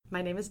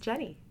My name is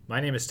Jenny.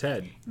 My name is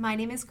Ted. My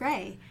name is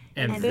Gray.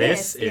 And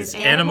this is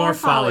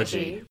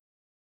Animorphology.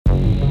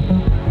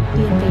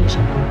 The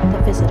invasion,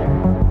 the visitor,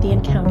 the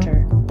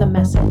encounter, the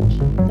message,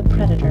 the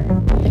predator,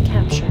 the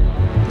capture,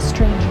 the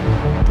stranger,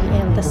 the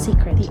end, the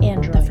secret, the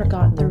android, the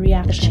forgotten, the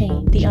reaction, the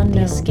chain, the unknown,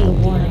 the escape,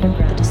 the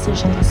underground, the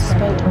decision, the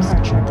slow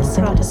departure, the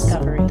slow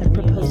discovery, the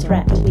proposed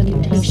threat, the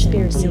mutation,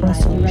 the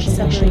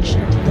separation,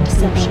 the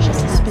deception,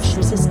 the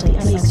suspicion, the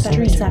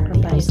unexpected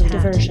sacrifice, the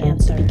diversion,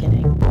 the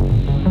beginning.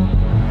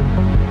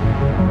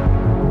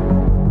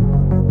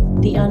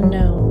 The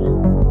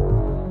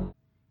unknown.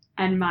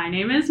 And my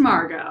name is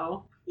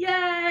Margot. Yay!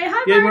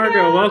 Hi, Yay,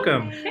 Margot,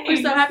 welcome.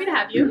 We're so happy to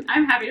have you.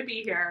 I'm happy to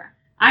be here.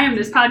 I am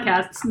this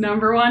podcast's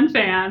 #1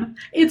 fan.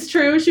 It's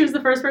true. She was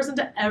the first person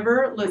to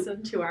ever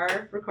listen to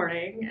our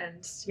recording,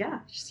 and yeah,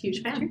 she's a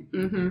huge fan.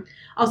 Mm-hmm.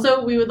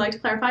 Also, we would like to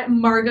clarify,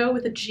 Margot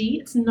with a G.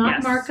 It's not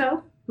Yes.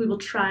 Marco. We will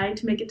try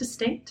to make it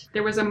distinct.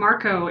 There was a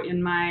Marco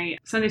in my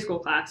Sunday school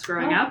class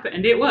growing up,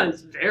 and it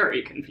was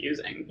very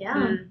confusing.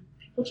 Yeah.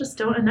 People just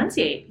don't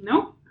enunciate.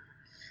 Nope.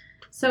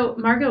 So,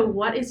 Margot,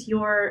 what is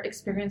your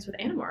experience with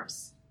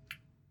Animorphs?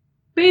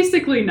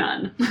 Basically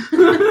none.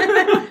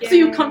 So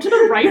you've come to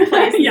the right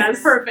place.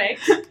 Yes.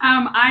 Perfect.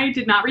 I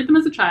did not read them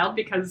as a child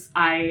because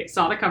I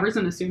saw the covers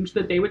and assumed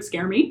that they would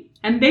scare me,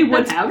 and they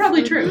would That's have.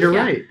 probably true. You're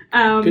Yeah.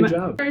 right. Good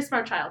job. Very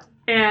smart child.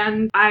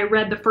 And I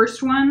read the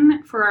first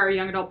one for our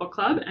young adult book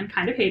club and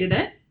kind of hated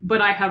it,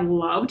 but I have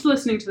loved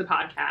listening to the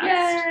podcast.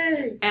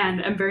 Yay!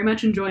 And I'm very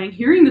much enjoying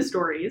hearing the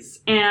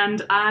stories,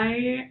 and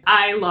I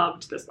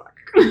loved this book.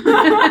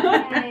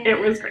 It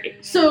was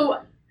great.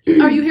 So,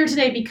 are you here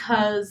today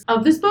because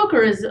of this book,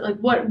 or is it like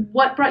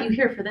what brought you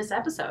here for this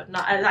episode?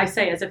 Not, as I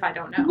say, as if I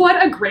don't know.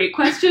 What a great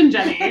question,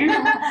 Jenny.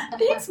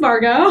 Thanks,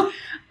 Margot.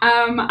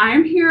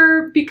 I'm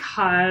here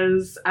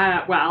because,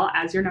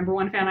 as your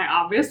 #1 fan, I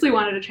obviously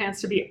wanted a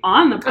chance to be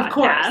on the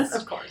podcast.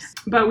 Of course.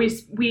 But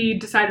we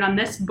decided on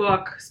this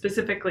book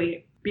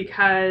specifically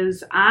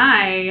because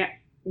I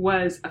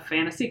was a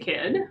fantasy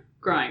kid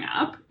growing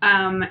up,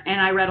 and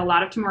I read a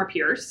lot of Tamora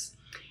Pierce,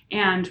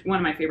 and one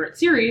of my favorite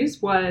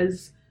series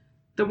was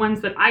the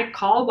ones that I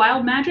call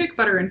Wild Magic,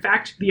 but are in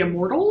fact the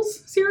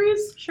Immortals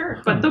series.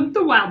 Sure. But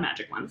the Wild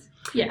Magic ones.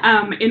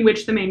 Yeah. In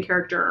which the main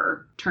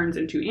character turns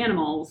into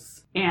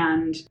animals.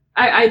 And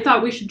I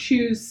thought we should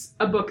choose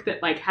a book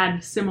that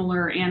had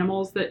similar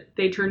animals that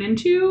they turn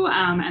into,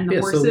 and the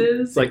horses.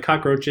 So it's like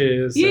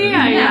cockroaches.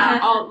 Yeah.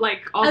 All I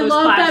those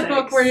love classics. that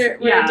book where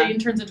Dane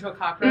turns into a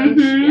cockroach.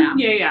 Mhm.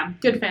 Yeah. Yeah.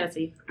 Good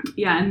fantasy.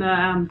 Yeah,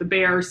 and the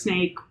bear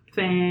snake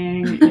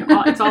thing.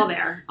 It's all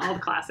there. All the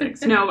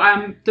classics.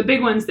 No, the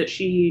big ones that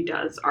she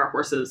does are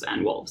horses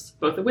and wolves,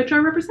 both of which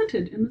are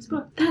represented in this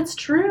book. That's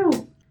true.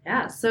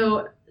 Yeah.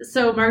 So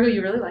Margot,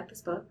 you really liked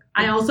this book.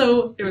 I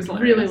also It was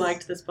really hilarious.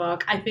 liked this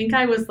book. I think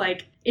I was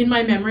in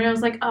my memory, I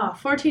was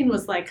 14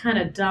 was kind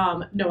of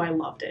dumb. No, I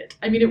loved it.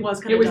 I mean, it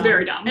was kind of It was dumb.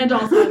 very dumb. And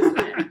also,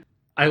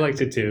 I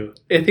liked it too.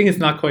 I think it's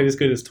not quite as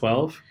good as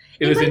 12.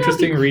 It was might not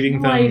interesting be reading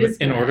them quite as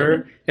in good.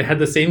 order. It had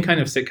the same kind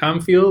of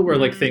sitcom feel where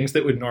Mhm. things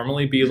that would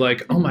normally be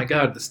oh my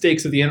god, the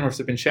stakes of the Animorphs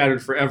have been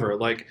shattered forever.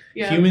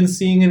 Yeah. Humans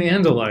seeing an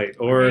Andalite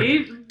or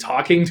Right?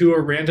 talking to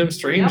a random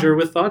stranger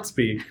with thought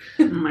speak.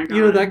 Oh my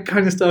god. That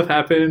kind of stuff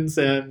happens,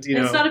 and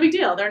it's not a big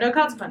deal. There are no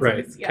consequences.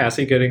 right. Yeah.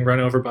 Cassie getting run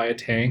over by a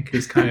tank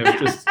is kind of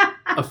just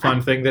a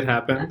fun thing that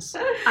happens.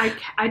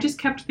 I just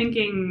kept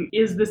thinking,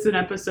 is this an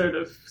episode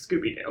of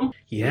Scooby-Doo?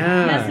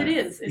 Yeah. Yes, it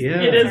is.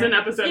 Yeah. It is an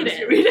episode It of is.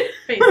 Scooby-Doo.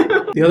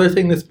 Basically. The other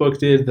thing this book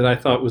did that I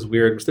thought was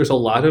weird was there's a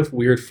lot of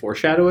weird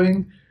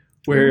foreshadowing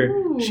where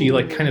Ooh. she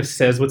kind of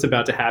says what's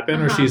about to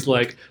happen, or Uh-huh. she's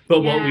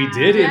but what we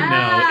didn't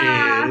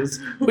Yeah. know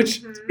is,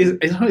 which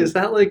is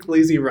that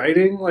lazy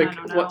writing? I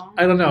don't know.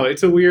 I don't know.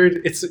 It's a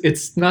weird.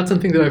 It's not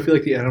something that I feel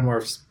like the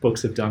Animorphs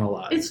books have done a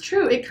lot. It's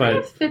true. It kind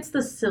But- of fits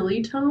the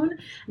silly tone.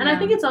 And I Yeah.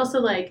 think it's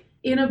also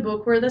in a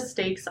book where the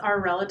stakes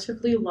are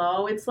relatively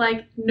low, it's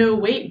no,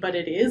 wait, but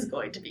it is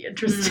going to be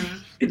interesting.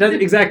 It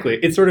doesn't exactly.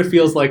 It sort of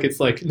feels like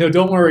it's no,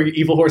 don't worry,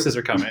 evil horses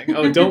are coming.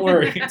 Oh, don't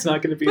worry, it's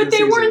not going to be. But this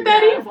they easy. weren't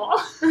that Yeah. evil.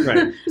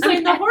 Right. I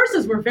mean, the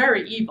horses were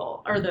very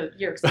evil, or the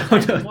Yerks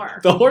Oh, no, were.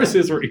 the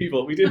horses were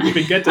evil. We didn't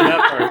even get to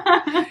that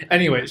part.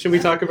 Anyway, should we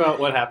talk about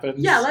what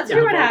happens? Yeah, let's in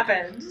hear the what book?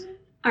 happened.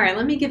 All right,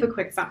 let me give a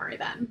quick summary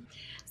then.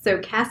 So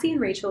Cassie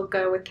and Rachel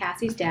go with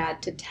Cassie's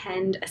dad to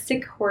tend a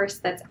sick horse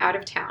that's out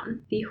of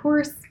town. The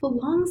horse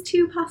belongs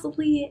to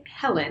possibly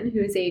Helen,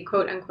 who's a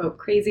quote-unquote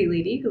crazy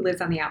lady who lives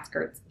on the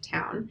outskirts of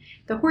town.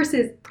 The horse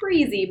is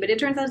crazy, but it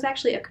turns out it's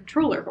actually a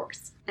controller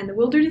horse. And the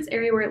wilderness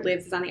area where it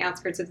lives is on the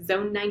outskirts of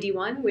Zone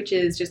 91, which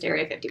is just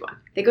Area 51.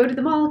 They go to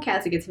the mall,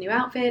 Cassie gets a new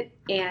outfit,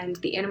 and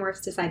the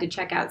Animorphs decide to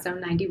check out Zone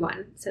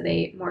 91. So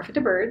they morph into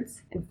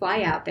birds and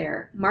fly out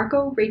there.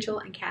 Marco, Rachel,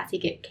 and Cassie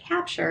get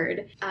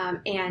captured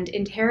and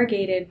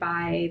interrogated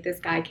by this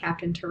guy,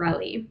 Captain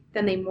Torelli.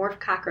 Then they morph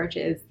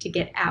cockroaches to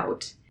get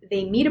out.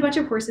 They meet a bunch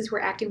of horses who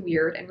are acting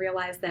weird and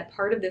realize that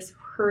part of this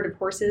herd of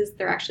horses,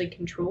 they're actually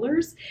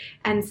controllers.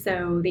 And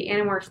so the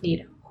Animorphs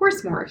need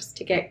horse morphs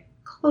to get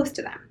close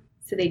to them.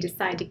 So they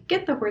decide to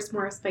get the horse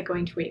morphs by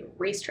going to a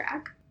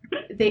racetrack.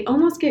 They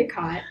almost get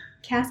caught.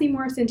 Cassie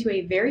morphs into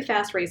a very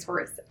fast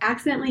racehorse,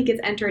 accidentally gets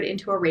entered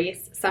into a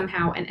race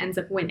somehow and ends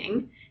up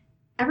winning.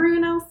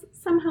 Everyone else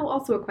somehow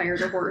also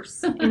acquires a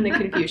horse in the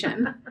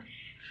confusion.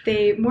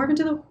 They morph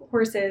into the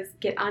horses,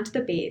 get onto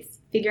the base,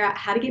 figure out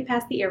how to get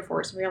past the Air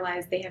Force,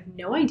 realize they have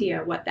no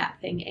idea what that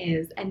thing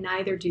is, and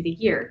neither do the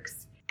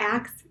Yeerks.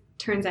 Axe,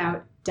 turns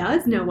out,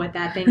 does know what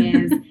that thing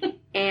is,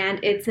 and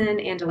it's an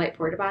Andalite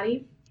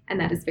porta-body, and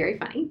that is very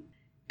funny.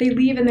 They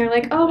leave and they're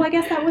like, oh, I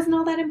guess that wasn't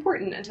all that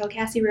important, until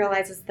Cassie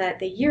realizes that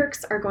the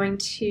Yeerks are going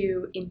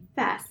to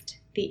infest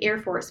the Air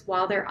Force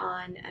while they're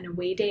on an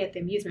away day at the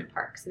amusement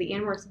park. So the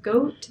Animorphs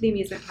go to the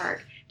amusement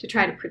park to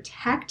try to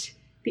protect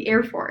the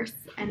Air Force,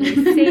 and they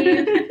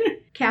save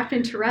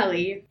Captain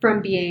Torelli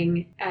from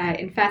being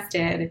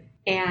infested,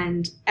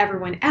 and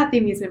everyone at the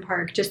amusement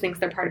park just thinks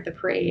they're part of the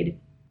parade.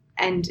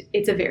 And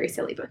it's a very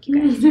silly book, you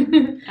guys.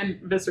 And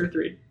Visser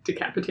 3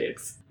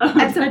 decapitates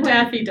At some A point.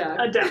 Daffy Duck.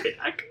 a Daffy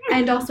Duck.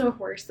 And also a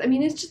horse. I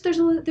mean, it's just there's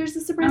a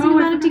surprising Oh,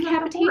 I amount of forgot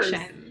about the horse.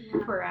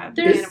 decapitation for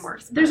the There's,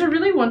 Animorphs. there's a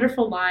really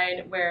wonderful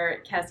line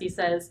where Cassie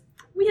says,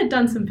 "We had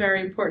done some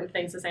very important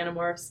things as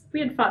Animorphs. We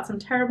had fought some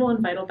terrible and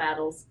vital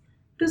battles.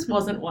 This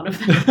wasn't one of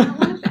them." Not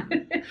one of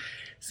them.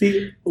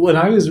 See, when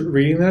I was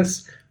reading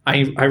this,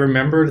 I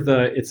remembered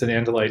the "it's an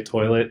Andalite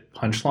toilet"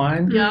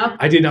 punchline. Yep.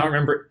 I did not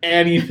remember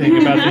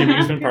anything about the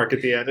amusement park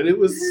at the end, and it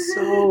was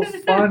so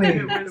funny.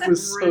 It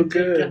was so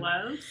good.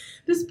 ridiculous.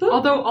 This book.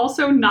 Although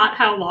also not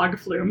how log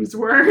flumes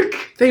work.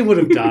 They would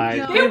have died.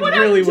 No. They They would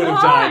have really would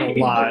have died a died.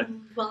 lot.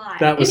 Why?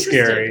 That was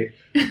Interesting.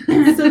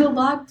 scary. So the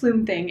log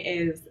flume thing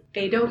is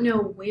they don't know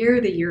where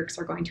the Yeerks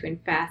are going to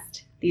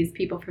infest these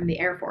people from the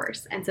Air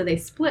Force. And so they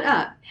split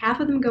up. Half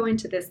of them go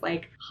into this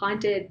like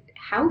haunted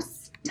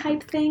house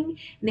type thing,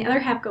 and the other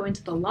half go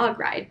into the log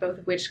ride, both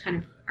of which kind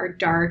of are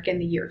dark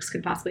and the Yeerks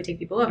could possibly take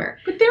people over.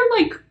 But they're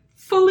like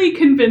fully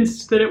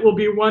convinced that it will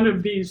be one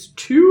of these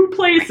two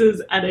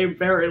places at a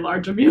very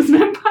large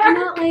amusement And park.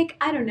 not like,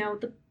 I don't know,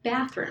 the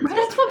bathrooms.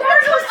 That's what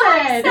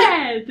Margot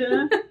said.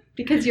 said.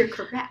 Because you're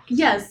correct.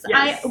 Yes,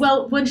 Yes.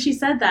 well, when she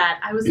said that,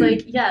 I was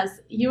like, yes,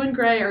 you and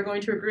Gray are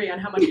going to agree on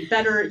how much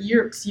better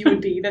Yeerks you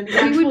would be than the We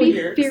actual would be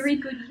Yeerks. very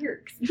good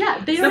Yeerks.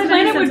 Yeah, they The don't have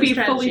any planet would sense be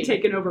of fully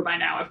strategy. taken over by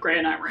now if Gray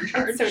and I were in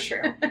charge. It's so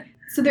true.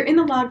 So they're in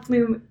the log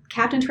flume.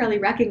 Captain Torelli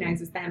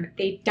recognizes them.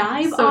 They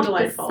dive So off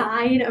delightful. the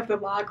side of the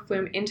log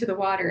flume into the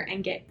water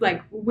and get,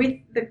 like, with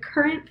the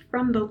current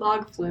from the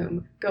log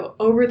flume, go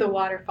over the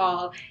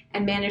waterfall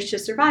and manage to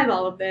survive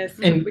all of this.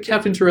 And which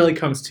Captain Torelli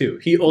comes too.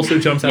 He also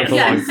jumps out of the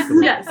Yes,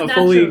 log. yes, a naturally.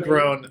 fully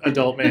grown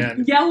adult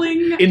man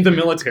Yelling in the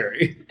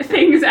military.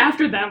 things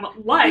after them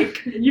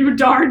like, you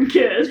darn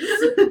kids.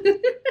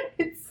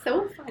 it's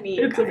so funny.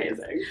 you It's guys.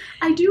 amazing.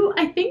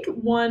 I think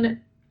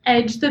one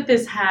edge that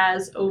this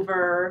has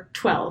over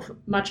 12,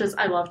 much as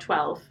I love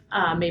 12,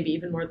 maybe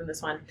even more than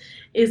this one,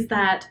 is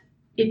that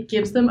it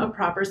gives them a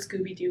proper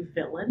Scooby-Doo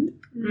villain.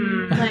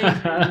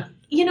 Like,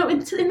 you know, in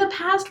the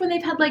past when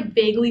they've had like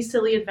vaguely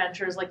silly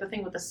adventures, like the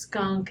thing with the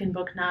skunk in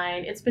book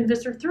 9, it's been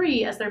Visser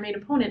 3 as their main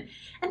opponent.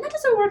 And that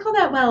doesn't work all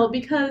that well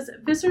because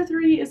Visser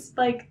 3 is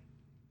like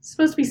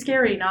supposed to be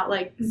scary, not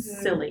like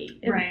silly.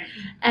 Right.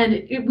 And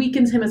it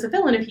weakens him as a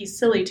villain if he's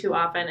silly too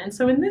often. And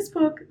so in this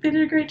book, they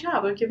did a great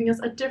job of giving us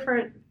a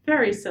different,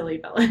 very silly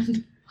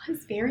villain. It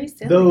was very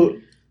silly.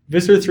 Though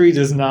Visser 3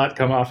 does not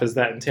come off as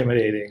that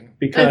intimidating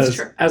because, That's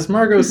true. as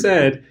Margot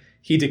said,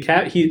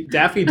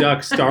 Daffy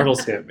Duck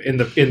startles him in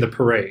the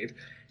parade.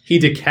 He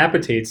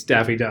decapitates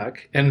Daffy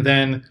Duck, and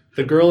then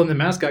the girl in the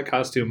mascot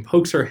costume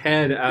pokes her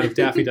head out of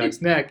Daffy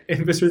Duck's neck,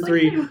 and Visser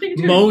 3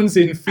 moans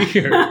in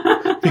fear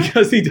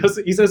because he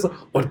says,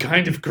 "What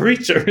kind of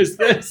creature is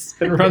this?"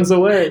 and runs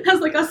away. Has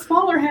like a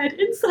smaller head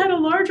inside a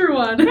larger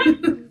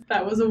one.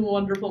 That was a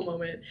wonderful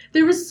moment.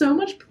 There was so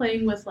much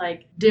playing with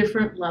like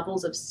different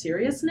levels of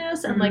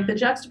seriousness and like the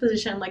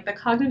juxtaposition, like the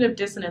cognitive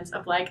dissonance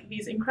of like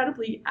these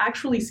incredibly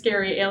actually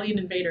scary alien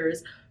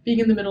invaders being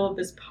in the middle of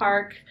this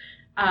park,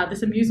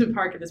 this amusement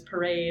park at this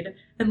parade,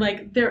 and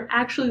like they're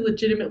actually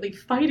legitimately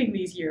fighting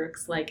these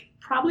Yeerks, like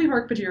probably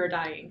Hork-Bajir are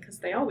dying because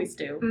they always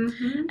do.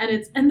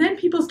 Mhm. And then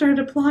people started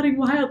applauding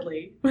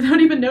wildly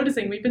without even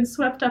noticing we'd been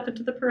swept up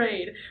into the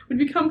parade. We'd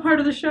become part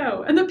of the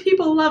show, and the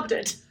people loved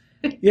it.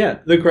 Yeah,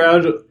 the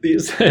crowd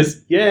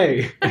says,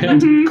 "Yay!" and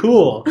Mhm.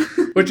 "Cool,"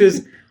 which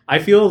is, I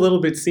feel a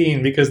little bit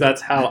seen because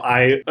that's how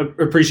I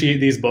appreciate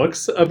these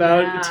books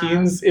about Yeah.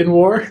 teens in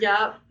war.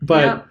 Yep.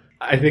 But Yep.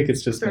 I think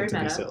it's just Very meant to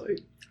be meta. silly.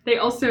 They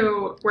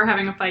also were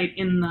having a fight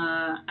in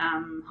the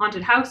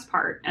haunted house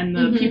part, and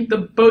the Mhm. the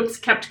boats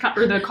kept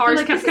or the cars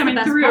like, kept "This is coming the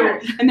best through,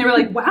 part." and they were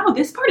like, "Wow,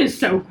 this part is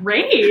so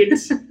great."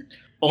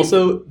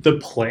 Also, the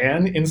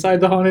plan inside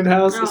the haunted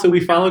house. Oh So we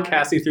my follow God.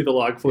 Cassie through the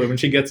log flume, and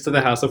she gets to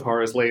the House of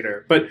Horrors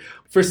later. But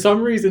for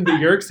some reason, the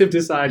Yeerks have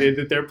decided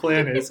that their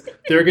plan is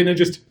they're going to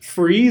just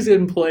freeze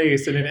in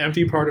place in an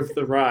empty part of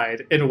the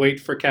ride and wait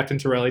for Captain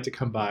Torelli to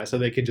come by so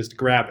they can just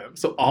grab him.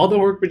 So all the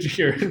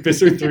Hork-Bajir and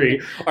Visser 3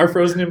 are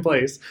frozen in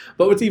place.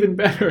 But what's even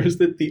better is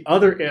that the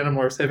other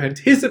Animorphs have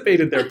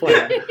anticipated their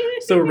plan.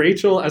 So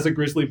Rachel as a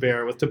grizzly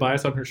bear with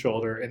Tobias on her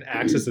shoulder and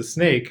Axe as a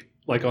snake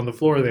like on the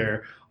floor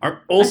there,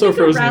 are also I think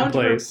frozen in around her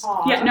place.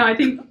 paw. Yeah, no, I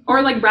think,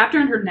 or like wrapped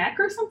around her neck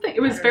or something.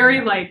 It was I don't very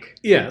know. like,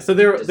 Yeah, so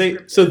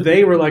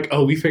they were like,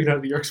 oh, we figured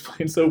out the Yerk's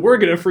plane, so we're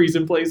gonna freeze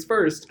in place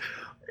first.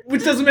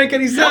 Which doesn't make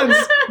any sense.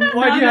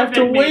 Why do you None have of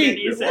to it made wait?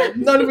 any sense.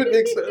 None of it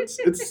makes sense.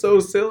 It's so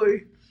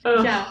silly.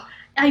 ugh. Yeah.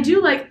 I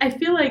feel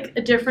like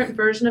a different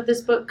version of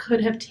this book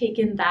could have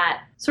taken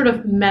that sort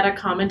of meta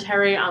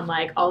commentary on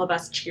like all of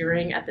us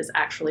cheering at this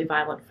actually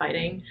violent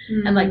fighting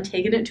and like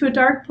taken it to a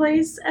dark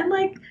place. And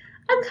like,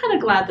 I'm kind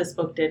of glad this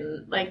book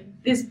didn't. Like,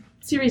 this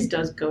series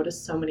does go to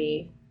so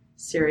many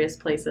serious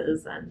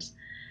places. And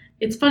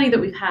it's funny that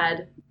we've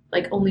had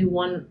like only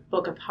one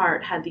book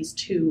apart had these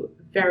two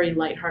very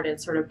lighthearted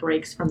sort of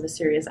breaks from the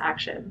serious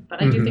action.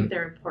 But I do Mhm. think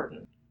they're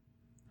important.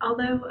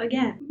 Although,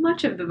 again,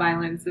 much of the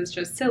violence is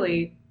just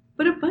silly,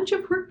 but a bunch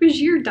of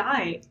Hork-Bajir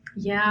die.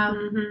 Yeah.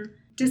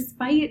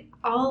 Despite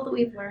all that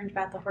we've learned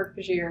about the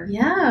Hork-Bajir,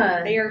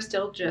 Yeah. they are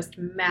still just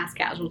mass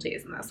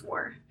casualties in this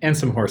war. And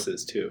some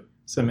horses, too.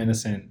 Some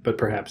innocent, but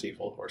perhaps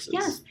evil horses.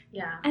 Yes,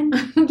 Yeah. and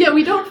Yeah,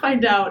 we don't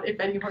find out if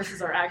any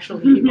horses are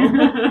actually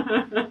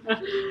evil.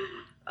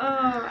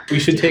 We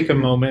should take a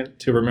moment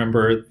to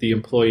remember the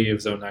employee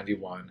of Zone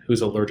 91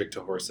 who's allergic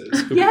to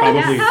horses, who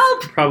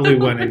Yes, probably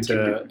went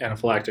into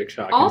anaphylactic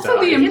shock Also,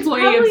 and the died.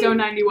 employee probably- of Zone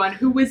 91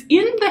 who was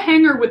in the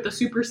hangar with the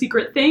super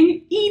secret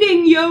thing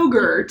eating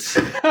yogurt.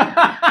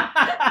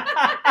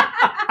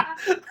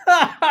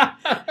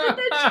 But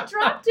then she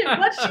dropped it.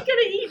 What's she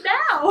gonna eat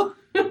now?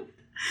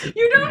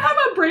 You don't have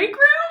a break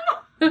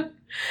room?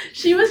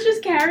 She was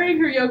just carrying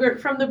her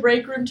yogurt from the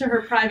break room to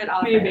her private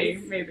office.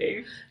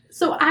 Maybe.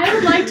 So I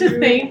would like to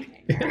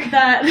think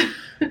that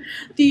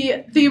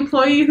the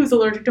employee who's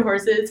allergic to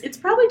horses, it's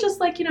probably just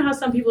like, you know how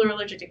some people are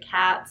allergic to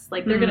cats.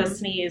 Like, they're gonna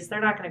sneeze.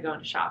 They're not gonna go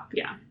into shop.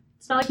 Yeah.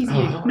 It's not like he's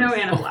eating a horse. No What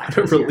a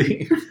anaphylaxis.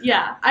 relief.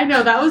 Yeah, I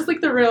know. That was like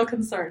the real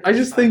concern. I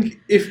just think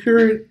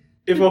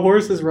if a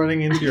horse is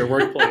running into your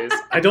workplace,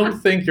 I don't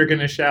think you're going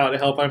to shout,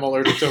 help, I'm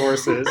allergic to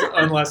horses,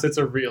 unless it's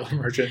a real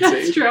emergency.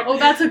 That's true. Oh,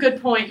 that's a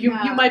good point. You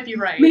Yeah. might be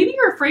right. Maybe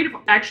you're afraid of.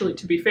 Actually,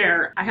 to be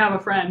fair, I have a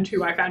friend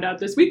who I found out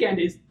this weekend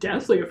is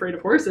deathly afraid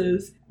of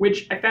horses,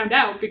 which I found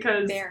out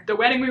because Fair. the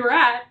wedding we were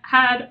at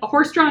had a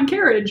horse-drawn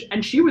carriage,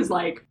 and she was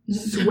like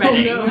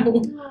sweating. Oh,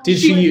 no. Did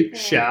She she was-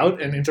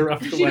 shout and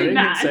interrupt the She did wedding and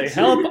not. say,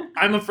 help,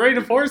 I'm afraid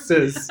of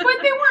horses? But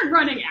they weren't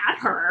running at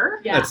her.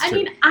 Yeah, That's I true.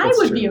 mean, I That's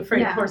would true. be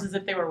afraid Yeah. of horses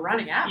if they were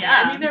running at me. Yeah.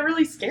 I mean, they're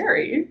really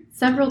scary.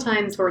 several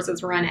times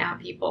horses run at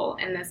people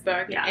in this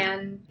book, Yeah.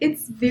 and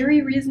it's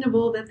very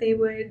reasonable that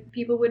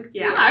people would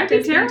Yeah, react I'd be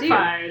as they do.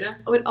 terrified.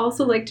 I would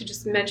also like to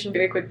just mention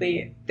very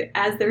quickly that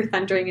as they're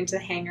thundering into the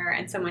hangar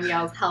and someone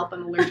yells, help,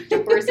 I'm allergic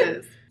to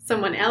horses,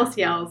 someone else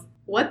yells,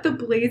 what the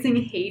blazing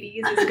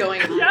Hades is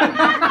going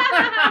on?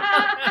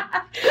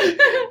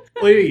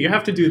 Wait, you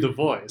have to do the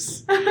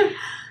voice.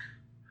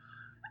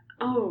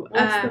 Oh,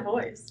 What's the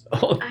voice?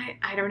 Oh,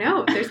 I don't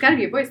know. There's got to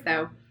be a voice,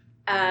 though.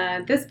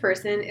 This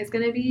person is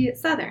going to be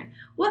Southern.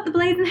 What the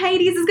blazing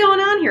Hades is going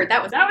on here?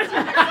 That was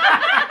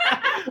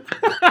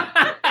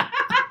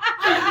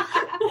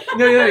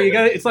no, you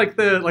got it. It's like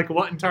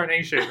what in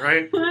tarnation,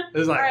 right?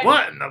 It's like, Right.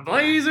 what in the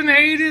blazing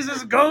Hades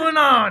is going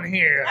on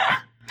here?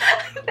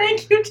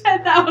 Thank you,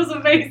 Ted. That was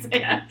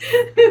amazing.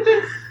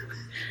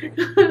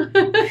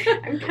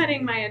 I'm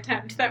cutting my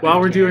attempt. That While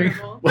was we're doing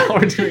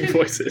terrible.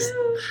 voices,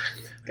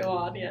 Go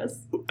on, yes.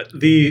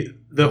 the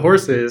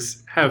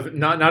horses have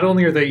not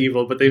only are they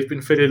evil, but they've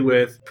been fitted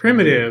with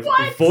primitive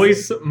What?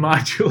 voice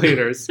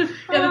modulators.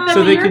 Yeah, the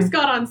So they Yerks can-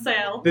 got on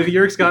sale The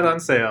Yerks got on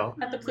sale,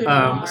 at the Pluto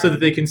Bar. so that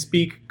they can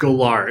speak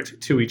Galard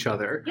to each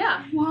other.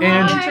 Yeah.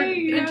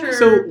 And-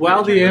 So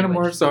while the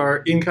Animorphs are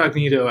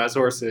incognito as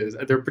horses,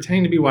 they're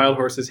pretending to be wild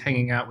horses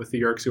hanging out with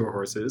the Yerks who are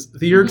horses.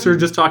 The Yerks are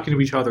just talking to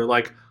each other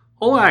like,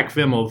 Holak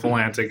Fimmel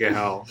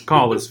Philantigahel,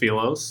 call us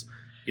Philos.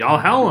 Y'all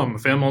hell him,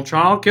 Fimmel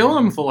Chal, kill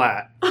him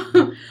Philat.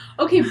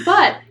 Okay,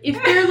 but if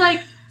they're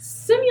like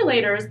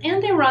simulators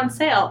and they were on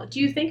sale, do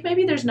you think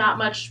maybe there's not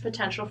much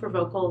potential for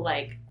vocal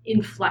like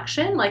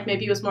inflection? Like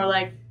maybe it was more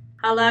like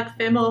Halak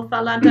Fimel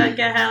Falanta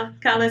Gehel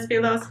Kalis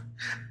Philos.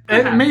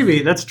 And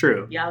maybe, that's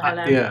true. Yal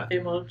Halak Yeah.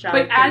 Fimel Chal.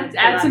 But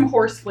add some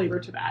horse flavor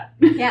to that.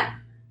 Yeah.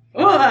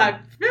 Halak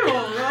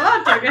Fimel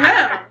Falanta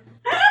Gehel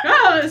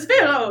Kalis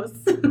Philos.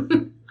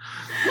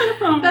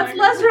 Oh That's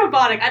my less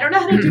robotic. I don't know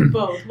how to do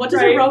both. What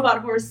does a Right.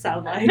 robot horse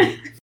sound like?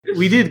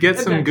 We did get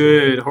some Eventually.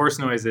 good horse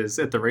noises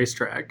at the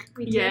racetrack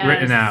We did. Yes.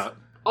 written out.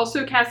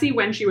 Also, Cassie,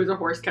 when she was a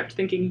horse, kept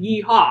thinking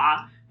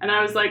yeehaw, and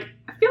I was like,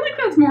 I feel like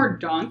that's more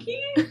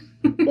donkey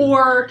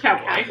or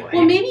cowboy.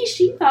 Well, maybe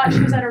she thought she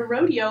was at a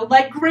rodeo.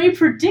 Like Gray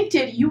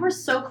predicted, you were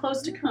so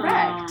close to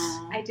correct.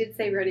 Aw. I did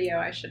say rodeo.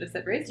 I should have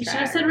said racetrack. You should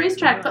have said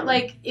racetrack, but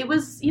like it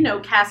was,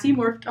 Cassie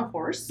morphed a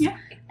horse. Yeah.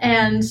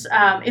 And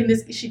in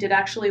this, she did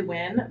actually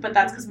win, but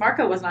that's because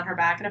Marco wasn't on her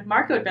back. And if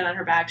Marco had been on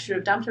her back, she would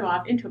have dumped him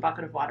off into a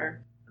bucket of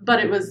water. But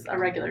it was a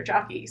regular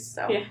jockey,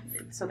 so Yeah.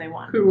 so they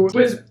won. Who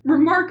was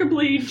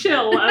remarkably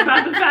chill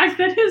about the fact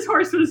that his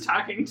horse was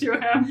talking to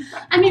him.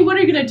 I mean, what are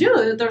you gonna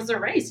do? There's a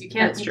race. You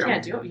can't. That's You true.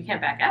 can't do it. You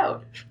can't back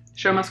out.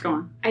 Show must go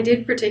on. I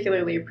did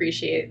particularly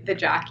appreciate the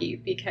jockey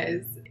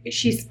because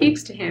she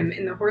speaks to him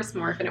in the horse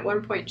morph, and at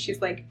one point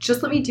she's like,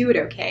 "Just let me do it,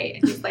 okay?"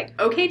 And he's like,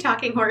 "Okay,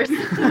 talking horse."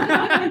 Yes,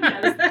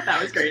 that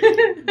was great.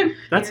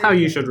 That's how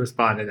you should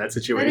respond in that That is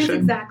situation.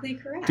 exactly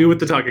correct. Do what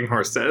the talking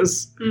horse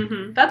says.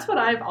 Mm-hmm. That's what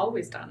I've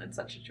always done in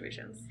such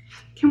situations.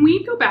 Can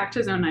we go back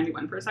to Zone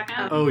 91 for a second?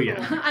 Oh,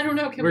 yeah. I don't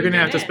know. Can We're we gonna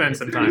get have to in? spend It's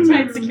some pretty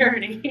time. tight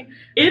security.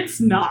 It's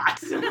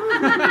not.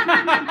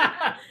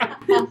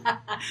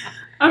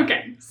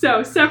 Okay,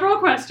 so several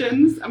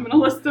questions. I'm going to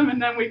list them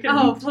and then we can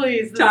Oh,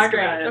 please. This talk is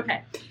great. about it.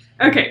 Okay.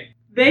 Okay,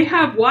 they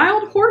have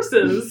wild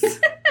horses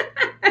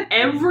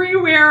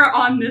everywhere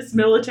on this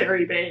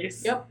military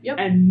base. Yep.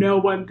 And no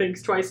one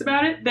thinks twice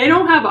about it. They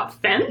don't have a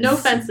fence. No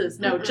fences.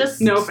 No, Mhm.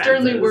 just No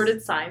sternly fences.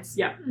 worded signs.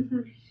 Yeah.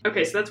 Mhm.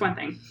 Okay, so that's one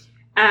thing.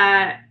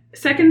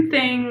 Second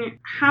thing,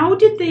 how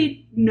did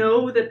they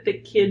know that the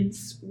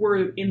kids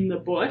were in the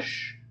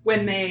bush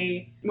when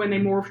they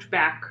morphed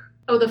back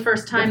Oh, the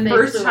first time the they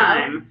first flew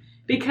time? out?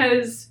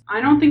 Because I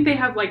don't think they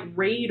have like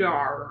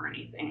radar or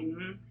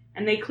anything,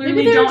 and they clearly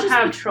Maybe they were don't just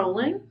have.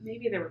 patrolling.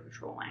 Maybe they were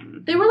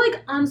patrolling, They were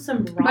like on some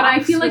rocks. but I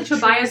feel like with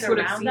Tobias trees would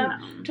have around seen them.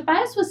 them.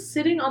 Tobias was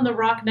sitting on the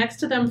rock next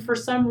to them for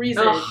some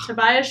reason. Ugh.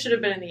 Tobias should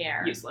have been in the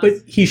air. Useless.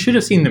 But he should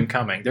have seen them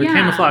coming. Their Yeah.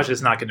 camouflage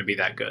is not going to be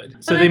that good.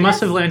 So But they I must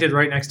guess- have landed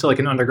right next to like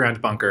an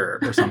underground bunker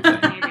or something.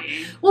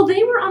 Maybe. Well,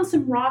 they were on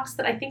some rocks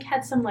that I think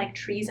had some like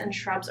trees and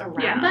shrubs around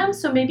Yeah. them,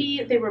 so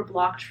maybe they were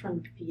blocked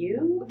from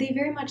view. They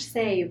very much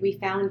say we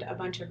found a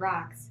bunch of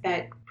rocks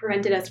that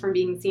prevented us from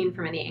being seen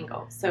from any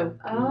angle. So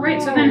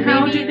Right, so then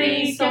how maybe do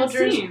they get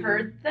soldiers seen?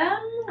 heard them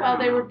while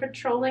they were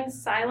patrolling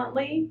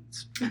silently?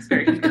 That's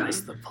very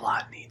Because the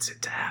plot needs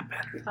it to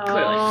happen.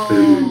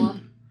 Oh,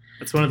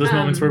 It's one of those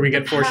moments where we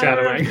get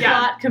foreshadowing. Yeah.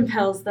 Plot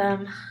compels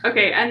them.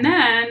 Okay, and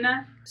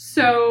then,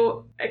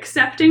 so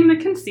accepting the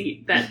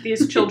conceit that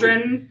these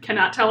children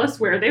cannot tell us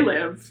where they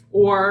live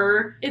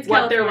or It's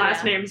what their California.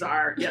 last names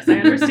are. Yes, I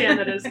understand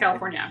that it is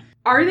California.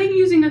 Are they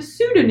using a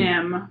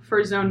pseudonym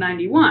for Zone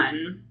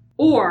 91?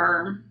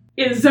 Or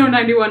is Zone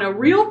 91 a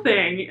real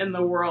thing in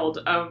the world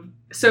of...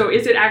 So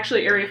is it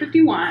actually Area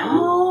 51?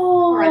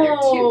 Oh, Or are there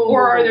two?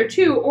 Or are there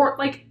two? Or,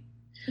 like,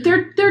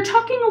 they're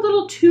talking a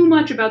little too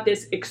much about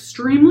this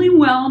extremely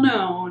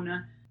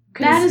well-known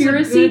That is a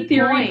conspiracy good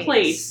theory point.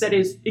 place that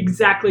is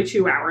exactly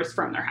 2 hours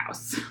from their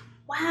house.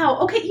 Wow.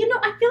 Okay,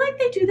 I feel like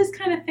they do this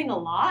kind of thing a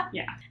lot.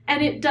 Yeah.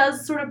 And it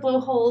does sort of blow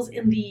holes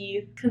in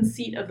the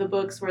conceit of the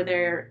books where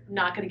they're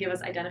not going to give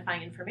us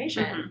identifying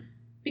information. Mhm.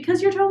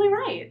 Because you're totally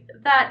right.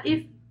 That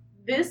if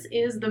this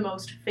is the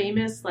most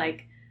famous,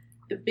 like,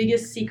 the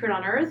biggest secret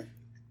on Earth,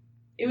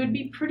 it would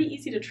be pretty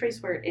easy to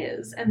trace where it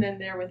is, and then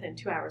they're within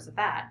 2 hours of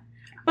that.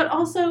 But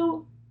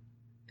also,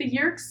 the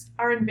Yeerks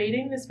are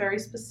invading this very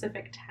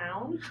specific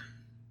town.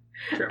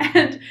 True.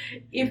 And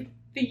if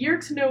the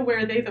Yeerks know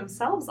where they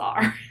themselves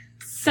are...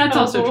 That's So,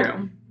 also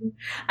true.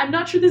 I'm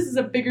not sure this is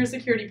a bigger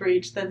security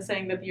breach than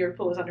saying that the Yeerk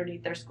pool is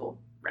underneath their school.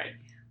 Right.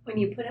 when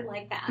you put it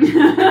like that.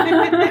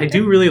 I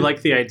do really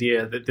like the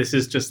idea that this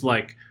is just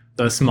like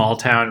the small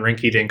town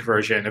rinky-dink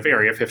version of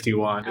Area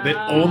 51 that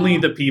Oh. only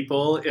the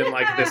people in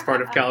like this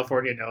part of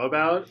California know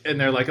about, and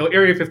they're like, oh,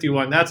 Area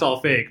 51, that's all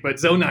fake, but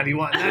Zone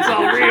 91, that's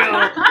all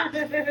real.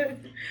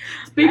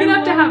 It's big I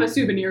enough to love- have a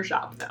souvenir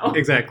shop, though.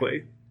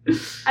 Exactly.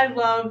 I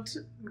loved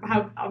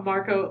how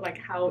Marco, like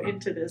how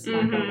into this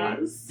Marco Mhm.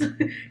 was,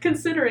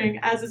 considering,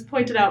 as is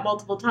pointed out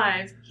multiple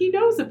times, he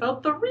knows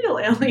about the real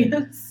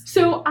aliens.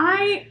 So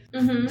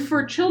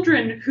for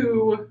children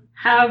who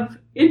have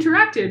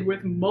interacted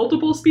with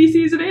multiple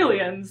species of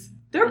aliens,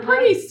 they're Uh-huh.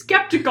 pretty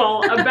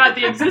skeptical about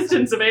the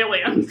existence of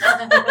aliens.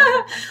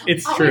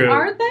 It's Oh, true.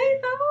 are they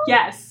though?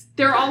 Yes.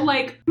 They're all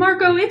like,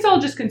 Marco, it's all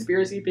just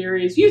conspiracy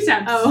theories. You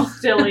sound Oh.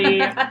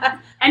 silly.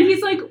 And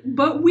he's like,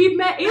 but we've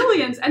met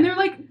aliens. And they're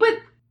like, but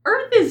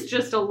Earth is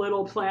just a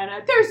little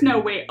planet. There's no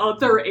way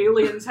other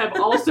aliens have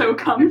also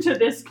come to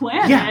this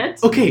planet. Yeah,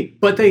 okay,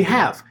 but they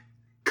have.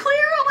 Clearly.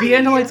 The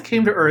Andalites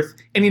came to Earth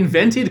and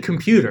invented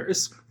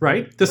computers,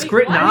 right? The Wait,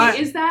 Skritna.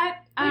 is that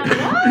what?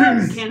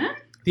 canon?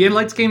 The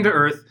Andalites came to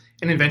Earth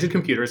and invented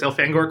computers.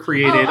 Elfangor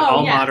created Oh,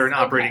 all yes, modern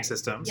okay. operating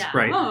systems, Yeah.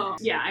 right? Oh,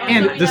 yeah. I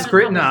And Also, we the haven't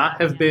published Skritna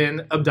that, have yeah.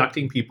 been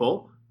abducting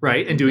people,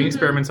 right, and doing Mhm.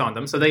 experiments on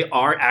them. So they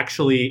are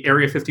actually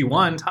Area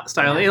 51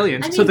 style Yeah.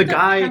 aliens. I mean, so the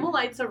guy,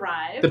 Pemalites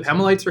arrived. the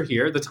Pemalites are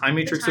here. The Time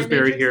Matrix Time was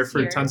buried Matrix here is for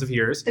here. tons of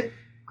years.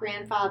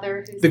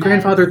 Grandfather who The says-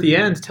 grandfather at the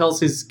end tells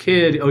his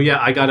kid, "Oh yeah,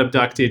 I got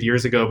abducted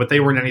years ago, but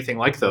they weren't anything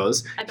like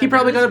those." I bet He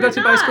probably that got was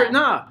abducted by a Skritna.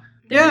 Skritna.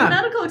 They do Yeah.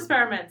 medical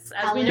experiments,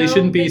 as we know. They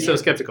shouldn't be they so do.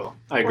 skeptical.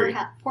 I agree.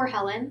 Poor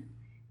Helen,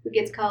 who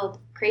gets called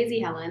Crazy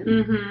Helen.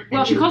 Mm-hmm.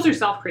 Well, she calls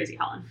herself Crazy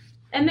Helen.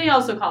 And they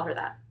also call her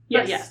that.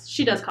 Yes. But yes,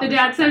 she does call The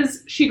herself dad that.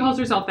 says she calls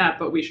herself that,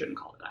 but we shouldn't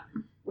call her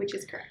that. Which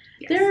is correct.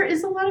 There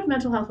is a lot of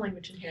mental health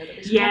language in here that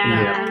we should Yeah.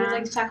 talk about. I would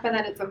like to talk about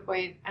that at some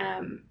point.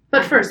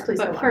 But first, please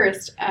But go on.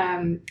 first,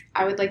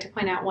 I would like to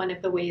point out one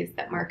of the ways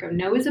that Marco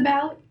knows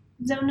about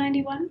Zone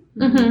 91.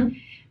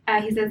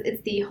 Mm-hmm. He says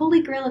it's the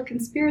holy grail of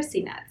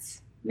conspiracy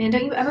nuts. Man,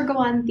 don't you ever go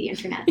on the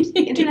internet.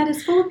 The internet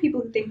is full of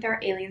people who think there are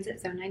aliens at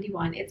Zone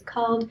 91. It's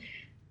called,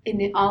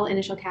 in all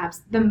initial caps,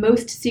 the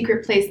most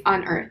secret place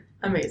on Earth.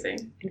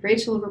 Amazing. And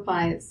Rachel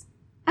replies,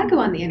 I go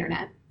on the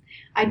internet.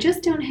 I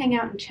just don't hang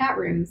out in chat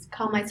rooms,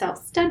 call myself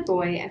stud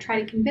boy, and try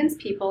to convince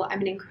people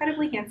I'm an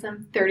incredibly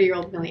handsome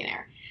 30-year-old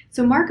millionaire.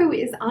 So Marco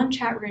is on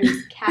chat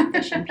rooms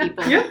catfishing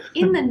people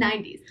in the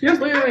 90s. Yep.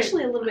 Which is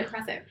actually a little bit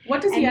impressive.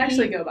 What does he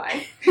actually go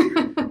by?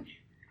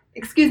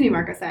 Excuse me,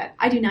 Marco said.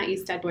 I do not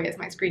use stud boy as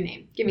my screen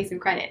name. Give me some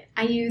credit.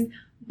 I use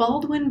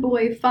Baldwin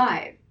Boy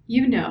 5.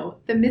 You know,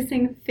 the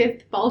missing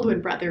fifth Baldwin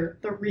brother,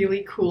 the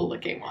really cool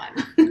looking one.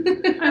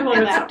 I love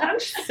And it so that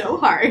much. so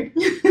hard.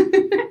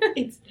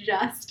 It's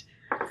just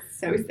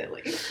so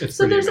silly. It's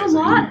So pretty there's amazing. a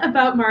lot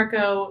about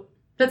Marco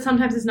that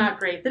sometimes is not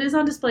great that is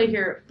on display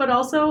here, but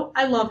also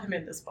I love him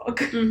in this book.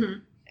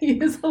 Mm-hmm. He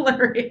is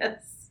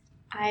hilarious.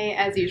 I,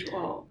 as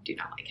usual, do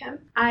not like him.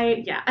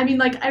 I mean,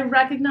 like, I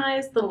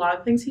recognize that a lot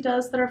of things he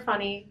does that are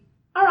funny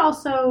are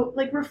also,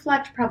 like,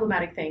 reflect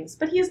problematic things,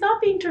 but he is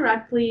not being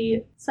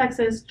directly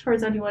sexist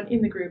towards anyone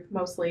in the group,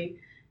 mostly,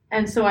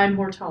 and so I'm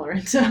more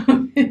tolerant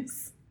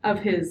of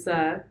his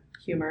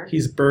humor.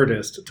 He's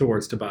birdist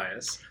towards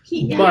Tobias.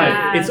 He, But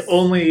Yes. it's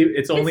only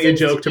a seems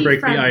joke to to be break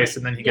friendly. the ice,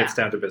 and then he gets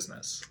Yeah. down to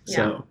business. Yeah.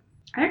 So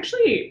I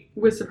actually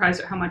was surprised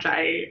at how much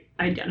I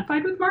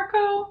identified with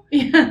Marco.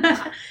 Is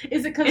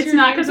it because It's your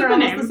not names 'cause of are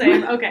the almost the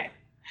name. same? Okay.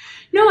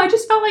 No, I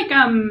just felt like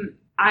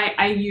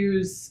I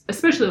use,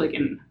 especially like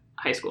in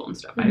high school and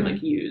stuff, I Mhm.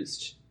 like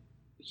used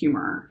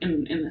humor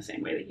in the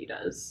same way that he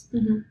does.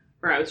 Mhm.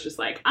 Where I was just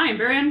like, I am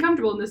very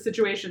uncomfortable in this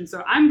situation,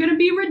 so I'm gonna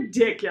be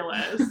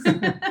ridiculous.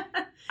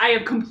 I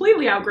have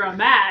completely outgrown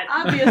that.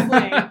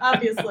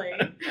 Obviously.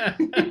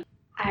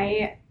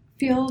 I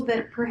feel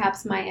that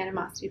perhaps my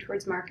animosity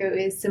towards Marco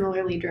is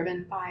similarly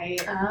driven by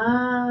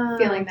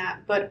feeling that,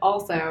 but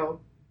also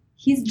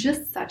he's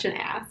just such an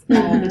ass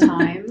all the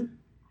time.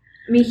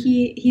 I mean,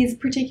 he's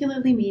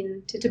particularly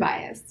mean to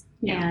Tobias.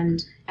 Yeah. And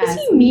Is as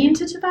he mean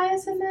to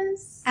Tobias in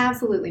this?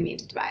 absolutely mean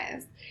to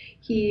Tobias.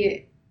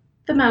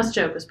 The mouse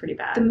joke was pretty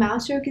bad. The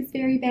mouse joke is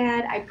very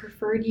bad. I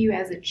preferred you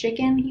as a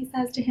chicken, he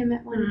says to him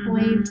at one Mhm.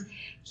 point.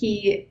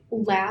 He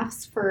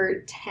laughs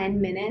for 10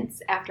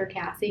 minutes after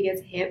Cassie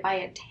gets hit by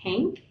a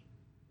tank.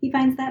 He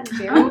finds that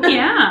very Oh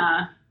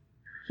yeah.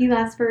 He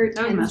laughs for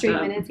That was 10 messed straight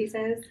up. minutes, he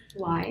says.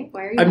 Why?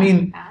 Why are you I laughing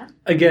mean, at that?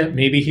 again,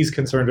 maybe he's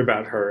concerned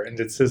about her, and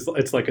it's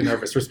like a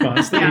nervous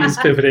response that Yeah. he's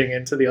pivoting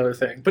into the other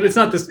thing. But it's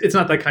not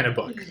that kind of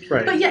book,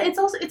 right? But yeah,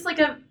 it's like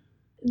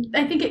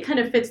I think it kind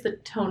of fits the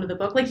tone of the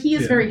book. Like, he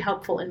is Yeah. very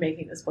helpful in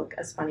making this book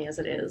as funny as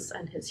it is,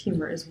 and his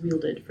humor is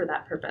wielded for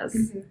that purpose.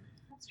 Mhm.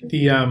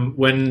 The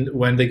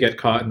when they get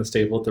caught in the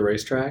stable at the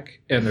racetrack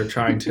and they're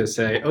trying to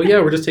say, "Oh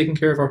yeah, we're just taking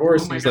care of our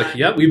horse," Oh and my he's God. like,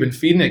 "Yep, we've been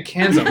feeding it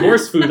cans of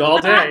horse food all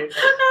day."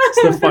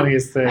 It's the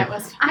funniest thing. That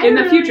was In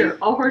the future,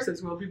 all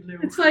horses will be blue.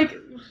 It's like,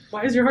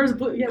 why is your horse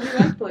blue? Yeah, we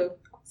like blue.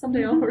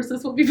 Someday all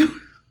horses will be blue.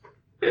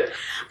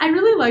 I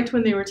really liked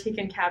when they were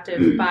taken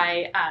captive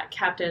by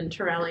Captain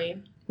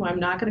Torelli, who I'm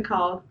not going to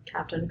call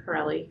Captain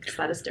Corelli, because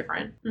that is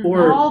different.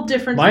 Or All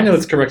different. my things.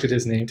 notes corrected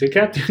his name to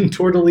Captain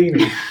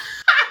Tortellini.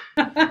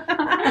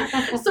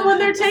 So when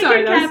they're taken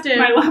Sorry, captive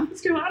my laugh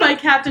was too loud. by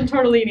Captain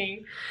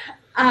Tortellini,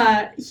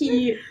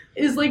 he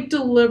is like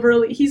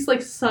deliberately, he's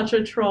like such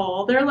a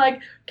troll. They're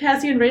like,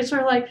 Cassie and Rachel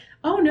are like,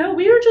 oh no,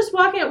 we were just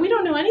walking out, we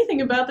don't know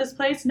anything about this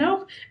place,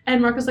 nope.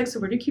 And Marco's like, so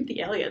where do you keep the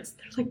aliens?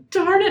 They're like,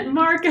 darn it,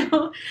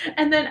 Marco.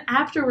 And then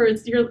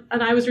afterwards,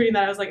 and I was reading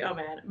that, I was like, oh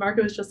man,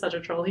 Marco is just such a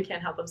troll, he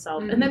can't help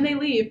himself. And then they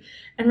leave,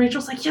 and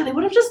Rachel's like, yeah, they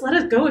would have just let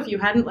us go if you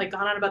hadn't like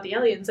gone on about the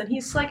aliens. And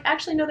he's like,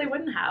 actually, no, they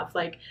wouldn't have.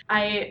 Like,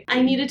 I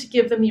needed to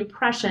give them the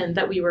impression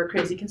that we were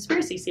crazy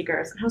conspiracy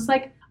seekers. And I was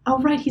like, oh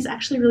right, he's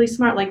actually really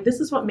smart. Like, this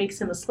is what makes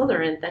him a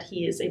Slytherin, that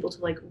he is able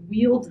to like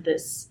wield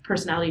this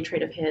personality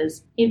trait of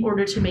his in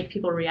order to make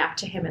people react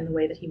to him in the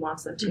way that he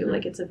wants them to. Mhm.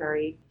 Like, it's a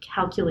very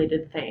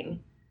calculated thing.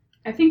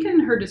 I think in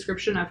her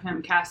description of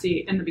him,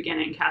 Cassie, in the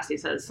beginning, Cassie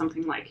says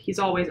something like, he's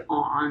always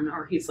on,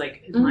 or he's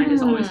like, his mind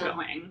is always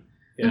going.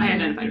 Yeah. I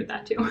identified with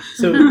that too.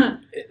 So,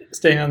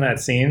 staying on that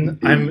scene,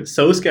 I'm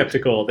so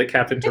skeptical that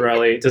Captain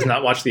Torelli does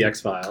not watch the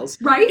X-Files.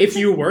 Right? If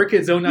you work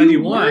at Zone You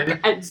 91, work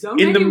at Zone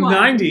in the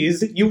 91.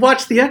 90s, you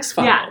watch the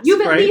X-Files. Yeah,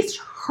 you've at right? least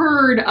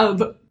heard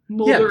of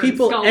Mulder Yeah, and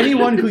people, Scully.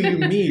 anyone who you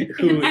meet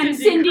who and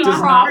Cindy does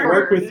not Crawford.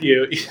 work with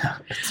you. Yeah,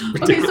 it's Okay, so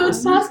ridiculous.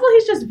 it's possible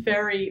he's just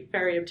very,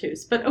 very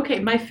obtuse. But okay,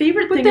 my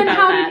favorite But thing then about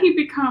how that, did he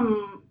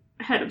become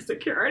head of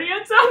security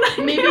at Zone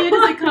 91? maybe it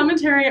is a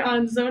commentary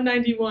on Zone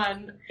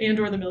 91 and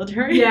or the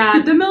military.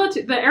 Yeah,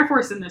 the Air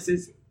Force in this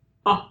is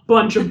a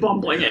bunch of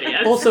bumbling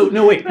idiots. Also,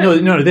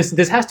 no.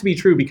 This has to be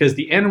true because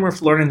the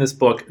Animorphs learn in this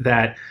book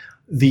that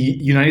the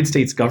United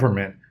States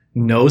government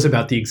knows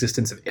about the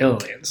existence of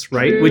aliens,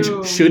 right? True.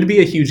 Which should be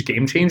a huge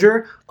game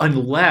changer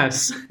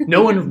unless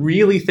no one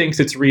really thinks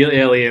it's real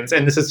aliens,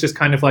 and this is just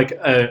kind of like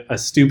a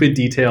stupid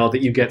detail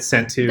that you get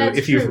sent to That's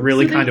if you've true.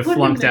 really So they kind of put him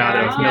flunked out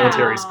there. of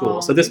military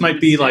school. So this might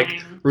be like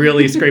Interesting.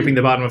 really scraping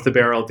the bottom of the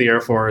barrel at the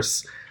Air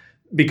Force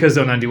because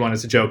Zone 91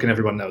 is a joke and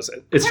everyone knows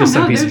it. It's just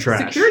some piece of their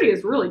trash. Security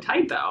is really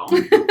tight though.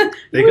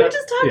 They we got-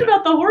 just talked yeah.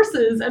 about the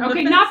horses and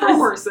Okay, the not for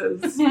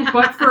fences. horses,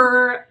 but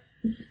for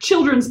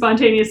children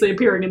spontaneously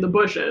appearing in the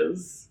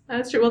bushes.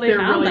 That's true. Well, they They're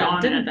found really them,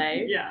 on didn't it.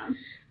 they? Yeah.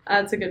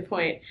 That's a good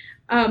point.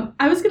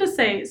 I was going to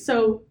say,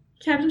 so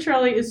Captain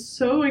Charlie is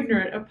so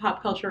ignorant of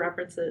pop culture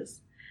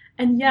references.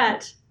 And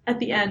yet, at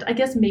the end, I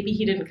guess maybe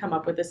he didn't come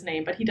up with this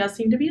name, but he does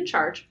seem to be in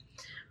charge.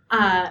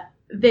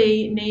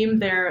 They name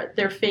their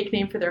fake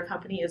name for their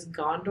company is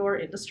Gondor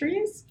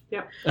Industries.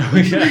 Yep.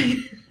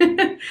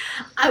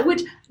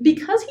 Which,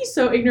 because he's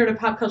so ignorant of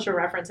pop culture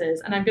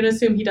references, and I'm going to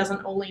assume he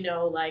doesn't only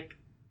know, like,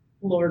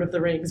 Lord of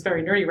the Rings,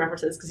 very nerdy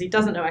references, because he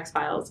doesn't know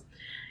X-Files,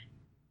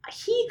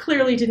 he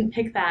clearly didn't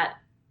pick that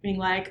being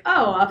like,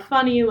 oh, a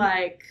funny,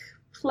 like,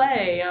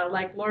 play,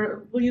 like,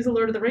 we'll use a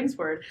Lord of the Rings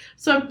word.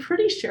 So I'm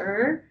pretty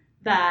sure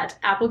that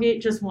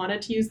Applegate just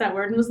wanted to use that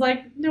word and was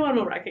like, no one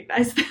will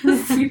recognize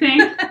this. You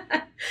think?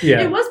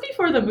 Yeah. It was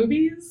before the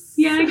movies.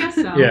 Yeah, I guess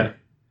so. Yeah.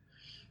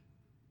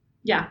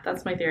 Yeah,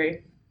 that's my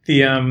theory.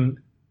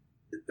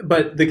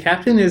 But the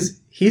captain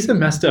he's a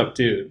messed up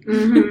dude,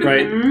 Mhm,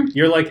 right? mhm.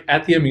 You're like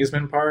at the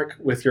amusement park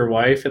with your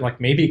wife and like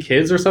maybe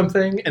kids or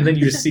something, and then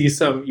you see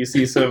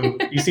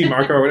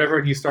Marco or whatever,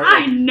 and you start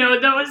I like, know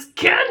those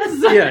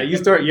kids. yeah, you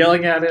start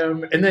yelling at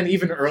him, and then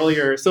even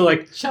earlier, so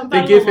like Jump they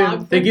out of give the him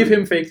log. they give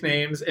him fake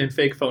names and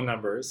fake phone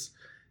numbers.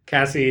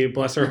 Cassie,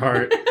 bless her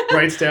heart,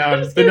 writes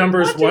down the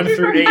numbers 1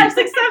 through 8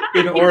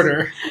 in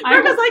order.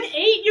 I was like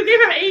 8. You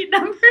gave him 8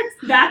 numbers.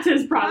 That's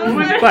his problem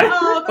with it. But,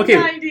 oh, the okay,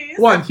 90s.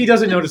 One, he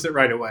doesn't notice it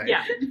right away.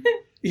 Yeah.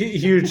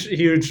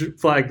 Huge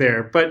flag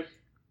there. But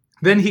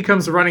then he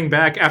comes running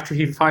back after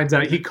he finds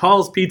out. He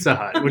calls Pizza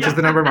Hut, which is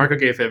the number Marco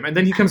gave him. And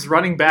then he comes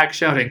running back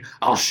shouting,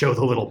 I'll show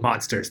the little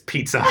monsters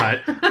Pizza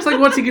Hut. It's like,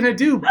 what's he going to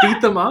do?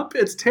 Beat them up?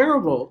 It's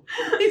terrible.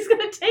 He's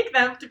going to take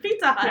them to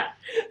Pizza Hut.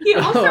 Yeah. He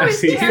also I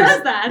see.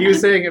 says that. He was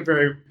saying it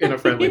in a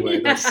friendly way. Yeah.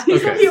 That's, He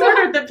okay.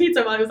 ordered the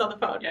pizza while he was on the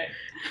phone. Yeah.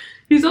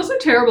 He's also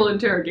terrible at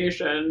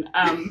interrogation.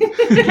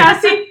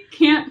 Cassie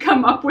can't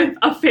come up with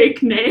a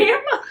fake name.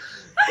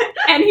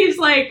 And he's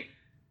like,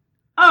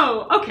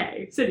 oh,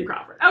 okay, Cindy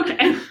Crawford.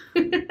 Okay.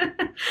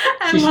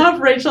 I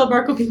love Rachel and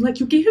Marco being like,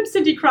 you gave him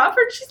Cindy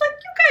Crawford? She's like,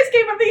 you guys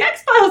gave him the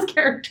X-Files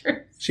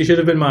character. She should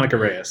have been Monica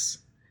Reyes.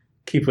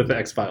 Keep with the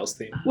X-Files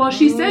theme. Well,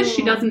 she says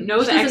she doesn't know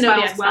the She doesn't know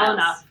the X-Files well X-Files.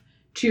 enough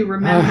to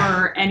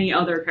remember any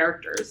other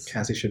characters.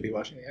 Cassie should be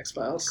watching the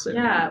X-Files.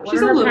 Yeah, what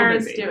She's are a her little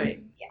parents busy.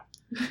 doing?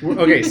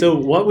 Okay, so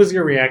what was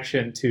your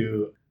reaction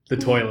to the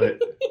toilet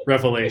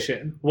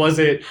revelation? Was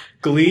it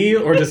glee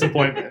or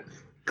disappointment?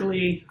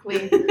 Glee.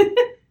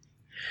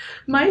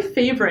 My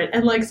favorite,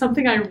 and like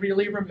something I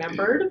really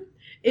remembered,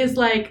 is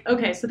like,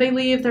 okay, so they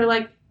leave, they're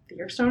like, the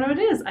Yerks don't know what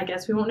it is. I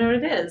guess we won't know what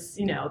it is.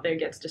 You know, they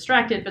gets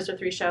distracted, Mr.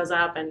 3 shows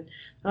up, and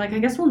they're like, I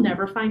guess we'll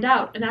never find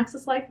out. And Axe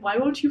is like, why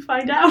won't you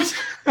find out?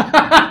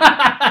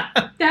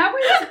 That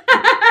was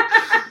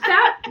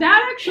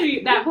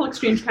that whole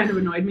exchange kind of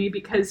annoyed me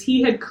because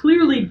he had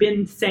clearly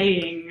been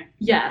saying,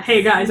 Yes.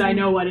 hey guys, I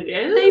know what it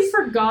is. They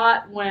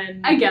forgot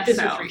when I guess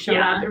Mr. so, 3 showed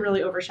yeah. up. It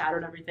really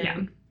overshadowed everything.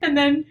 Yeah. And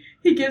then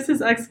he gives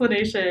his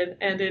explanation,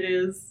 and it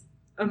is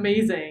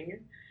amazing.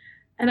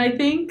 And I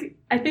think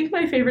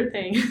my favorite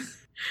thing is,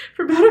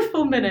 for about a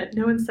full minute,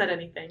 no one said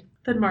anything.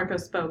 Then Marco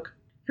spoke.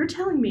 You're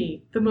telling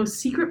me the most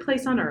secret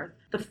place on Earth,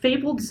 the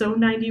fabled Zone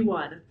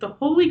 91, the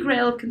holy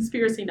grail of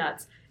conspiracy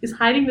nuts, is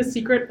hiding the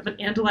secret of an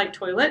Andalite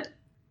toilet?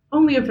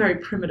 Only a very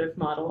primitive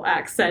model,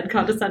 Axe said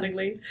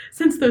condescendingly.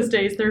 Since those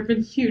days, there have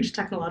been huge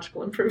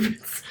technological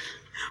improvements.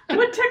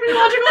 What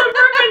technological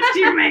improvements do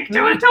you make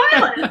to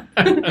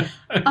a toilet?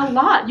 A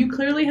lot. You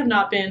clearly have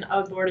not been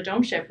aboard a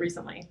dome ship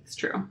recently. It's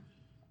true.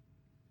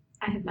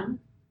 I have not.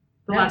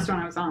 The Yeah. last one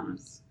I was on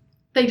was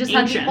They just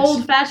had Ancient. the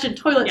old-fashioned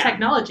toilet Yeah.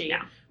 technology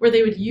Yeah. where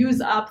they would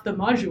use up the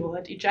module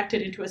and eject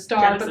it into a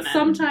star, Jettison but it.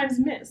 sometimes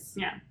miss.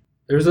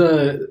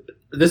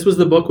 This was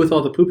the book with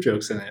all the poop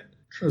jokes in it.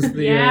 It was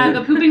the,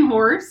 the pooping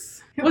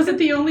horse. Was it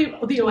the only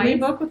Twice.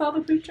 book with all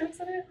the poop jokes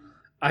in it?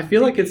 I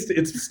feel like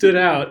it's stood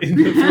out in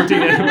the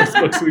 14 Animals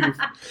books we've...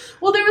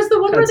 Well, there was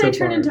the one Had where so they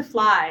turned far. into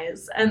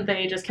flies and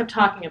they just kept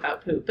talking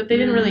about poop, but they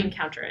didn't really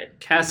encounter it.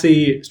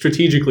 Cassie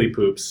strategically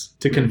poops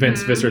to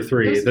convince Mhm. Visser It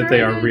 3 was that they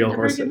very are good- real a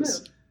very good horses.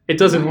 move. It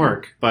doesn't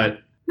work, but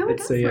No, it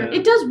It's does a, work.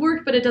 It does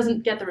work, but it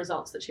doesn't get the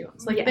results that she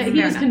wants. Like, Yes, he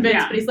fair was enough. convinced,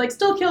 Yeah. but he's like,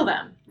 still kill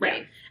them.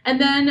 Right.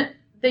 And then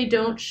they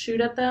don't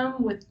shoot at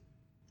them with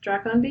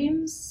Dracon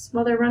beams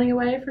while they're running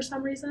away for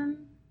some reason.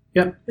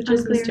 Yep. Which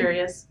is Unclear.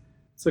 mysterious.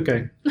 it's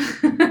okay.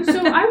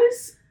 So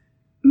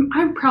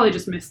I probably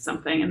just missed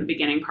something in the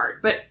beginning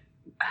part, but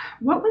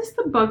what was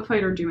the bug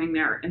fighter doing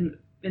there in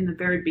the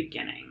very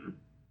beginning?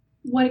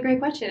 What a great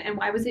question. And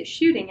why was it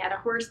shooting at a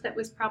horse that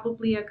was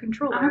probably a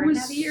controller? I and was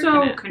not a ear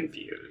so unit?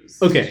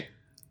 confused. Okay.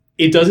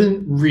 It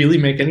doesn't really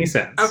make any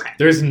sense. Okay.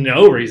 There's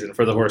no reason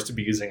for the horse to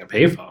be using a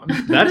payphone.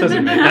 That's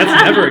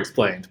never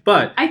explained.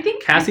 But I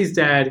think Cassie's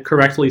dad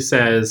correctly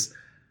says,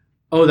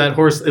 oh, that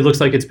horse, it looks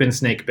like it's been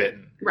snake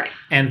bitten. right.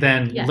 And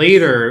then Yes.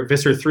 later,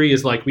 Visser 3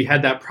 is like, we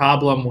had that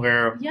problem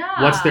where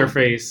Yeah. what's their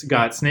face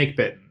got snake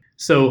bitten.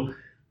 So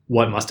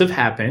what must have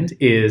happened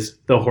is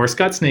the horse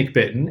got snake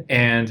bitten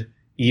and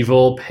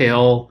evil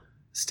pale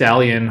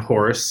stallion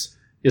horse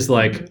is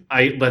like,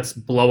 Mhm. let's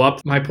blow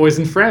up my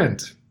poison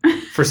friend.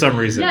 for some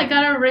reason. Yeah,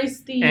 gotta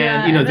erase the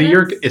And, the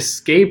evidence. Yeerk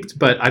escaped,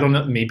 but I don't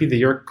know, maybe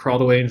the Yeerk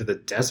crawled away into the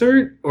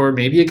desert? Or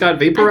maybe it got I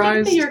think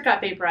vaporized? the Yeerk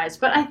got vaporized,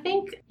 but I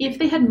think if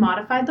they had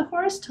modified the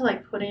horse to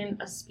like put in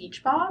a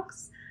speech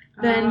box,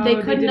 then they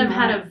couldn't have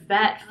had a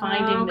vet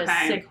finding this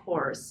Okay. sick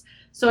horse.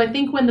 So I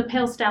think when the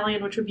Pale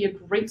Stallion, which would be a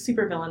great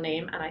supervillain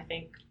name, and I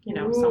think,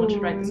 someone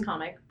should write this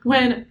comic,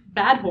 when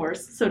Bad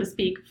Horse, so to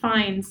speak,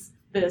 finds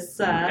this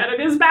But it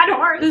is bad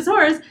horse. this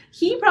horse,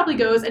 he probably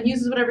goes and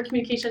uses whatever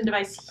communication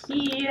device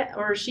he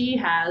or she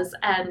has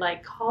and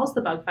like calls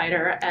the bug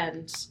fighter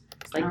and it's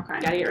like, Okay.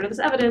 gotta get rid of this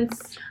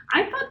evidence.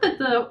 I thought that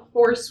the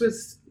horse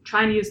was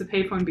trying to use the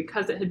payphone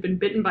because it had been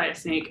bitten by a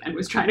snake and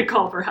was trying to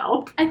call for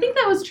help. I think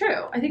that was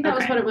true. I think that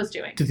was Okay. what it was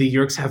doing. Do the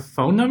Yeerks have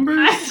phone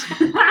numbers?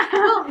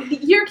 Well,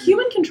 your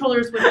human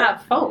controllers would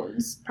have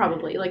phones,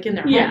 probably, like in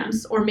their Yeah.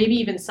 homes, or maybe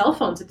even cell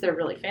phones if they're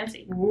really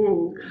fancy.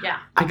 Ooh. Yeah.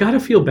 I gotta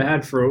feel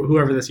bad for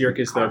whoever this Yeerk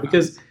is, though,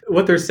 because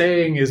what they're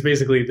saying is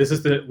basically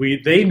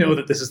they know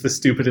that this is the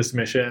stupidest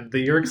mission.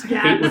 The Yeerks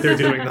hate what they're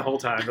doing the whole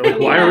time. They're like,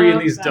 why are we in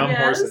these dumb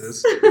Yes.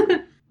 horses?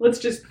 Let's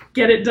just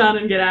get it done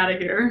and get out of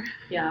here.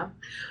 Yeah.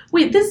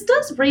 Wait, this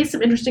does raise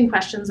some interesting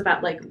questions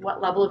about like what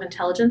level of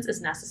intelligence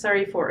is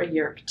necessary for a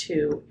Yeerk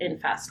to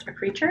infest a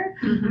creature.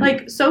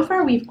 Like, so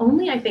far we've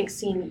only, I think,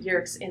 seen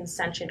Yeerks in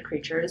sentient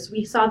creatures.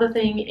 We saw the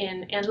thing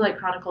in Angelite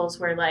Chronicles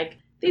where, like,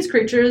 these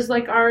creatures,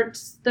 like,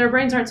 their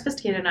brains aren't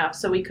sophisticated enough,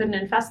 so we couldn't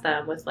infest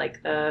them with,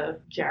 like, the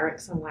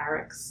Jarrix and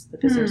Larix, the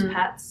Fizzer's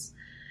pets.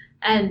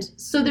 And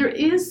so there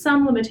is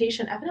some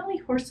limitation. Evidently,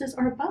 horses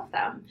are above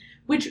them,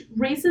 which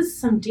raises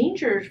some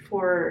danger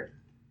for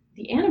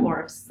the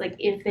Animorphs. Like,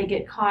 if they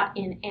get caught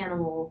in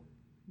animal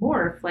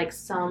morph, like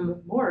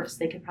some morphs,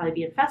 they could probably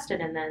be infested,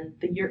 and then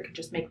the Yeerk could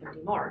just make them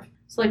demorph.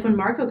 So, like, when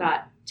Marco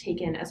got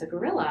taken as a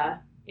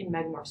gorilla in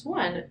Megamorphs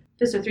 1,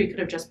 Fister 3 could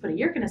have just put a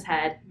Yeerk in his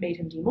head, made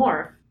him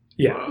demorph.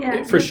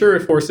 Yeah. For sure,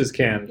 if horses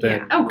can,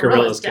 then Oh,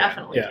 gorillas can.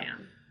 definitely Yeah.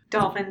 can.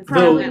 Dolphins,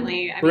 Though,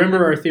 definitely.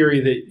 Remember our theory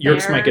that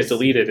Yeerks might get Bears.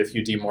 deleted if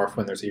you demorph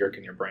when there's a Yeerk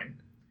in your brain,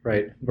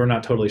 right? We're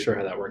not totally sure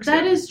how that works.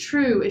 That yet. is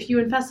true. If you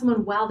infest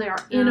someone while they are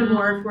in a Oh.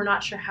 morph, we're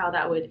not sure how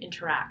that would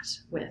interact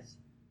with.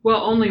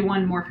 Well, only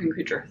one morphing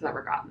creature has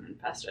ever gotten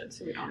infested,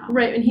 so we don't know.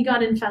 Right, and he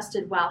got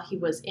infested while he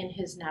was in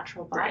his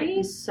natural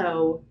body,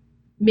 so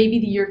maybe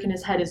the Yeerk in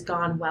his head is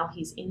gone while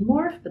he's in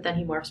morph, but then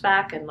he morphs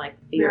back and, like,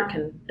 the Yeerk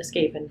can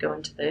escape and go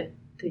into the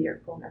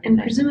Yeerk pool and everything.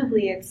 And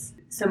presumably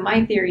so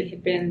my theory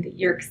had been that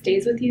Yeerk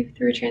stays with you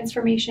through a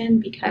transformation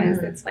because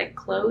it's like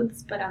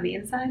clothes, but on the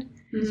inside.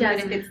 Mm-hmm.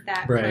 Yes. But if it's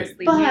that Right.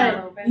 closely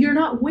But woven. you're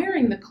not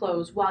wearing the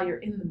clothes while you're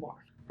in the morph.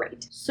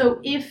 Right. So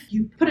if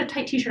you put a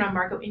tight t-shirt on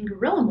Marco in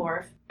gorilla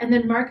morph, and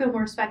then Marco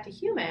morphs back to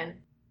human,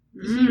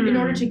 in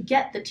order to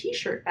get the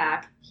t-shirt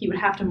back, he would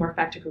have to morph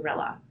back to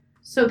gorilla.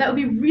 So that would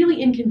be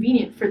really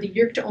inconvenient for the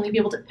Yeerk to only be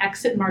able to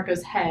exit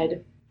Marco's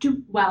head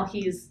while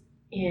he's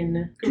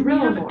in Do we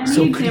gorilla have morph. any So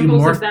could you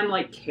examples morph- of them,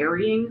 like,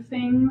 carrying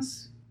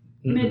things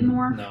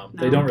mid-morph? No,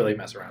 No. they don't really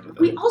mess around with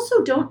it. We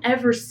also don't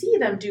ever see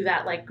them do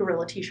that, like,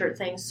 gorilla t-shirt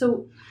thing.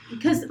 So,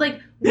 because, like,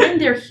 when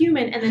they're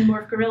human and then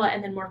morph gorilla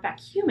and then morph back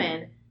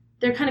human,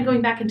 they're kind of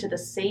going back into the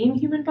same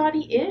human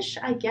body-ish,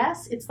 I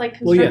guess. It's like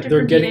Well, yeah, constructed they're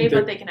from getting DNA, their-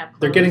 but they can have clothes.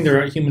 They're getting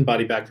their human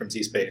body back from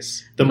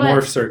Z-Space. The But-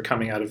 morphs are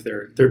coming out of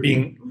they're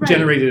being Right.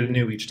 generated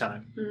anew each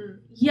time.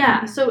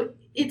 Yeah, so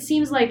it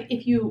seems like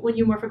when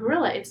you morph a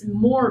gorilla, it's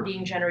more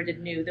being generated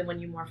new than when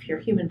you morph your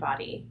human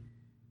body.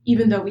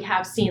 Even though we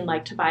have seen,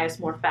 like, Tobias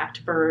morph back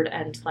to bird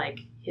and, like,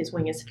 his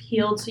wing is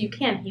healed, so you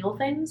can heal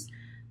things.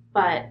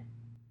 But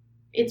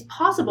it's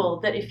possible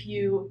that if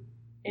you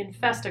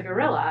infest a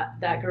gorilla,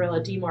 that gorilla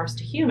demorphs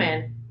to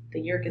human, the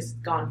Yeerk is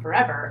gone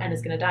forever and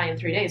is going to die in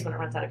 3 days when it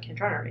runs out of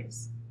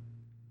Kandronaries.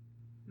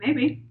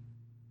 Maybe.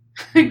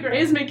 Gray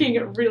is making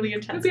really It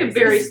intense would be a faces.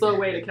 very slow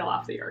way to kill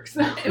off the Yeerks.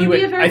 It would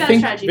be a very I bad think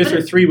strategy. But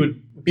Visser 3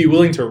 would be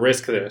willing to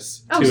risk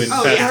this Oh, to oh,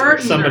 infest yeah.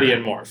 somebody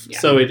in morph. Yeah.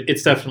 So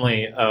it's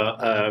definitely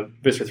a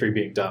Visser 3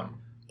 being dumb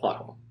plot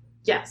hole.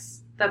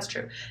 Yes, that's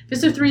true.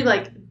 Visser 3,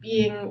 like,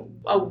 being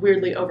a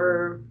weirdly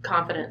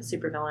overconfident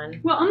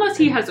supervillain. Well, unless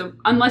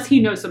he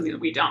knows something that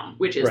we don't,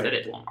 which is Right. that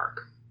it won't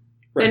work.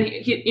 Right.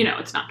 Then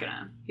he's not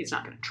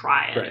gonna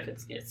try it Right.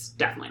 if it's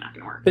definitely not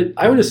gonna work. But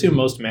I would assume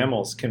most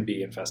mammals can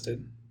be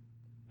infested.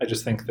 I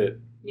just think that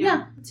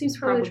Yeah, it seems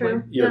probably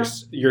Probably. true.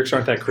 Yeerks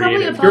aren't that Probably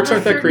creative. above Yeerks a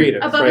aren't that certain-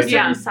 creative, Above a right? certain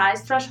Yeah.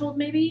 size threshold,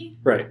 maybe?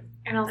 Right.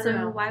 And I don't know.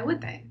 also, why would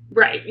they?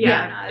 Right,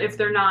 yeah. Yeah. If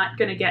they're not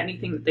gonna get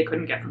anything that they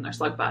couldn't get from their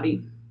slug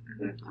body,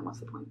 then what's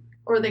the point?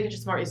 Or they could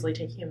just more easily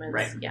take humans.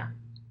 Right. Yeah.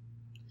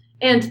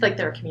 And, like,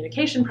 there are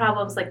communication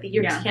problems. Like, the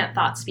Yeerks Yeah. can't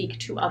thought speak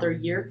to other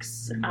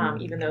Yeerks,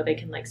 even though they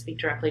can, like, speak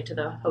directly to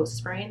the host's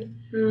brain.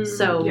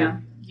 So yeah.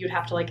 you'd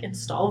have to, like,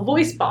 install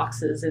voice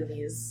boxes in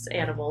these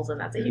animals, and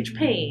that's a huge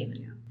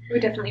pain. It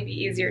would definitely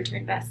be easier to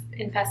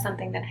infest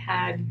something that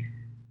had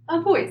a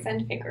voice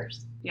and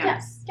fingers. Yeah.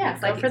 Yes. Yeah,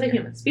 It's go like for the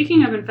easier. humans.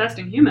 Speaking of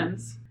infesting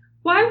humans,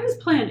 why was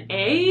Plan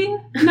A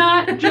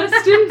not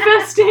just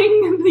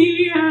infesting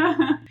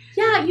the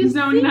Yeah, you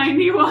Zone think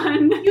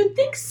 91? You'd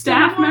think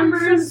Staff someone from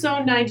members?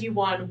 Zone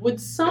 91 would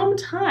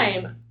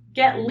sometime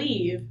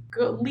leave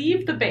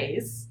the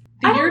base,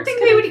 The I don't Yeerks think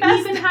can they would infest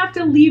even have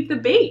to leave the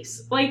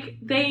base. Like,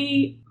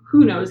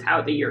 who knows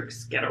how the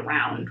Yeerks get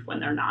around when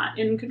they're not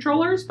in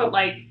controllers, but,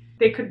 like,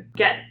 they could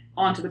get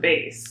onto the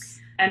base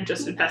and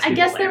just infest I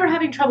people guess they there. were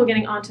having trouble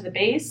getting onto the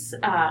base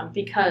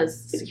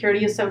because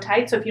security is so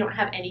tight. So if you don't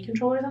have any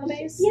controllers on the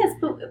base, Yes,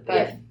 but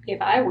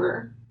if I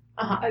were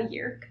Uh-huh. a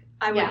Yeerk,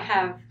 I would Yeah.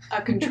 have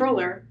a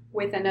controller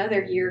with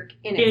another Yeerk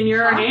in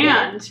your pocket,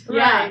 hand.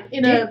 right,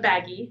 in Yeah. a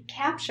baggie,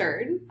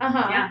 captured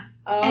Yeah.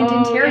 and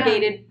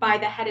interrogated by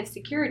the head of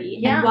security.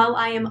 Yeah. And while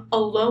I am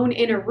alone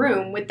in a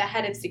room with the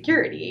head of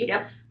security,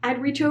 Yep. I'd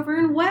reach over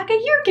and whack a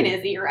Yeerk in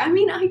his ear. I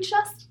mean, I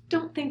just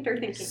don't think they're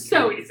thinking.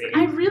 So easy.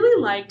 I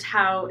really liked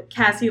how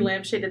Cassie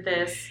lampshaded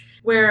this,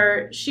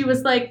 where she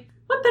was like,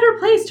 what better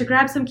place to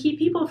grab some key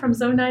people from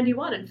Zone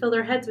 91 and fill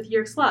their heads with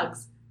Yeerk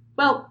slugs?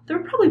 Well, there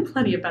are probably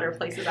plenty of better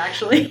places,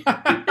 actually.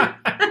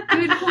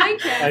 Good point,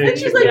 Kat. And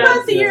she's like, Yes.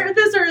 but the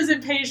Visser is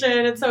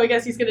impatient, and so I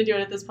guess he's going to do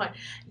it at this point.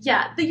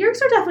 Yeah, the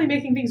Yeerks are definitely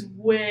making things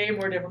way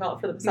more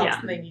difficult for themselves Yeah.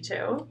 than they need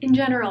to. In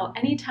general,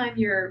 anytime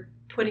you're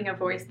putting a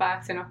voice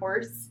box in a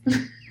horse,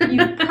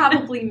 you've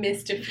probably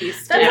missed a few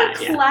steps.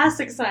 That's Yeah, a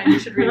classic sign you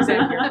should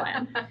re-examine your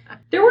plan.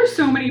 There were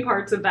so many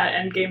parts of that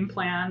endgame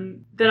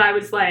plan that I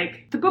was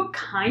like, the book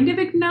kind of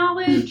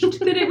acknowledged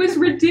that it was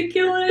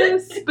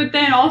ridiculous, but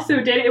then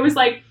also did. It was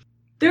like,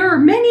 there are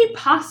many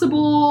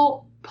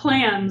possible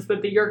plans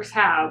that the Yeerks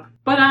have,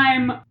 but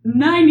I'm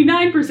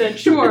 99%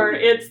 sure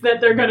it's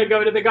that they're going to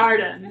go to the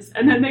gardens.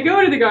 And then they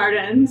go to the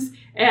gardens,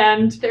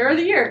 and There are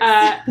the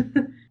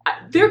Yeerks.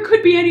 there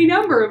could be any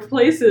number of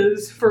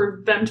places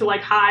for them to,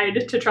 like,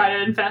 hide to try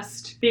to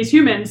infest these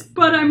humans,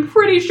 but I'm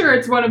pretty sure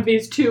it's one of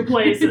these two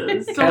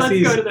places. So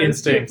Cassie's let's go to those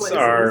instincts two places.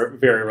 are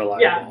very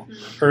reliable. Yeah.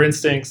 Her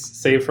instincts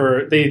save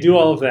her. They do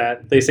all of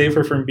that. They save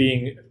her from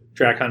being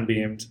Drakon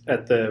beamed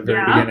at the very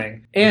Yeah.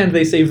 beginning. And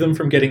they save them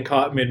from getting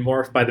caught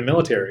mid-morph by the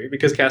military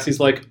because Cassie's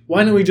like,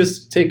 why don't we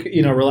just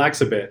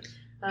relax a bit?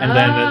 And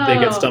then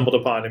they get stumbled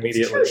upon It's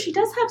immediately. true. She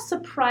does have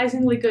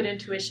surprisingly good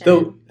intuition.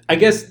 Though, I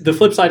guess the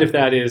flip side of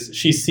that is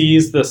she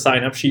sees the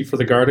sign-up sheet for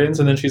the gardens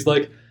and then she's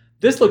like,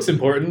 this looks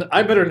important.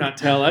 I better not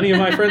tell any of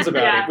my friends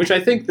about Yeah. it. Which I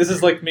think this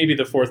is like maybe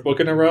the fourth book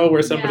in a row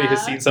where somebody has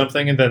Yeah. seen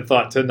something and then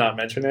thought to not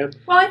mention it.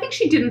 Well, I think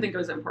she didn't think it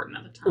was important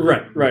at the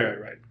time. Right.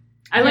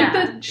 I like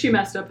Yeah. that she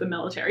messed up the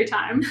military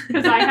time,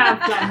 because I have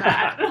done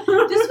that.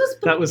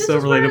 That was this so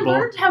is where I relatable.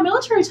 learned how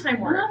military time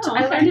worked. Oh,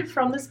 I okay. learned it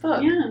from this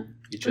book. Yeah. You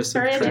It was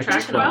very subtract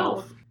educational.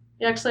 12.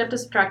 You actually have to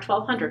subtract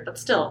 1,200, but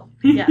still,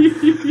 yes.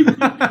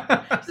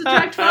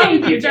 Subtract 12,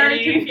 Thank you, you're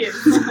very Jenny.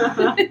 confused.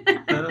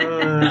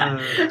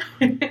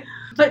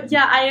 But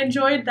yeah, I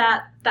enjoyed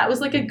that. That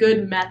was like a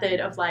good method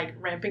of like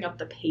ramping up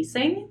the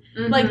pacing.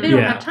 Like they don't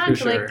Yeah, have time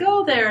for to sure. like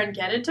go there and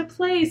get into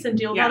place and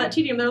deal with all Yeah. that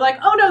tedium. They're like,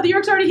 oh no, the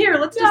York's already here.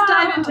 Let's just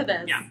Yeah. dive into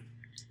this. Yeah.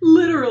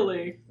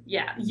 Literally.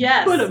 Yeah.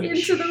 Yes. Put 'em-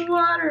 into the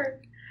water.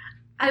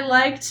 I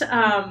liked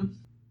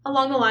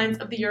along the lines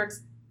of the Yeerks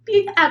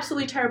being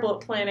absolutely terrible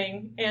at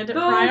planning and The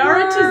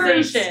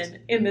prioritization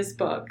in this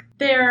book.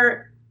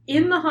 They're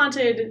in the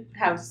haunted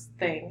house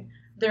thing.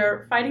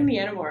 They're fighting the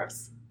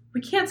Animorphs. We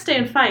can't stay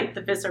and fight,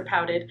 the Visser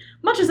pouted.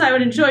 Much as I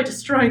would enjoy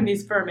destroying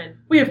these vermin,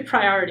 we have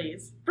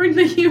priorities. Bring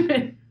the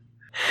human.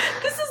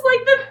 This is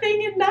like the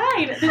thing in 9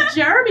 that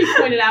Jeremy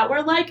pointed out,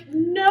 where like,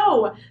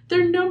 no,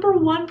 their number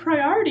one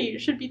priority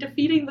should be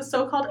defeating the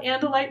so-called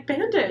Andalite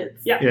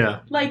bandits. Yeah. Yeah.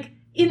 Like,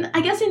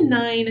 I guess in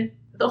 9,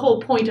 the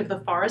whole point of the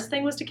forest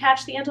thing was to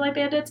catch the Andalite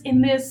bandits.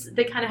 In this,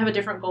 they kind of have a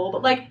different goal,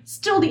 but like,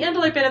 still the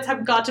Andalite bandits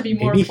have got to be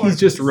more Maybe important. he's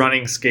just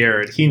running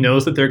scared. He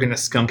knows that they're going to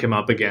skunk him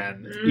up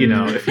again. You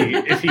know, if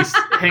he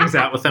hangs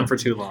out with them for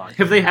too long.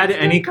 Have they had That's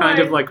a any good kind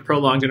of point. like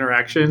prolonged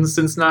interactions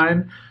since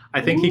 9?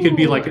 I think he could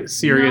be Ooh, like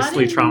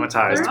seriously not in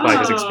traumatized by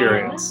his 13.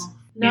 experience.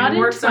 Not in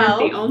Animorphs aren't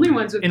 12. the only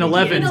ones with In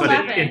 11, In but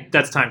 11.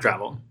 that's time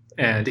travel,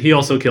 and he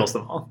also kills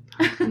them all.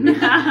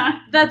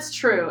 That's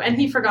true, and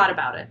he forgot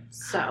about it,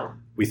 so...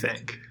 We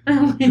think. we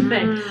think.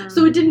 Mm.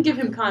 So it didn't give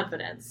him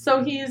confidence.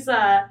 So he's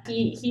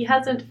he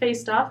hasn't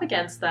faced off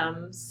against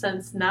them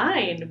since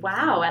 9.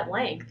 Wow, at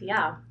length,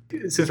 yeah.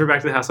 Since we're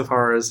back to the House of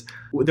Horrors,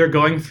 they're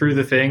going through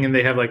the thing and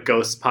they have like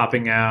ghosts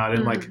popping out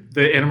and like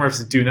the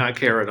Animorphs do not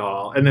care at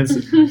all. And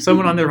then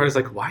someone on their right is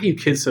like, why are you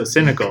kids so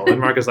cynical? And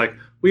Mark is like,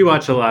 we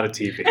watch a lot of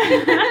TV.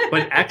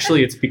 But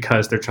actually it's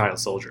because they're child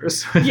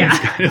soldiers. Yeah.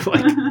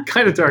 It's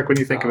kind of dark when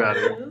you think about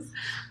it.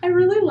 I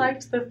really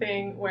liked the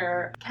thing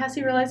where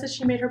Cassie realizes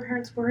she made her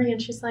parents worry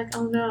and she's like,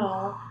 oh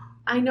no,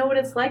 I know what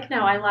it's like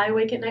now. I lie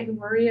awake at night and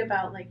worry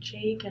about like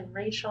Jake and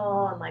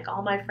Rachel and like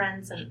all my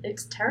friends and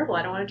it's terrible.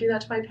 I don't want to do that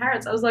to my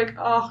parents. I was like,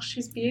 oh,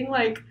 she's being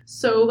like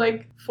so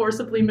like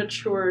forcibly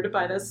matured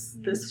by this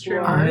story.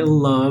 I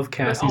love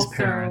Cassie's also-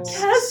 parents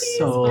Cassie's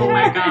so Oh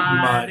my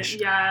god. much.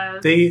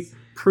 Yes. They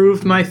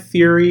proved my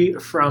theory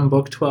from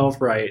book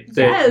 12 right.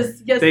 That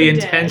Yes, they did.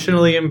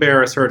 intentionally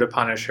embarrass her to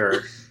punish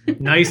her.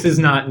 Nice is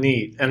not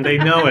neat, and they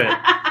know it.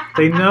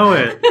 They know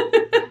it.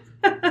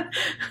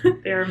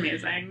 They're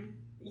amazing.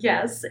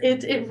 Yes,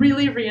 it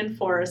really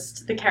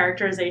reinforced the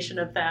characterization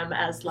of them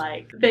as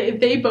like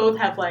they both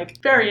have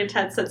like very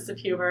intense sense of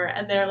humor,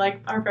 and they're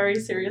like our very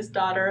serious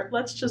daughter.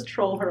 Let's just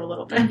troll her a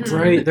little bit. Mhm.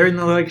 Right. They're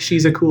like,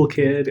 she's a cool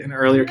kid. And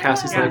earlier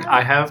Cassie's Yeah. like,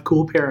 I have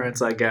cool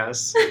parents, I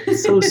guess.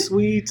 It's so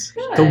sweet.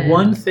 Good. The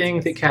one thing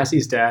that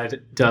Cassie's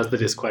dad does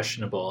that is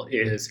questionable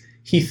is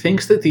he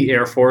thinks that the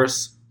Air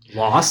Force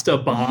lost a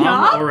bomb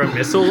Yup. or a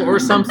missile or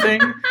something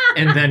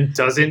and then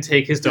doesn't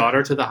take his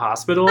daughter to the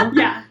hospital.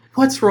 Yeah.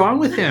 What's wrong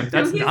with him?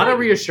 That's He's not a like-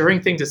 reassuring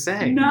thing to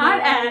say. Not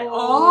No. at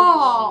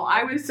all.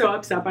 I was so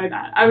upset by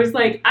that. I was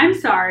like, I'm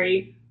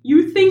sorry.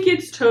 You think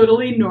it's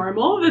totally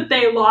normal that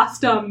they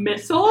lost a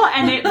missile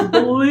and it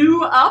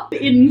blew up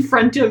in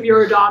front of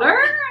your daughter?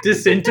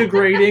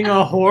 Disintegrating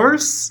a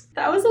horse?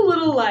 That was a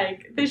little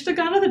like they should have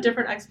gone with a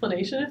different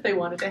explanation if they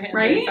wanted to hand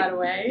Right? that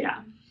away. Yeah.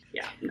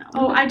 Yeah, no.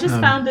 Oh, I just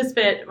Um, found this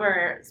bit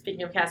where,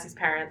 speaking of Cassie's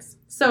parents,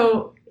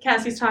 so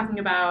Cassie's talking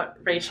about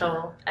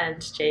Rachel and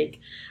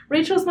Jake.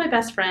 Rachel's my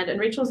best friend, and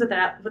Rachel's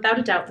without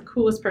a doubt the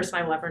coolest person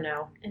I will ever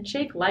know. And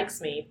Jake likes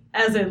me,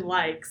 as in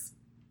likes.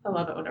 I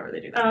love it whenever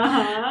they do that.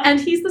 Uh-huh. And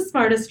he's the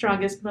smartest,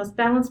 strongest, most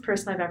balanced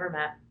person I've ever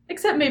met.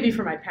 Except maybe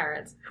for my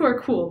parents, who are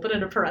cool, but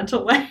in a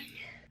parental way.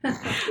 That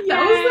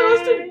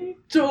was the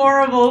most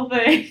adorable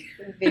thing.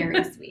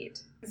 Very sweet.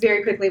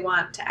 Very quickly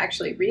want to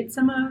actually read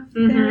some of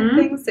their Mhm.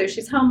 things. So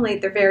she's home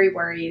late. They're very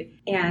worried.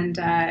 And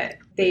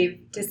they've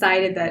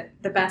decided that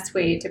the best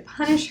way to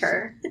punish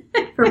her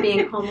for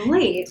being home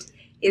late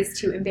is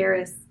to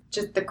embarrass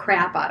just the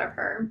crap out of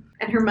her.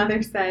 And her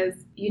mother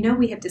says, you know,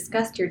 we have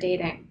discussed your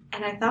dating.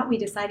 And I thought we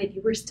decided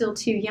you were still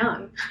too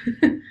young.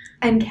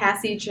 And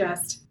Cassie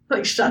just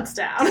Like, shuts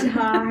down. dies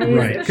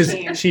Right, of because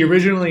shame. she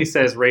originally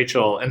says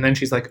Rachel, and then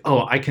she's like,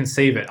 oh, I can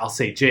save it. I'll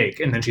say Jake.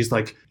 And then she's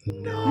like,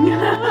 no.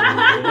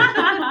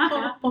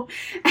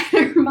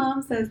 And her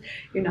mom says,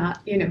 you're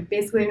not,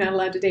 basically you're not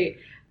allowed to date.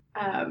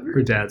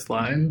 Her dad's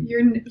line.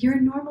 You're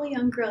a normal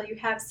young girl. You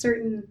have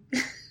certain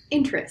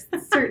interests,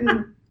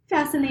 certain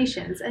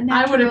fascinations, a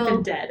I would have natural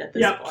been dead at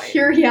this Yep. point.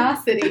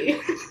 curiosity.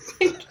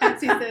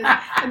 Cassie says,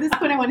 at this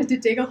point I wanted to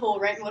dig a hole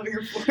right in the living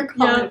room floor,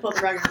 call Yeah. and pull the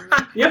rug over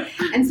me. Yep.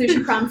 And so she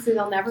promises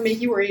I'll never make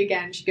you worry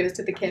again. She goes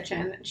to the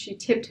kitchen. She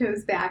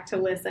tiptoes back to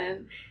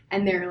listen.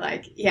 And they're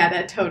like, yeah,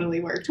 that totally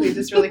worked. We have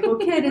this really cool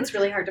kid. It's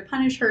really hard to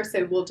punish her,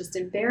 so we'll just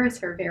embarrass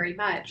her very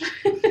much.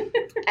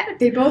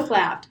 They both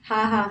laughed.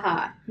 Ha ha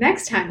ha.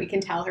 Next time we can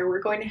tell her we're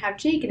going to have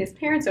Jake and his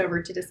parents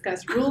over to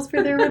discuss rules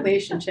for their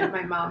relationship,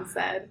 my mom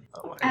said.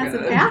 Oh my As a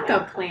God.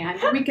 backup plan,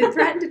 we could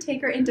threaten to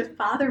take her into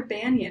Father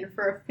Banyan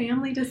for a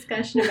family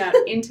discussion about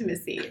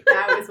intimacy.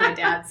 That was my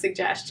dad's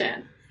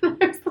suggestion. I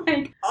was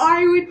like,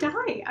 I would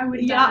die. I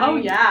would Yeah, die. oh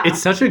yeah.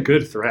 It's such a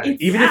good threat.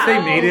 It's Even if they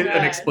so made it an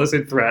good.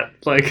 explicit threat,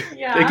 like,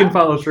 Yeah. they can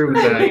follow through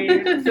with that.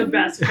 Truly the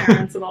best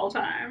parents of all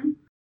time.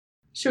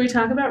 Should we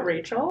talk about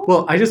Rachel?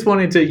 Well, I just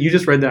wanted to, you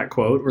just read that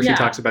quote where Yeah. she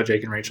talks about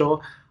Jake and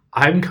Rachel.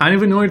 I'm kind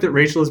of annoyed that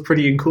Rachel is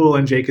pretty and cool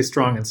and Jake is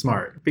strong and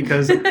smart.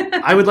 Because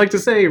I would like to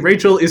say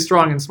Rachel is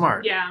strong and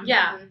smart. Yeah.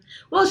 Yeah.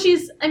 Well,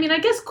 I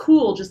guess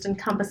cool just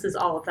encompasses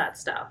all of that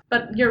stuff.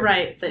 But you're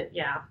right that,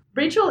 yeah.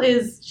 Rachel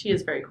she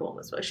is very cool in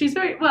this book. She's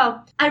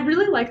I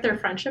really like their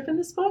friendship in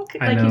this book.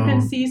 I Like, you know.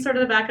 can see sort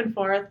of the back and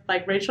forth.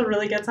 Like, Rachel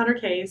really gets on her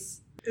case.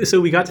 So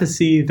we got to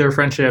see their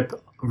friendship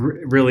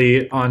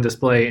really on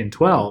display in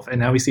 12, and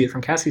now we see it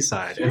from Cassie's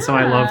side. And so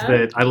I love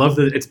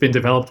that it's been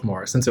developed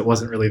more since it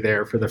wasn't really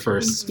there for the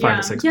first 5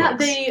 or 6 Yeah,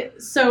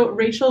 books. so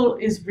Rachel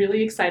is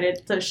really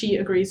excited. So she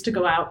agrees to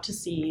go out to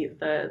see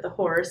the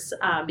horse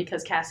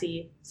because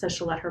Cassie says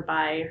she'll let her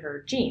buy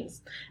her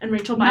jeans. And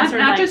Rachel buys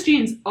Not her just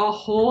jeans, a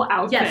whole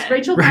outfit. Yes,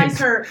 Rachel Right. buys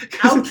her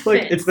 'Cause outfits. it's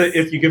like it's the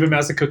if you give a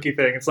mouse a cookie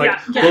thing. It's like,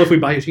 Yeah. well, if we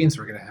buy you jeans,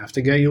 we're gonna have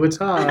to get you a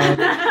top.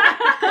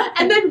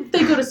 And then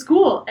they go to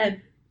school,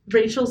 and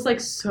Rachel's like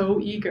so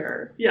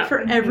eager Yeah.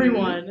 for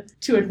everyone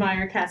to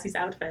admire Cassie's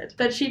outfit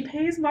that she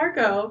pays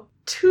Marco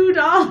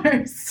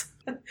 $2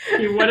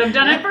 You would have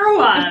done it for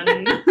one.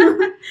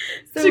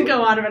 to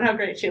go on about how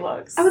great she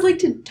looks. I would like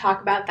to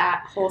talk about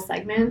that whole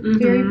segment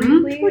very Mhm.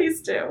 briefly.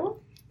 Please do.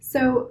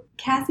 So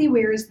Cassie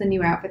wears the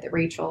new outfit that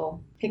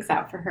Rachel picks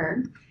out for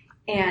her.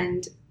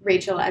 And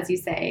Rachel, as you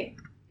say,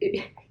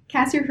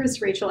 Cassie refers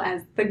to Rachel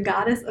as the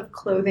goddess of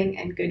clothing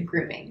and good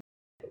grooming.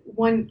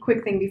 One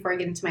quick thing before I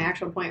get into my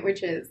actual point,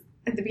 which is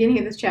at the beginning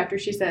of this chapter,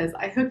 she says,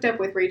 I hooked up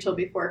with Rachel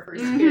before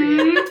first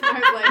period. I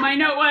was like, My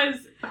note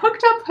was,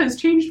 hooked up has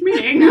changed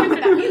meaning. I don't know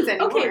what that means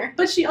anymore. Okay,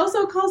 but she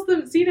also calls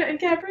them Zena and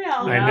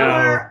Gabrielle. I who know.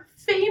 are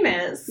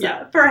famous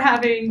Yeah. for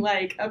having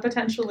like a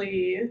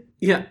potentially.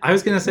 Yeah, I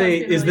was gonna say,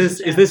 Lesbian is this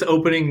relationship.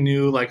 opening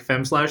new like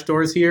femme/slash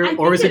doors here, I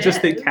or is think it just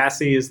it that is.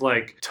 Cassie is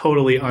like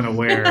totally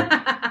unaware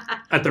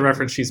at the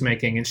reference she's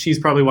making, and she's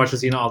probably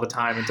watches Xena all the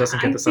time and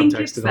doesn't get I the think subtext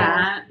it's at all.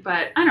 that,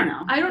 but I don't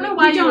know. I don't know We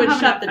why you don't would have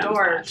shut the enough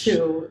door femme slash.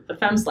 to the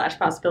femme/slash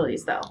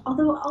possibilities, though.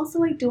 Although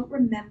also I don't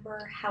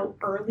remember how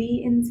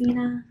early in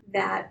Xena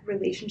that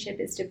relationship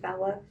is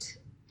developed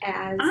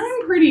as...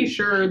 I'm pretty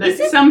sure that Is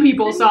it some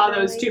people pretty saw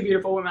those early? two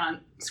beautiful women on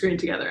screen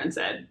together and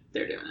said,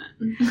 they're doing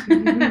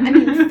it. I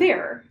mean,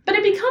 fair. But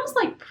it becomes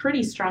like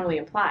pretty strongly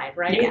implied,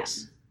 right? Yeah.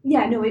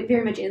 Yeah, no, it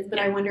very much is, but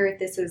I wonder if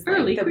this is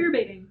Early like queer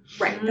baiting.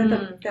 right,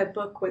 that the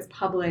book was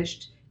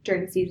published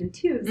during season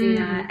 2 of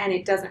Xena, and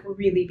it doesn't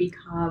really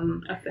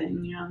become A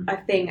thing, yeah. a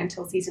thing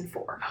until season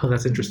 4. Oh,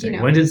 that's interesting. You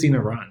know. When did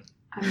Xena run?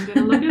 I'm going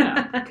to look it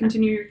up.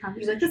 Continue your You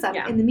conversation. look this up.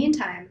 Yeah. In the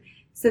meantime,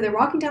 so they're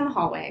walking down the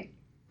hallway.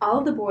 All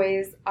of the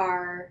boys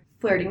are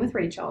flirting with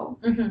Rachel,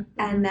 Mhm.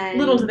 and then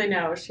Little do they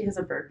know, she has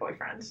a bird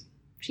boyfriend.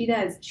 she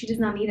does. She does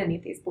not need any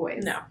of these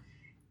boys. No.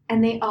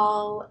 And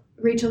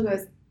Rachel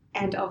goes,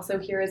 and also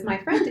here is my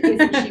friend,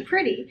 isn't she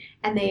pretty?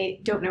 And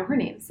they don't know her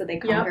name, so they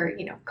call Yep. her,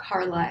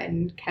 Carla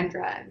and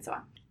Kendra and so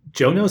on.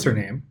 Joe knows her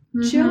name.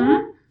 Mm-hmm.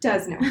 Joe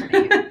does know her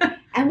name.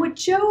 And what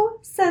Joe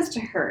says to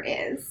her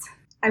is,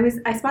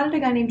 I spotted a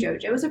guy named Joe.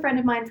 Joe was a friend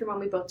of mine from when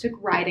we both took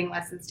riding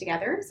lessons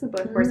together, so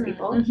both horse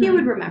people. He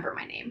would remember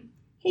my name.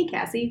 Hey,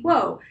 Cassie.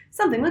 Whoa,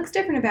 something looks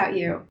different about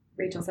you.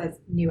 Rachel says,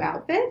 new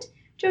outfit?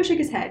 Joe shook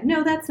his head.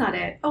 No, that's not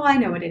it. Oh, I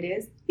know what it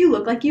is. You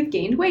look like you've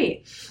gained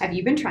weight. Have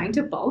you been trying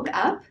to bulk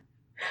up?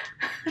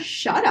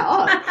 Shut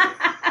up.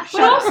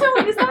 But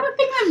also, is that a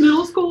thing that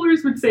middle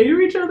schoolers would say to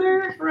each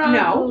other?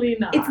 Probably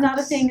not. It's not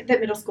a thing that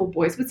middle school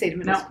boys would say to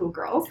middle No. school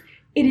girls.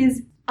 It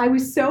is, I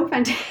was so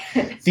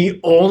fantastic. The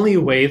only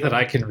way that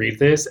I can read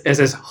this is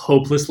as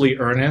hopelessly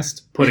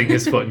Ernest putting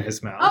his foot in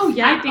his mouth. Oh,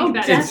 yeah. I think oh,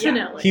 that is-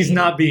 definitely. He's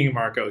not being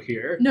Marco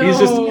here. No. He's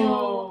just,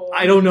 No.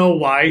 I don't know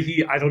why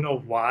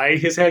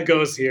his head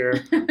goes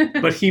here,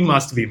 but he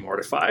must be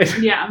mortified.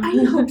 Yeah.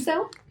 I hope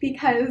so,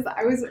 because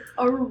I was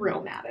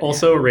real mad at him.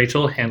 Also,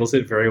 Rachel handles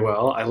it very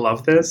well. I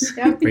love this.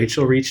 Yep.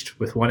 Rachel reached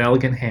with one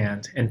elegant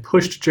hand and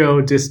pushed Joe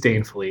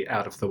disdainfully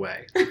out of the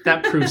way.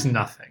 That proves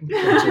nothing,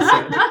 Rachel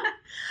said.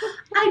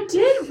 I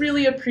did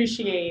really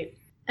appreciate,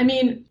 I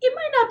mean, it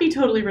might not be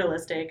totally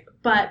realistic,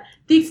 but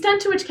the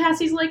extent to which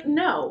Cassie's like,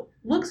 no,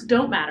 looks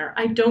don't matter.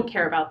 I don't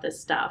care about this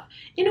stuff.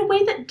 In a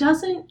way that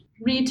doesn't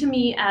read to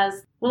me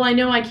as, well, I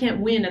know I can't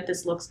win at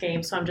this looks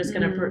game, so I'm just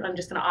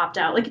gonna opt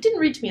out. Like, it didn't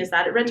read to me as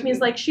that. It read to me as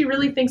like, she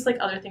really thinks like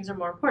other things are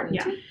more important.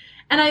 Yeah.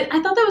 And I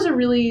thought that was a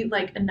really,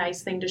 like, a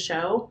nice thing to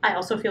show. I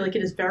also feel like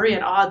it is very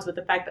at odds with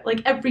the fact that,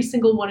 like, every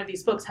single one of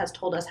these books has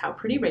told us how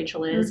pretty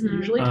Rachel is. Mhm.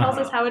 Usually tells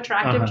us how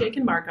attractive Uh-huh. Jake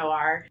and Marco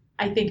are.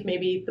 I think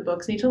maybe the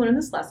books need to learn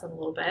this lesson a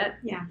little bit.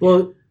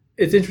 Well,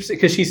 it's interesting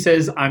because she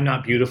says, I'm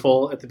not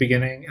beautiful at the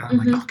beginning. And I'm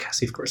like, oh,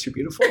 Cassie, of course you're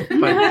beautiful.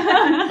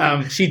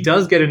 But she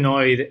does get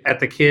annoyed at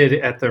the kid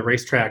at the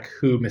racetrack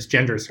who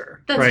misgenders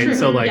her. That's right? true.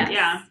 So, like,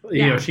 Yeah.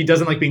 you know, she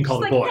doesn't like being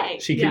called She's a like, boy.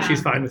 hey.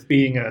 She's fine with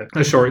being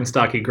a short and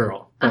stocky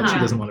girl, but she Uh-huh.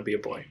 doesn't want to be a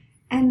boy.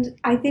 And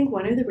I think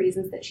one of the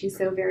reasons that she's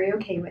so very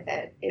okay with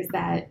it is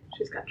that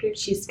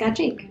she's got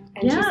Jake.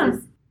 And she Yeah.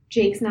 says,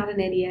 Jake's not an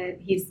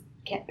idiot.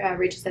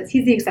 Rachel says,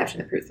 he's the exception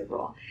that proves the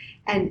rule.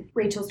 And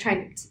Rachel's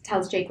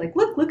tells Jake, like,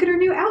 look at her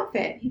new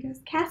outfit. He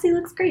goes, Cassie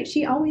looks great.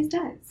 She always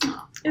does.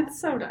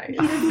 It's so nice. He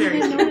didn't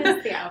even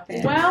notice the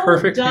outfit. Well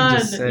Perfect thing done,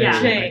 to say.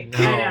 Yeah. Jake.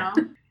 I I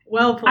know.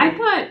 Well played. I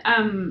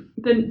thought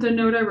the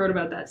note I wrote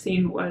about that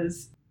scene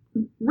was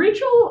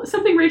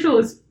something Rachel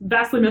is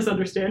vastly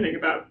misunderstanding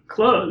about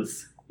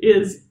clothes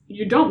is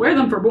you don't wear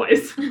them for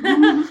boys.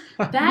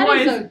 That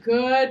Boys is a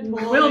good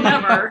point. Will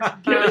never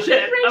give a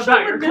shit Rachel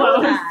about your would know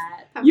clothes.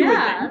 that. You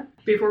Yeah. would think.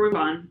 Before we move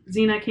on,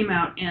 Xena came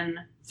out in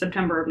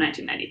September of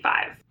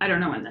 1995. I don't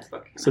know when this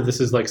book came So out. this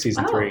is like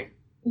season Oh. 3,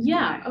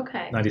 Yeah,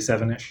 okay.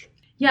 97-ish.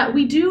 Yeah,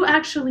 we do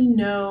actually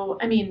know,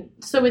 I mean,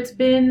 so it's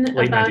been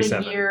Late about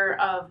 97. a year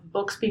of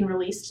books being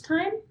released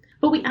time,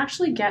 but we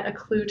actually get a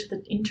clue to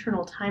the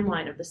internal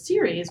timeline of the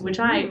series, which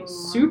I Ooh.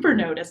 super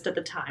noticed at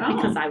the time Oh.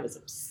 because I was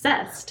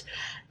obsessed,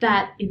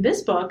 that in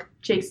this book,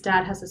 Jake's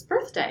dad has his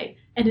birthday,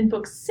 and in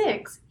book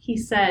 6, he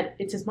said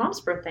it's his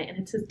mom's birthday and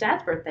it's his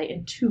dad's birthday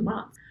in 2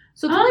 months.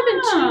 So it's only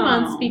been 2 Oh.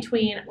 months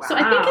between, so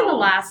I think in the Wow.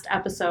 last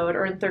episode,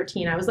 or in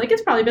 13, I was like,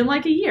 it's probably been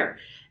like a year.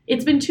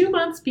 It's been 2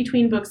 months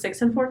between book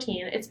 6 and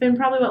 14. It's been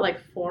probably, like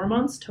 4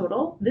 months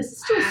total? This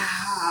is still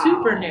Wow.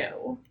 super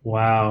new.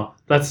 Wow.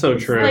 That's so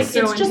true. Like,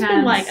 So it's just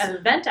been, like, intense.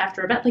 event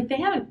after event. Like, they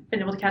haven't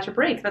been able to catch a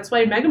break. That's why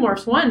in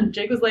Megamorphs 1,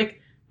 Jake was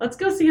like, let's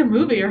go see a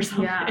movie or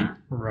something. Yeah.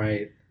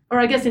 Right. Or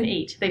I guess in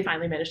 8, they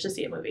finally managed to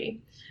see a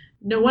movie.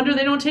 No wonder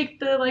they don't take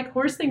the, like,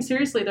 horse thing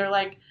seriously. They're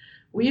like,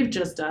 we've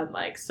just done,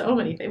 like, so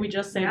many things. We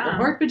just saved the Yeah.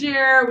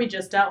 Hork-Bajir. We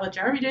just dealt with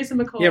Jeremy Jason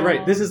McCall. Yeah,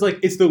 right. This is like,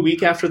 it's the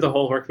week after the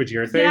whole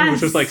Hork-Bajir thing, Yes.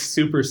 which was like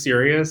super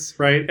serious,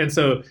 right? And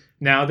so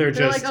now they're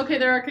They're just... like, okay,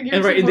 there are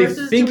and right, and they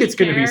horses. think Do we it's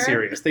going to be care?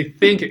 serious. They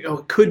think, it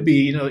could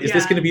be, is this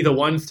Yeah. going to be the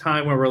one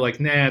time where we're like,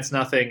 nah, it's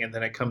nothing, and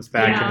then it comes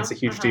back Yeah, and it's a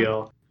huge uh-huh.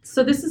 deal.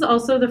 So this is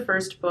also the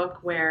first book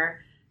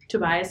where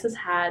Tobias has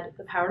had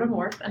the power to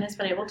morph and has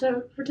been able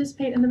to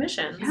participate in the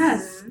missions.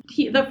 Yes.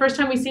 The first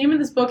time we see him in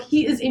this book,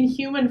 he is in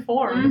human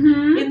form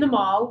Mhm. in the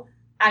mall,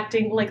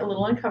 acting like a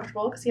little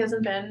uncomfortable because he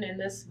hasn't been in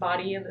this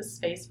body, in this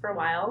space for a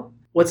while.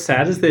 What's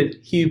sad is that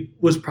he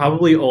was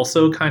probably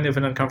also kind of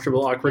an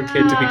uncomfortable, awkward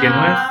kid to begin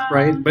Yeah. with,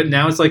 right? But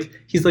now it's like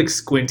he's like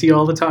squinty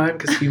all the time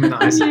because human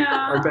eyes Yeah.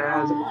 are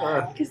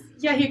bad. Because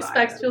he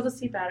expects people to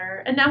see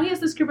better, and now he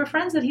has this group of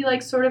friends that he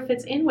like sort of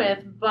fits in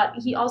with, but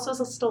he also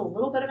is still a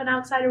little bit of an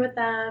outsider with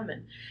them,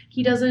 and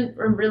he doesn't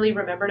really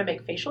remember to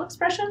make facial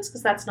expressions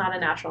because that's not a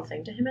natural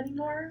thing to him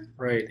anymore.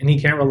 Right. And he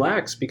can't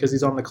relax because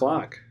he's on the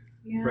clock.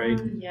 Yeah. Right.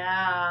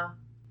 Yeah.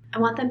 I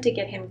want them to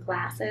get him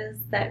glasses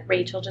that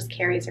Rachel just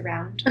carries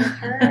around with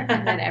her,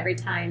 and then every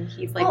time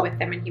he's like Well, with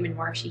them in Human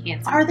Morph, she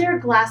hands him. Are there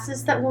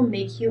glasses that will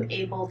make you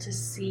able to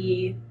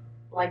see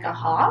like a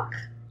hawk?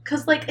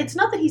 Because like it's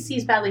not that he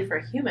sees badly for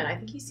a human. I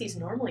think he sees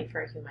normally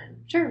for a human.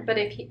 Sure, but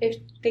if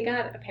they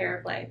got a pair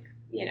of like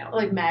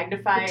Like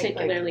magnified,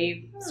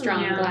 particularly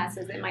strong Yeah.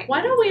 glasses, it might.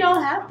 Why don't we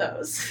all have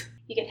those?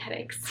 You get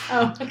headaches.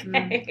 Oh,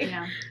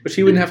 Yeah. Which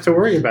he wouldn't have to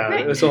worry about.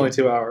 Right. It's only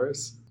 2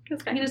 hours. I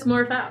can just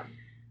morph out.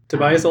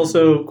 Tobias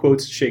also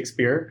quotes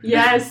Shakespeare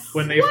Yes.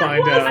 when they What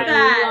find was out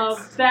that? I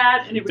love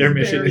that, and it was their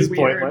mission very is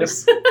weird.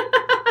 pointless.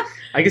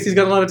 I guess he's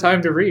got a lot of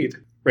time to read.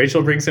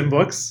 Rachel brings him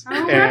books,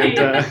 Oh, and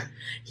right.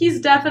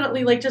 He's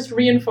definitely like just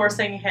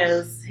reinforcing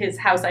his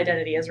house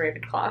identity as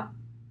Ravenclaw,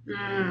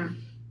 Mm.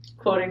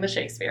 quoting the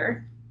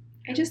Shakespeare.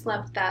 I just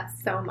loved that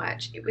so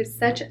much. It was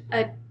such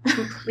a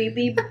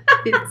completely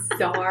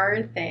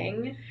bizarre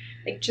thing,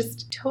 like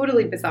just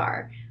totally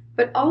bizarre,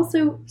 but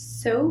also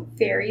so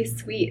very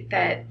sweet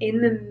that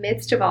in the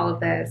midst of all of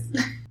this,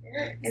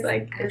 It's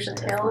like there's a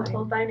tale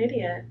told by an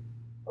idiot,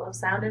 full of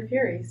sound and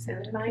fury,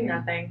 signifying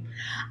nothing.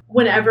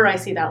 Whenever I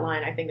see that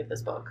line, I think of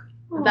this book.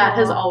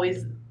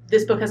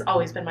 This book has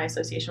always been my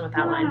association with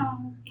that line. Wow.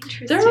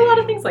 Interesting. There are a lot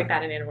of things like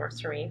that in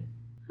Animorphs for me.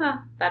 Huh.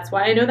 That's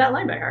why I know that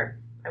line by heart.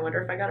 I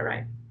wonder if I got it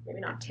right. Maybe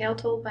A not. tale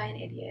told by an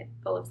idiot,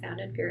 full of sound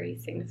and fury,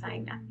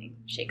 signifying nothing.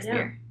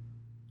 Shakespeare.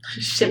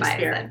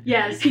 Shakespeare.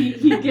 Yes, he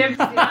gives.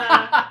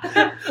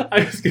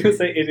 I was going to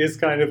say it is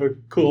kind of a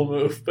cool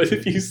move, but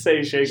if you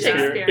say Shakespeare,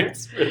 Shakespeare.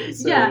 it's really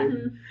silly. Yeah.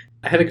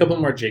 I had a couple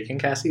more Jake and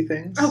Cassie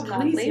things. Oh, please,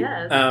 Lovely.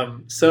 yes.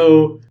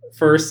 So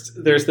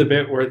first, there's the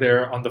bit where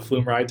they're on the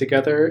flume ride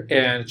together,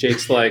 and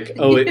Jake's like,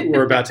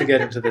 we're about to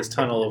get into this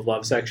tunnel of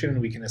love section,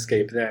 we can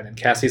escape then. And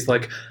Cassie's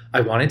like, I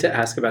wanted to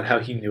ask about how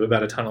he knew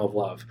about a tunnel of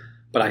love,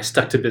 but I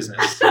stuck to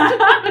business,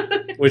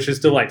 which is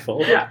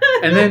delightful. Yeah.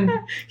 And then,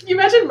 Can you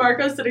imagine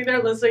Marco sitting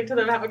there listening to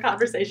them have a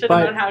conversation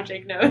But- about how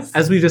Jake knows?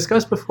 as we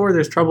discussed before,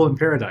 there's trouble in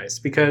paradise,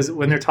 because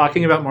when they're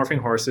talking about morphing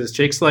horses,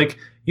 Jake's like,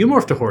 you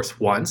morphed a horse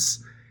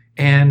once,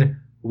 and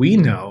we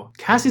know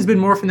Cassie's been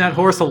morphing that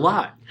horse a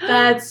lot.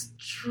 That's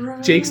true.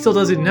 Jake still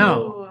doesn't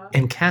know.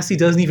 And Cassie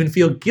doesn't even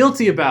feel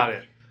guilty about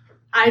it.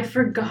 I'd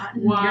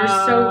forgotten. You're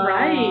so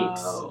right.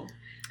 Whoa.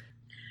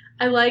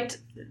 I liked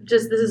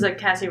this is a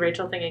Cassie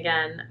Rachel thing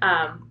again,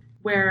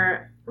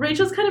 where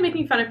Rachel's kind of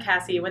making fun of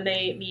Cassie when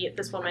they meet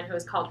this woman who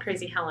is called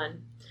Crazy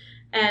Helen.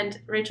 And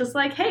Rachel's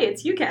like, hey,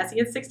 it's you, Cassie.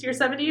 It's 60 or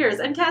 70 years.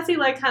 And Cassie,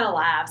 like, kind of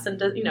laughs and,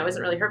 does,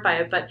 isn't really hurt by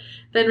it. But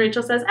then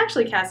Rachel says,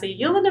 actually, Cassie,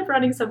 you'll end up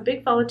running some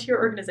big volunteer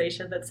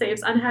organization that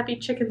saves unhappy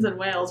chickens and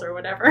whales or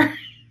whatever.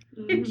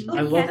 Mhm.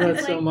 I love that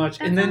Cassie's so like, much.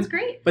 That And sounds then,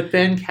 great. but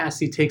then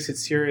Cassie takes it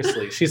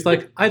seriously. She's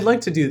like, I'd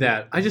like to do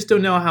that. I just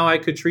don't know how I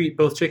could treat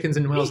both chickens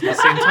and whales at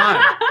the same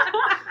time.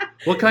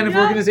 What kind of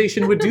Yeah.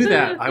 organization would do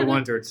that? I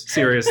wondered,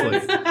 seriously.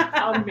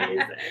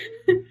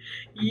 Amazing.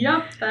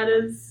 Yep, that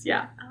is,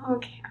 yeah. Oh,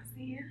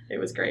 Cassie. It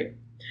was great.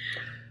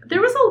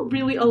 There was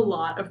a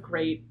lot of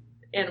great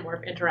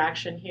Animorph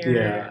interaction here.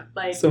 Yeah,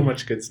 Like So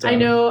much good stuff. I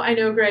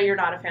know, Gray, you're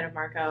not a fan of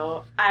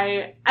Marco.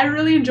 I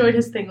really enjoyed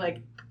his thing, like,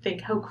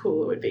 think how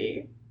cool it would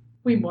be.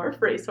 We morph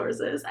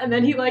racehorses. And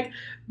then he like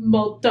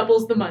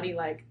doubles the money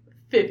like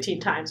 15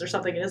 times or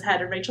something in his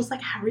head. And Rachel's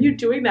like, how are you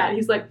doing that? And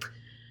he's like,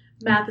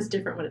 math is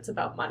different when it's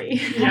about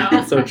money.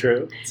 Yeah. So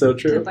true. So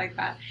true. Did like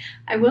that.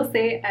 I will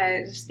say,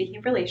 speaking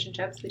of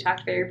relationships, we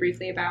talked very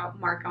briefly about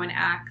Marco and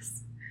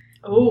Axe.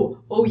 Oh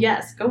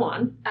yes, go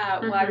on.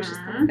 Well, I was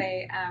just going to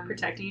say,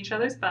 Protecting each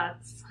other's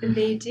butts.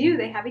 they do.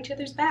 They have each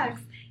other's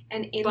backs.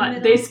 And in the But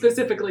middle... they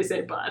specifically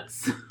say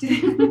butts.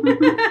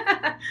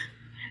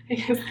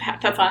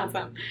 That's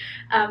awesome.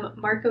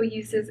 Marco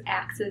uses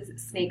Axe's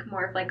snake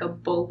morph like a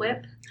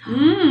bullwhip.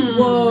 Mm.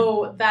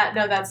 Whoa,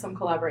 that's some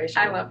collaboration.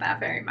 I love that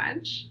very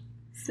much.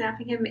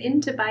 Snapping him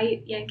into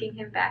bite, yanking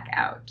him back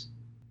out.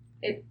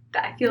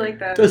 I feel like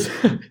the Does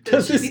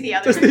should this be the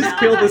other does this way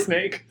kill around. the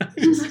snake?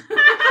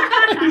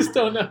 I just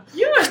don't know.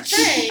 You would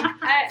think.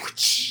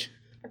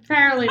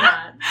 Apparently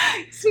not.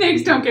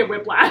 Snakes don't get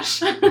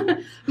whiplash.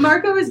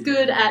 Marco is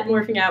good at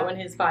morphing out when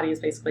his body is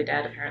basically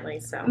dead, apparently.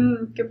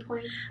 So good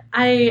point.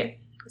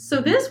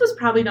 So this was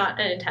probably not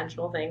an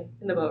intentional thing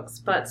in the books,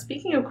 but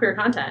speaking of queer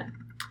content,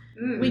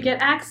 we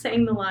get Axe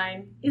saying the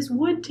line, "Is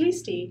wood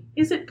tasty?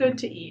 Is it good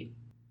to eat?"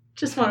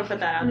 Just want to put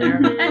that out there.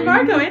 Mhm. And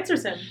Marco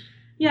answers him,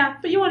 "Yeah,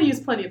 but you want to use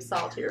plenty of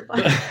salt to your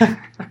body."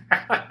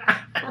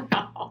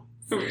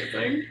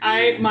 Amazing.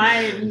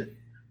 My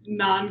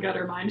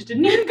non-gutter mind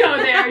didn't even go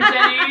there,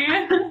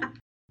 Jenny.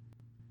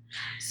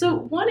 So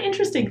one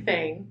interesting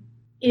thing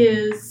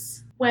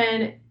is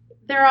when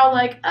they're all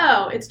like,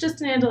 oh, it's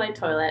just an Andalite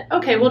toilet.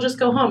 Okay, we'll just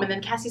go home. And then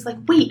Cassie's like,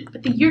 wait,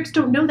 but the Yeerks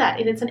don't know that,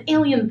 and it's an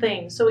alien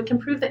thing, so it can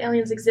prove that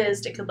aliens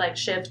exist. It could, like,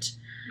 shift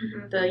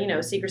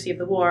the, secrecy of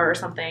the war or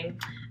something.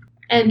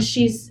 And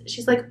she's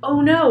like,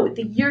 oh no,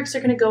 the Yeerks are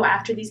going to go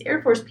after these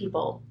Air Force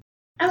people.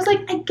 I was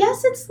like, I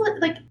guess it's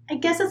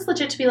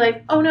legit to be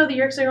like, oh no, the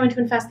Yeerks are going to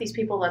infest these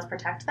people. Let's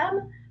protect them.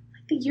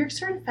 Like, the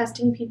Yeerks are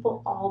infesting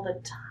people all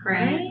the time.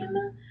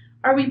 Right.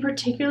 Are we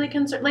particularly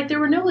concerned? Like,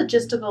 there were no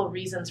logistical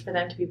reasons for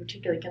them to be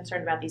particularly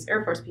concerned about these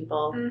Air Force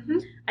people. Mm-hmm.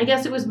 I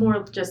guess it was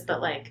more just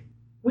that, like,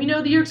 we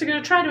know the Yeerks are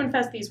going to try to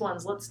infest these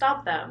ones. Let's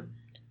stop them.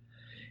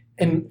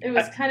 And It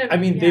was kind of. I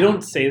mean, yeah. they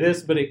don't say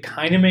this, but it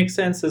kind of makes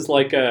sense as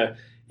like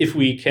if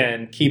we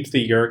can keep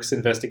the Yeerks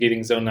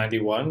investigating Zone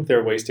 91,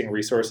 they're wasting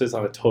resources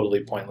on a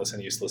totally pointless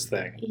and useless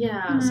thing.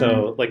 Yeah.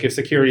 So, like, if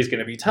security is going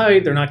to be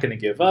tight, they're not going to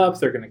give up.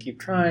 They're going to keep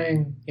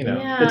trying.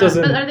 Yeah. It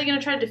doesn't. But are they going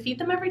to try to defeat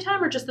them every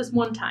time, or just this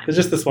one time? It's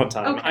just this one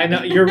time. Okay. I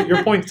know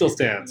your point still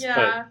stands.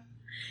 Yeah.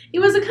 It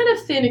was a kind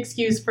of thin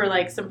excuse for,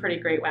 like, some pretty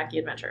great wacky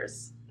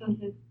adventures.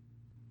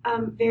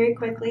 Very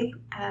quickly,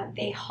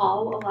 they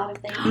haul a lot of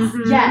things.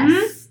 Mhm.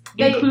 Yes.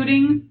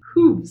 Including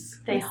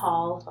hooves. They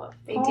haul hoof.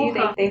 They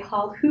do. They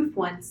haul hoof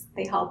once,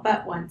 they haul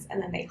butt once,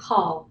 and then they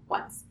haul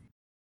once.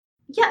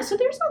 Yeah, so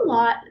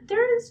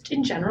there is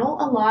in general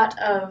a lot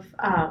of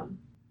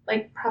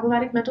like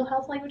problematic mental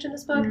health language in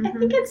this book. I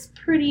think it's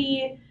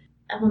pretty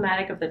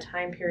emblematic of the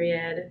time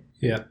period.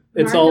 Yeah,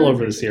 it's Marco all in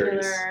over the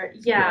series. particular,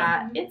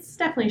 Yeah, it's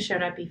definitely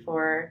shown up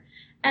before.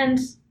 And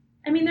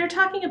I mean, they're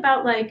talking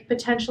about, like,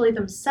 potentially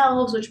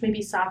themselves, which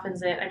maybe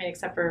softens it. I mean,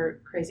 except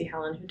for Crazy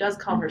Helen, who does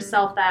call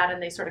herself that,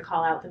 and they sort of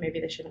call out that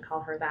maybe they shouldn't call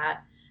her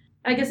that.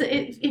 I guess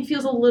it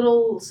feels a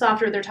little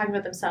softer. They're talking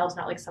about themselves,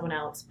 not like someone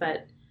else.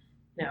 But,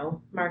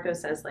 Marco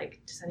says,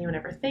 like, does anyone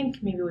ever think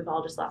maybe we've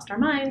all just lost our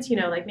minds?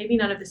 Like, maybe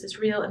none of this is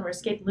real, and we're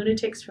escaped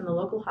lunatics from the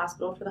local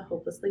hospital for the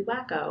hopelessly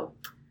wacko.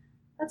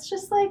 That's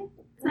just, like,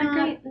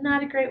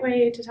 not a great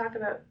way to talk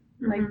about,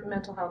 like,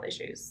 mental health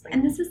issues. Like,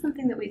 And this is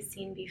something that we've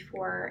seen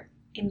before.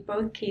 In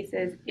both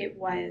cases, it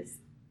was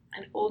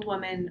an old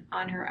woman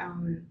on her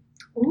own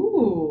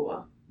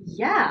ooh,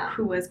 yeah.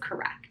 who was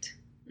correct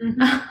and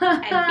and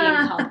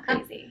being called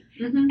crazy.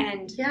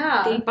 And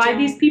Yeah. they By don't-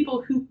 these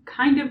people who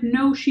kind of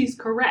know she's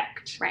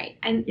correct. Right.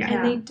 And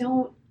they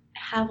don't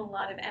have a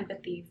lot of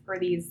empathy for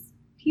these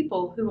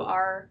people who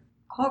are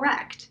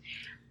correct.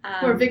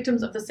 Who are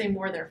victims of the same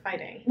war they're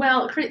fighting.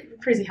 Well,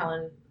 Crazy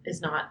Helen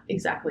is not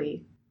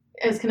exactly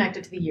as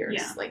connected to the Yeerks.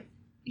 Yeah. Like,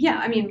 Yeah,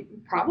 I mean,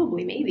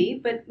 probably, maybe,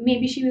 but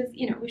maybe she was,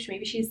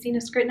 maybe she's seen a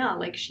Skritna,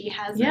 like she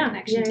has a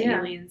connection to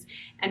aliens,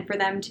 and for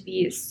them to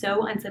be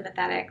so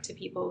unsympathetic to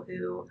people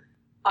who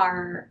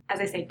are, as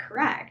I say,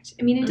 correct.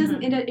 I mean, it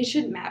doesn't, it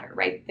shouldn't matter,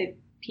 right? That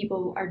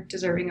people are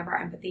deserving of our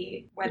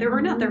empathy, whether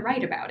or not they're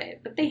right about it,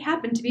 but they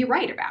happen to be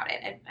right about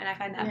it, and I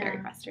find that very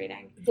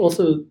frustrating.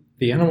 Also,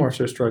 the Animorphs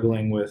are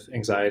struggling with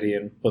anxiety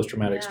and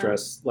post-traumatic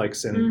stress-like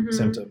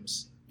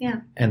symptoms.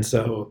 Yeah. And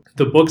so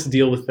the books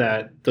deal with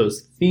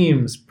those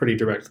themes pretty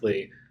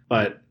directly,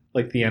 but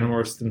like the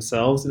Animorphs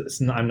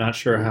themselves, I'm not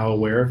sure how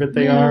aware of it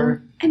they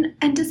are.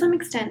 And to some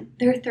extent,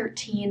 they're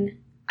 13.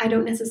 I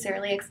don't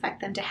necessarily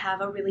expect them to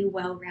have a really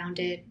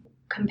well-rounded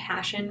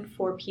compassion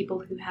for people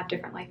who have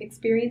different life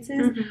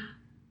experiences.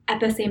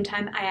 At the same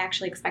time, I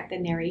actually expect the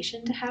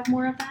narration to have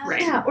more of that.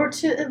 Right. yeah, or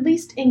to at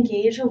least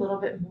engage a little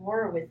bit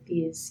more with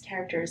these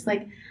characters.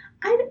 Like,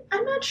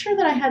 I'm not sure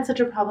that I had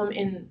such a problem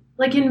in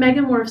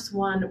Megamorphs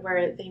 1,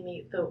 where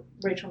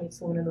Rachel meets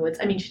the woman in the woods.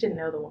 I mean, she didn't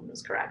know the woman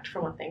was correct,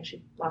 for one thing.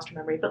 She lost her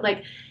memory. But,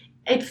 like,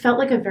 it felt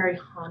like a very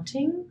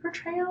haunting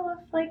portrayal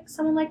of, like,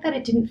 someone like that.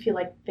 It didn't feel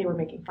like they were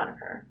making fun of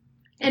her.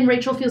 And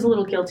Rachel feels a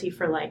little guilty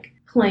for, like,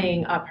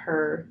 playing up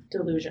her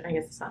delusion. I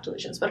guess it's not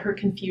delusions, but her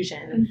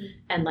confusion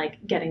and,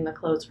 like, getting the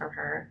clothes from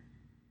her.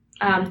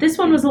 This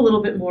one was a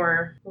little bit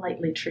more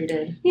lightly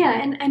treated.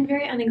 Yeah, and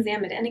very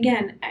unexamined. And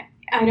again,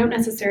 I don't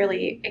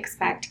necessarily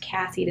expect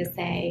Cassie to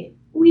say,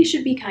 we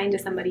should be kind to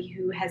somebody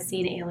who has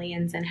seen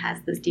aliens and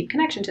has this deep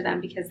connection to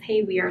them because,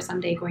 hey, we are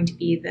someday going to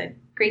be the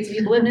crazy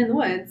people living in the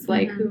woods,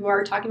 like, who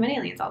are talking about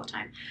aliens all the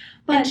time.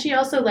 But she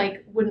also,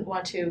 like, wouldn't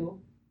want to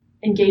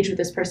engage with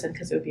this person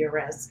because it would be a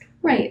risk.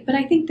 Right, but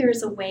I think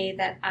there's a way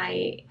that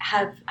I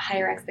have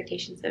higher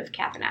expectations of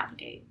Catherine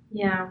Applegate.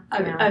 Yeah.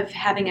 Of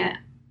having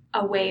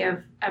a way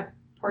of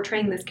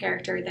portraying this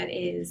character that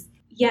is,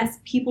 yes,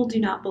 people do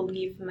not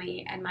believe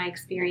me and my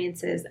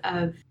experiences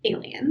of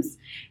aliens,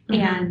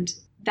 and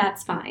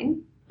that's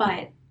fine,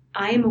 but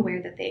I am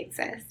aware that they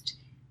exist.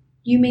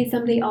 You may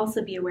someday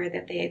also be aware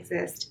that they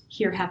exist.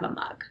 Here, have a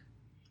mug.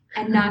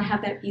 And not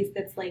have that piece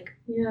that's like,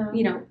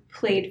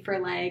 played for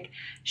like,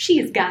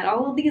 she's got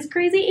all of these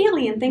crazy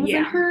alien things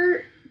in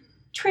her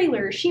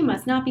trailer. She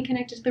must not be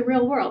connected to the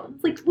real world.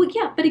 It's like, well,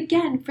 yeah, but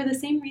again, for the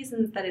same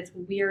reasons that it's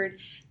weird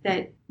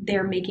that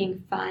they're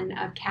making fun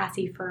of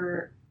Cassie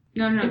for...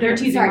 No, they're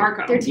teasing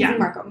Marco. They're teasing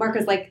Marco.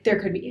 Marco's like,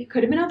 it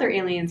could have been other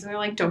aliens. And they're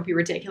like, don't be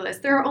ridiculous.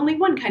 There are only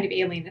one kind of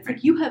alien. It's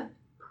like, you have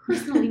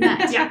personally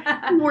met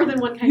more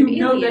than one kind of alien.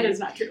 You know that is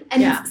not true.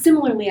 And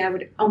similarly, I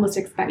would almost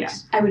expect,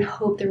 I would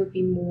hope there would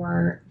be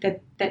more,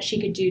 that that she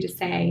could do to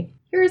say,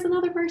 here is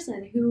another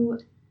person who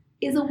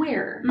is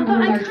aware. Although of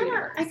the I larger kind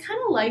universe.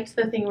 of liked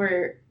the thing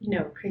where,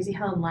 Crazy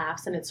Helen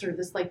laughs and it's sort of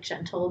this like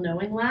gentle,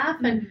 knowing laugh,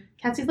 and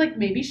Cassie's like,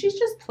 maybe she's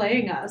just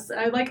playing us.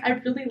 And I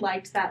really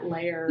liked that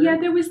layer. Yeah,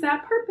 there was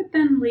that part, but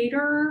then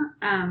later,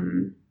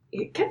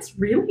 it gets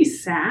really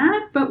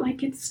sad, but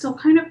like it's still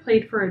kind of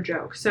played for a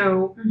joke.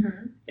 So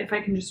if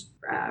I can just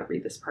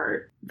read this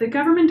part. The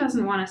government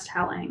doesn't want us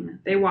telling.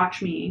 They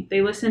watch me.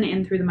 They listen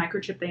in through the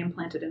microchip they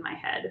implanted in my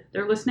head.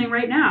 They're listening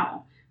right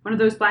now. One of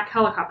those black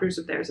helicopters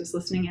of theirs is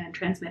listening in and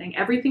transmitting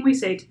everything we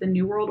say to the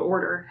New World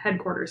Order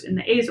headquarters in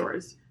the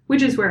Azores,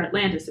 which is where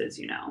Atlantis is,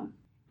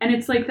 And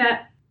it's like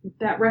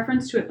that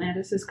reference to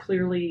Atlantis is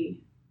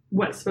clearly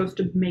what's supposed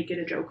to make it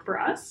a joke for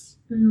us.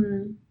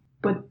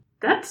 But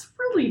that's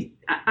really,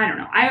 I don't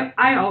know.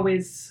 I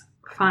always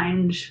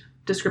find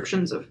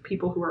descriptions of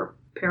people who are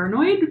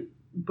paranoid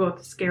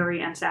both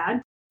scary and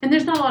sad. And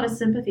there's not a lot of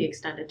sympathy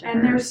extended to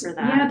her for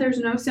that. Yeah, there's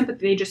no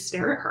sympathy. They just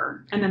stare at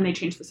her, and then they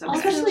change the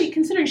subject. Especially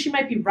considering she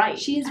might be right.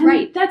 She is And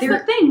right. That's the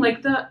thing.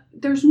 Like,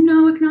 there's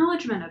no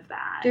acknowledgement of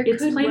that. There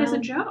It's could played as a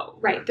well- joke.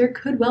 Right. There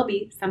could well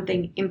be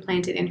something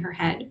implanted in her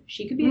head.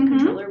 She could be a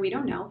controller. We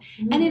don't know.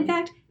 And in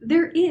fact,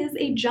 there is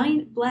a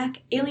giant black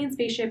alien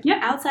spaceship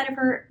outside of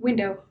her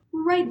window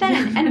right then.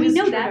 Yeah, and it we is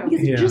know true. that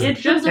because Yeah. It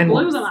just And-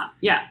 blows them up.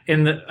 Yeah.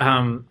 In the,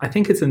 I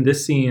think it's in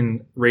this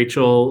scene,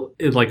 Rachel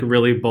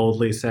really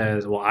boldly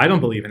says, "Well, I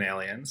don't believe in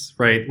aliens,"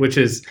 right? Which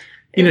is,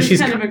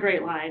 she's kind of a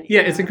great line.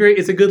 yeah, it's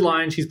a good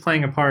line. She's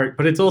playing a part,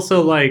 but it's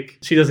also like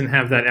she doesn't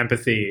have that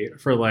empathy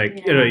for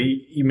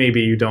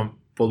maybe you don't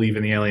believe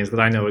in the aliens that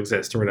I know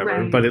exist or whatever.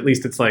 Right. But at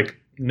least it's like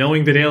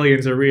knowing that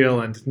aliens are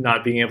real and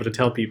not being able to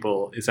tell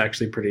people is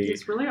actually pretty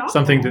It's really awful.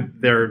 something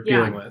that they're Yeah.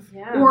 dealing with.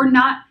 Yeah. Or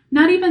not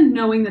even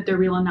knowing that they're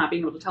real and not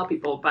being able to tell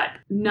people, but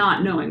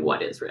not knowing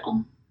what is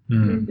real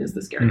is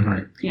the scary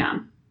part. Yeah.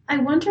 I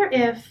wonder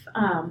if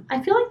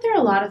I feel like there are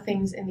a lot of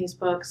things in these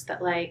books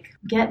that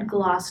get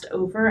glossed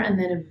over and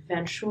then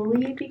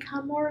eventually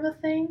become more of a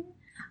thing.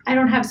 I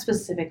don't have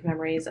specific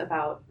memories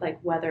about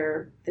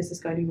whether this is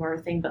going to be more of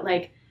a thing, but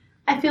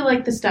I feel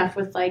like the stuff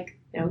with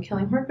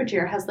killing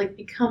Hork-Bajir has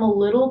become a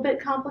little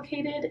bit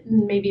complicated,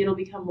 and maybe it'll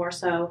become more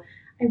so.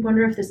 I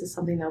wonder if this is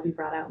something that'll be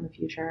brought out in the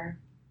future,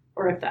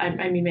 or if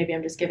maybe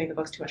I'm just giving the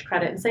books too much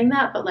credit and saying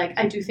that, but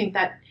I do think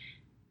that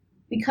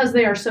because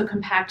they are so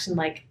compact and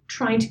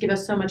trying to give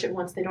us so much at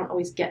once, they don't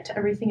always get to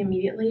everything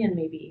immediately, and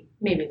maybe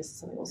this is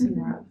something we'll see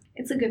more of.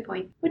 it's a good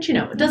point. Which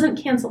it doesn't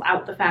cancel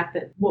out the fact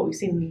that what we've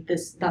seen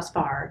thus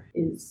far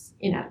is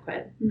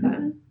inadequate. But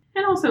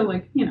And also,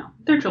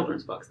 they're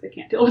children's books. They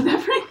can't deal with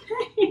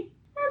everything.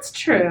 that's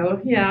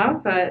true, yeah.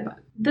 But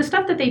the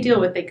stuff that they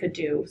deal with, they could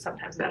do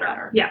sometimes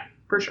better. Yeah,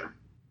 for sure.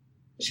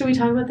 Should we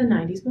talk about the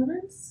 90s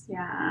moments?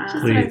 Yeah.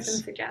 Just what I was Please. going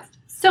to suggest.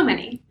 So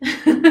many.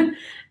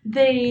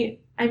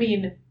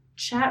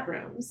 Chat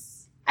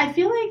rooms. I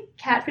feel like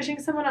catfishing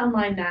someone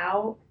online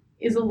now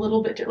is a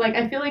little bit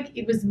I feel like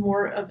it was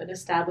more of an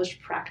established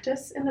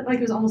practice and that it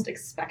was almost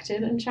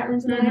expected in chat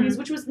rooms in the 90s,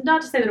 which was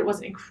not to say that it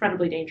wasn't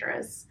incredibly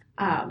dangerous.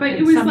 But and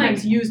it was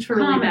sometimes used for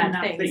really common bad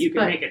enough things. that you could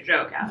but make a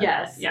joke out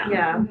yes, of it. Yeah.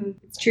 yeah.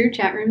 It's true.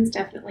 Chat rooms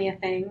definitely a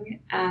thing.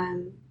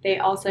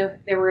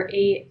 There were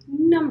a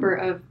number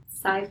of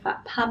sci-fi,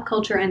 pop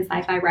culture and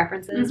sci-fi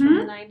references from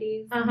the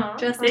 90s. Uh-huh.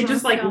 So They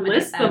just many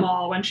list of them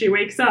all when she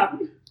wakes up.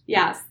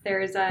 Yes,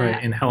 there's a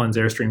Right, in Helen's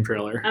Airstream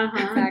trailer.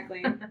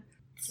 exactly.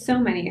 So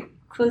many.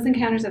 Close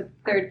Encounters of the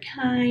Third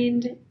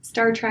Kind,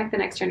 Star Trek: The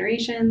Next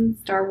Generation,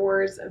 Star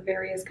Wars of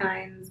various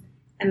kinds,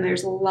 and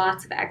there's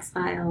lots of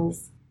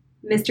X-Files.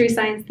 Mystery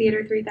Science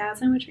Theater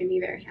 3000, which made me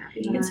very happy.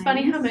 It's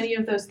funny how many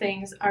of those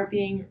things are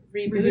being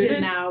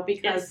rebooted now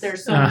because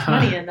there's so much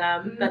money in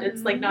them that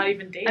it's not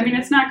even dated. I mean,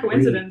 it's not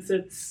coincidence.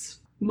 It's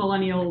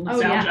millennial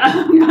Oh, yeah.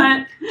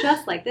 nostalgia.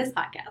 Just like this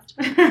podcast.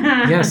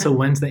 Yeah, so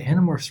when's the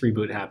Animorphs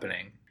reboot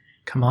happening?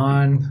 Come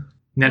on.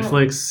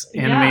 Netflix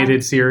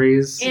animated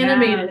series.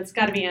 Animated. It's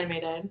got to be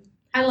animated.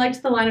 I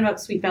liked the line about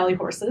Sweet Valley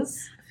horses.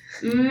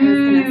 I was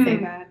going to say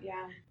that,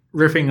 yeah.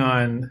 Riffing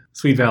on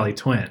Sweet Valley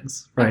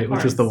Twins, right? Of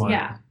Which was the course, one.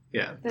 yeah.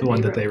 Yeah, That the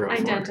one they that they wrote wrote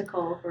for.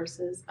 Identical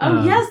horses.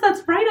 Oh, yes,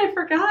 that's right. I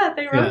forgot.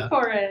 They wrote Yeah.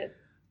 for it.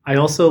 I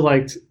also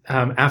liked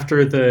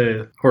after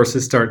the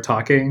horses start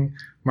talking,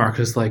 Mark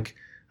was like,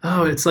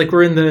 "Oh, it's like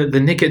we're in the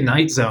Nick at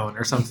Night zone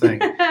or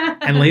something."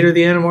 And later,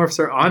 the Animorphs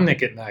are on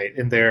Nick at Night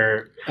in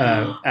their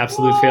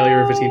absolute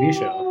failure of a TV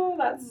show.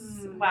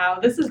 Wow,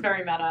 this is very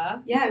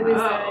meta. Yeah, it was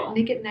Wow.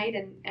 Nick at Night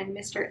and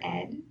Mr.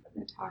 Ed,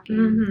 the talking,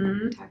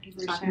 Mhm. talking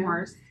Talking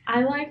horse.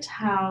 I liked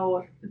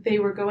how they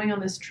were going on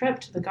this trip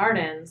to the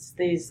gardens,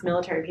 these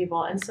military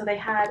people, and so they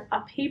had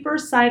a paper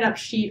sign-up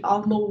sheet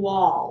on the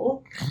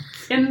wall.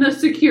 In the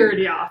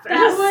security office.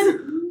 That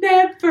would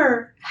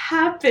never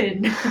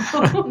happen.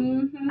 I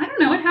don't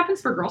know. It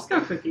happens for Girl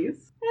Scout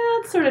cookies.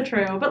 That's sort of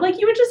true. But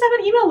you would just have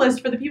an email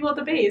list for the people at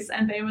the base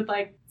and they would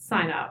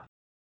sign up.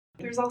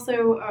 There's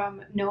also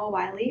Noah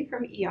Wiley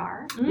from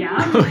ER. Yeah.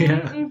 Oh,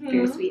 yeah.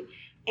 Very sweet.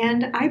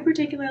 And I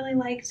particularly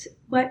liked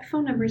what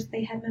phone numbers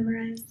they had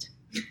memorized.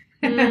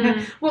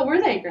 What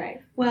were they,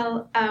 Greg?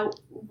 Well,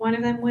 one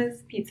of them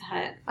was Pizza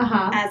Hut,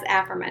 Uh-huh. as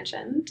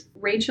aforementioned.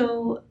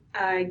 Rachel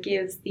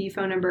gives the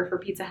phone number for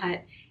Pizza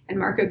Hut, and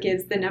Marco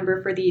gives the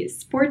number for the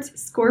sports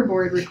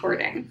scoreboard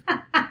recording.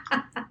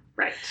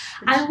 Right.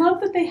 I love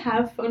that they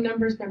have phone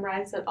numbers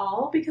memorized at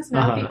all, because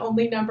now Uh-huh. the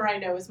only number I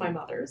know is my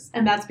mother's.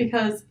 And that's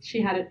because she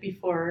had it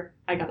before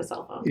I got a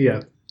cell phone.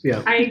 Yeah.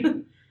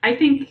 I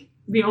think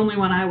the only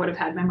one I would have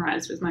had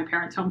memorized was my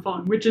parents' home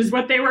phone, which is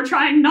what they were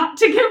trying not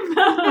to give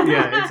them.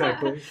 Yeah,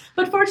 exactly.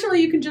 But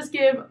fortunately, you can just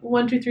give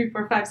 1, 2, 3,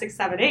 4, 5, 6,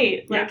 7,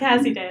 8, like Yeah.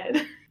 Cassie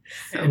did.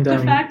 And The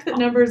fact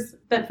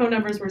that phone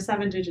numbers were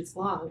 7 digits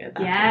long at that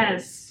point.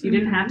 Yes, you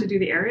didn't have to do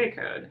the area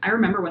code. I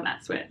remember when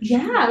that switched.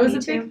 Yeah, it was Me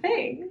a too. big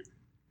thing.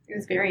 It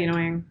was very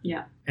annoying.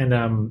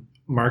 And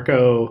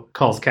Marco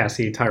calls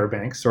Cassie Tyra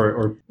Banks,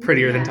 or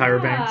prettier than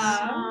Tyra Banks.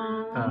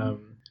 Yeah.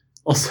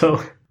 Also,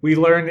 we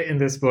learned in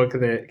this book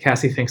that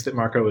Cassie thinks that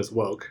Marco is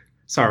woke.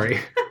 Sorry,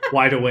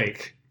 wide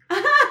awake.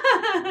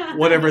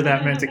 Whatever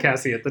that meant to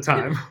Cassie at the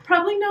time.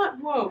 Probably not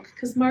woke,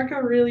 because Marco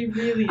really,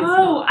 really is Oh,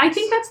 not. I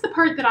think that's the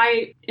part that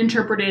I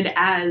interpreted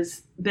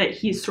as that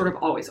he's sort of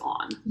always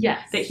on.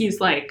 Yes. That he's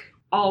like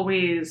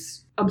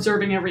always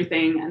observing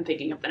everything and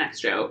thinking of the next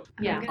joke.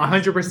 Yeah.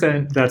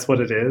 100% that's what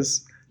it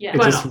is. Yeah. It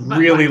But- just but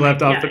really like,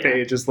 left off yeah, the yeah.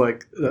 page. It's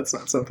like, that's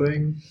not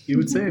something you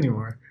would say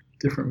anymore.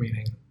 Different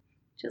meaning.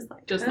 Just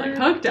like, Just like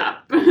hooked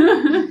up.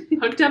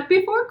 Hooked up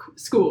before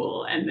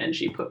school, and then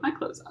she put my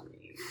clothes on me.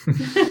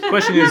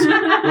 Question is,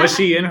 was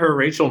she in her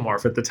Rachel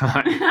morph at the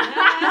time?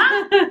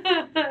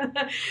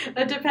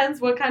 It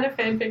depends what kind of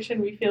fan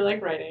fiction we feel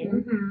like writing.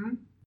 Mm-hmm.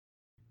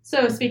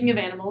 So, speaking of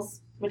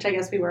animals, which I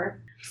guess we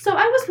were. So,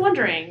 I was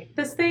wondering,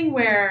 this thing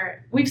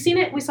where we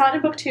saw it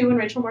in book 2 when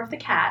Rachel morphed the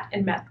cat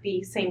and met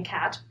the same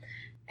cat.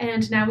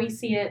 And now we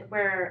see it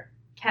where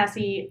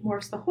Cassie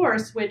morphs the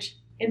horse, which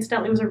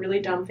incidentally was a really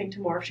dumb thing to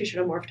morph. She should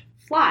have morphed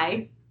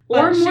Fly.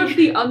 Or But morph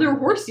the other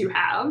horse you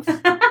have.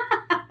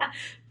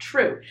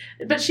 True,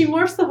 but she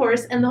morphs the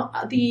horse, and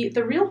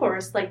the real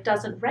horse like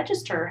doesn't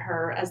register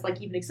her as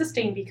like even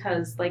existing,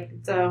 because like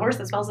it's a horse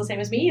that smells the same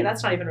as me.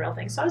 That's not even a real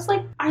thing. So I was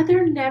like, are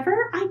there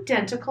never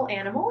identical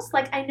animals?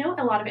 Like, I know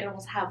a lot of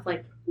animals have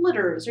like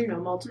litters or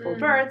multiple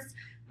births,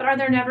 but are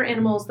there never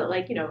animals that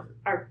like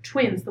are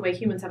twins the way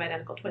humans have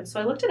identical twins? So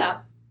I looked it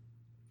up,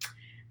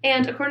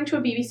 and according to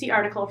a BBC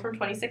article from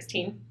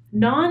 2016,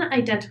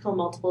 non-identical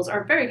multiples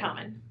are very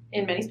common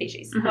in many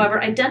species. Mhm.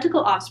 However, identical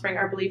offspring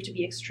are believed to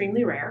be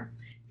extremely rare.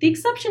 The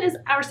exception is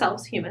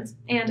ourselves, humans,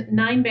 and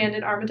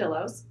 9-banded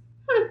armadillos.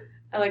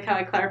 I like how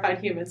I clarified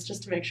humans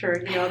just to make sure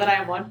that I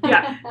am one.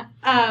 Yeah.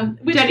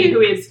 Which Jenny,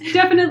 who is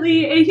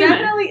definitely a human.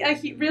 definitely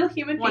a real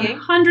human being.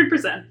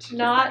 100%.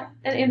 Not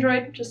an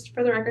android, just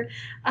for the record.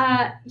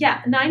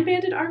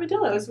 9-banded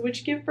armadillos,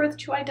 which give birth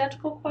to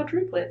identical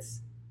quadruplets.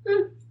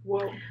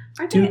 Whoa.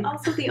 Aren't Do- they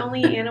also the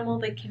only animal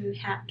that can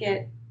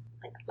get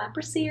like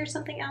leprosy or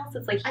something else?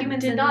 It's like I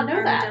humans did and not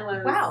know that.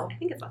 armadillos. Wow. I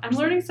think it's I'm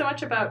learning so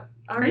much about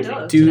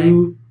armadillos today.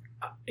 Do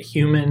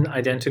human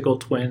identical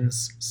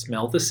twins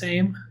smell the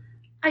same?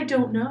 I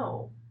don't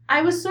know.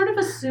 I was sort of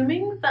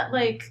assuming that,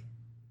 like,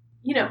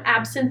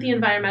 absent the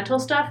environmental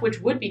stuff,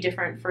 which would be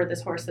different for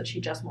this horse that she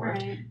just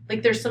morphed, Right.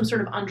 like, there's some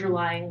sort of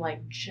underlying,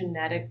 like,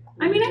 genetic.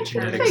 I mean, I think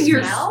Genetic that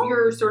your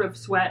smell? sort of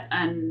sweat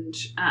and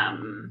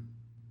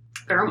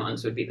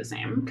pheromones would be the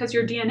same, because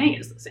your DNA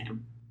is the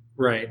same.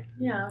 Right.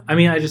 Yeah. I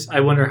mean, I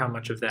wonder how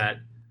much of that.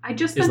 I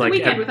just Is spent like the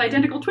weekend ep- with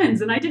identical twins,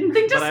 and I didn't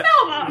think to But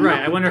smell them. Right.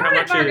 I wonder how Darn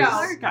it,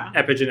 much is Margo.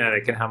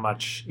 epigenetic and how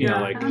much, Yeah.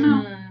 like, I don't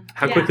know.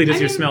 how Yeah. quickly does I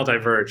your mean- smell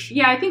diverge?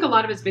 Yeah, I think a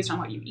lot of it's based on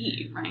what you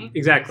eat, right?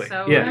 Exactly.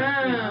 So-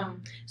 Yeah.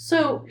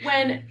 So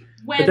when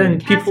then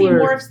Cassie people are-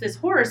 morphs this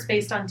horse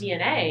based on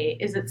DNA,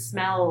 is its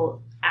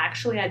smell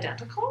actually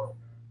identical?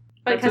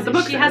 That's Because what the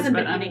book she says, hasn't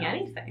but been I don't eating know.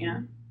 anything. Yeah.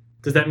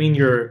 Does that mean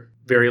you're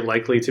very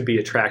likely to be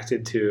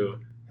attracted to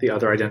the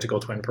other identical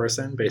twin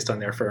person based on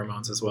their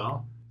pheromones as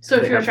well? So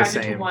They if you're have the attracted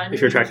to same- one, if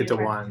you're would you attracted be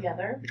to one, the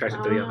other,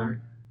 Attracted to the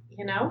other?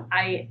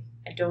 I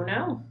don't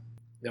know.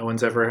 No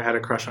one's ever had a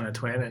crush on a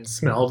twin and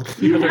smelled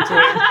the other twin.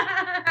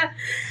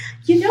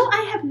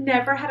 I have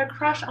never had a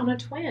crush on a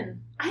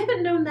twin. I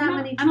haven't known that No,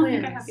 many twins. I don't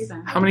think I have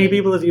either. How many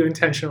people have you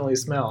intentionally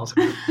smelled?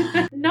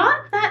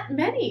 Not that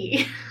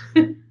many.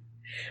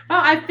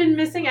 Wow, I've been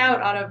missing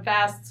out on a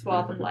vast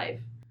swath of life.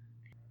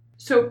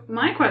 So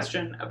my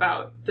question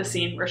about the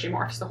scene where she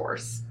morphs the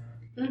horse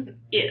Mhm.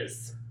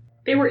 is,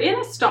 they were in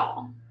a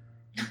stall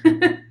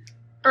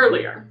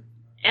earlier,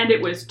 and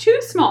it was too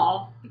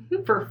small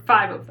for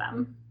 5 of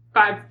them,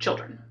 5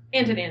 children,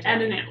 And an and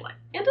andalite. an andalite.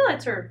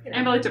 Andalites are,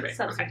 Andalites are big,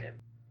 substantive.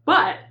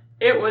 But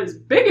it was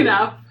big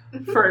enough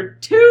for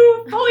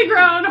 2 fully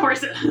grown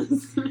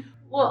horses.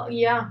 Well,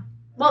 yeah.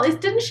 Well,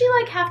 didn't she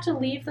have to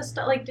leave the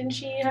stall? Like, didn't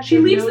she have She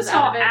to leaves the nose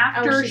stall out of it?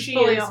 after she's she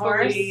fully is a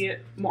horse? fully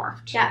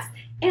morphed. Yes.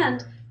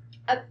 And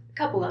a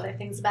couple other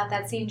things about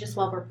that scene, just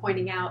while we're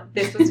pointing out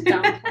this was a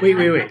dumb plan.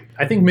 Wait.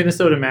 I think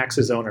Minnesota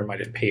Max's owner might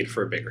have paid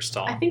for a bigger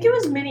stall. I think it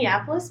was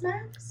Minneapolis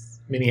Max.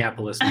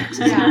 Minneapolis Max.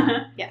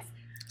 Yeah. Yes.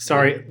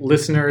 Sorry,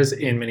 listeners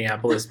in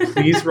Minneapolis,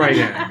 please write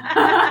in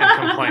and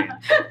don't complain.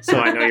 So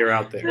I know you're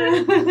out there.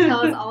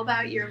 Tell us all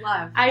about your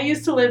love. I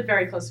used to live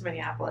very close to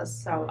Minneapolis,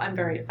 so I'm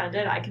very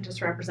offended. I can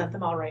just represent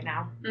them all right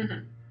now.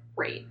 Mm-hmm.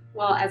 Great.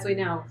 Well, as we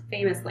know,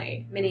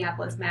 famously,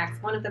 Minneapolis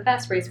Max, one of the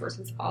best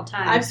racehorses of all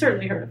time. I've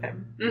certainly heard of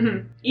him.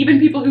 Mm-hmm. Even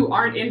people who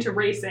aren't into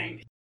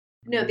racing.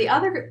 No, the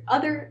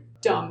other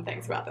dumb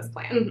things about this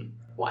plan. Mhm.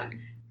 One,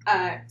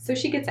 so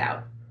she gets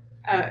out.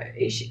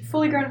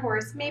 Fully grown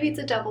horse. Maybe it's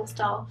a double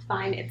stall.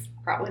 Fine, it's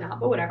probably not,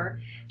 but whatever.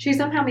 She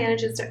somehow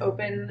manages to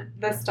open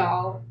the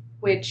stall,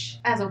 which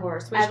As a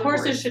horse, which As a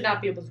horses horse. should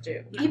not be able to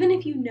do. even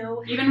if you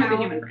know Even how, with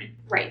a human brain.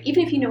 right?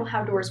 Even if you know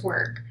how doors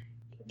work,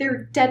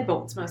 they're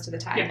deadbolts most of the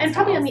time. Yeah. And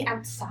probably on the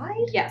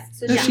outside yes.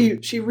 So No,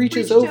 she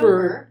reaches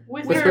over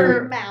with, With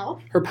her, her-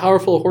 mouth. her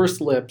powerful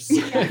horse lips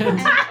and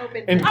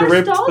opens and it. Are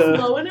gripped stalls the-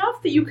 low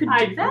enough that you could I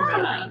do do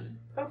that?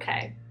 that.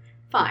 Okay.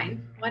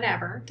 Fine,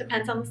 whatever.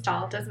 Depends on the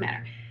stall. Doesn't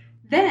matter.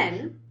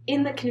 Then,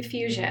 in the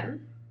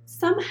confusion,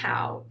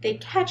 somehow they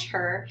catch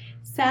her,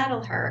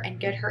 saddle her, and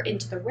get her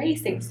into the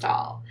racing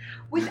stall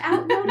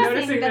without noticing,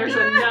 Noticing that there's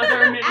the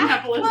another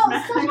Minneapolis Well,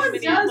 Max. someone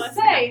Minneapolis does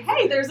say,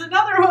 hey, there's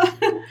another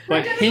one.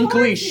 But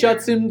Hinckley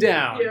shuts him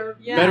down. Yeah.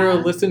 Yeah. Better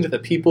listen to the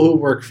people who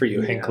work for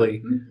you, Yeah.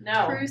 Hinckley.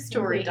 No. true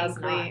story He does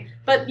Hinckley.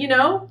 not.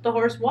 But, the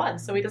horse won,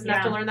 so he doesn't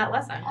have to Yeah. learn that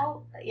lesson.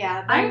 Oh,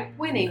 yeah, I-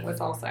 winning was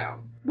also.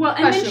 Well,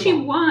 and then she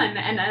Questionable. won,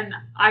 and then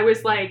I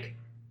was like,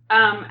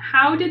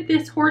 how did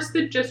this horse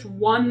that just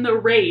won the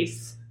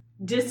race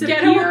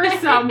disappear away.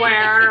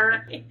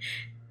 somewhere?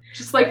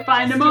 Just like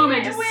find a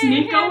moment to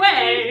sneak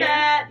away.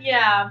 That.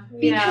 Yeah.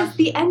 Because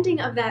the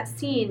ending of that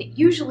scene,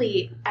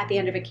 usually at the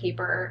end of a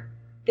caper,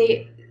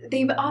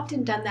 they've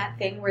often done that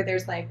thing where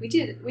there's like, we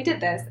did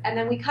this, and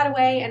then we cut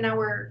away, and now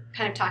we're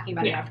kind of talking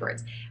about it Yeah.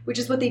 afterwards, which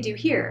is what they do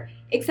here.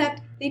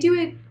 Except they do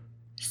it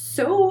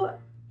so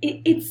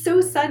it's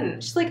so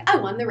sudden. She's like, I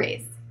won the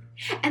race,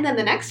 and then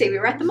the next day we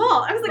were at the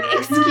mall. I was like,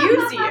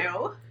 excuse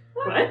you,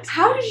 What?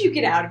 how did you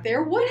get out of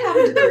there? What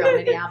happened to the real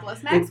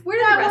Minneapolis Max? Where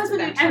did the That rest of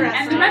wasn't them?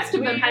 And the rest of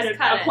We them just had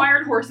cut it.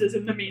 acquired horses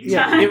in the Yeah,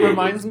 meantime. it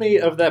reminds me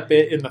of that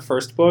bit in the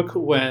first book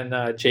when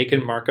Jake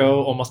and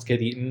Marco almost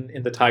get eaten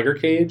in the tiger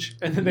cage,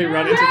 and then they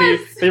run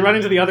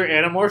into the other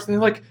animorphs, and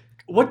they're like,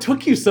 "What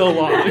took you so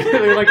long?"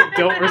 They like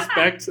don't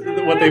respect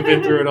what they've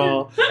been through at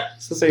all.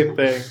 It's the same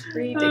thing.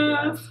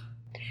 Ridiculous.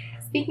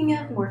 Speaking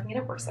of morphing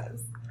into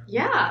horses,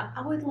 Yeah.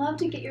 I would love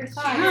to get your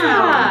thoughts Yeah.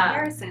 on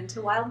comparison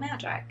to Wild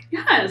Magic.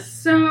 Yes.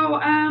 So,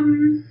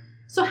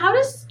 So how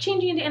does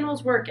changing into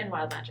animals work in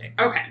Wild Magic?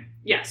 okay.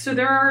 Yeah. So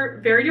there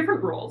are very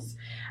different rules.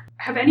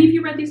 Have any of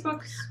you read these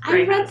books? I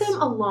Ray read has. them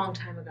a long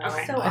time ago.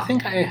 Okay. So I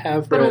think I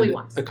have But read only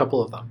once. a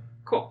couple of them.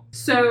 Cool.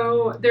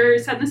 So they're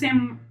set in the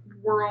same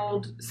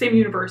world, same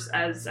universe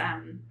as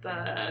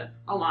the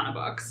Alana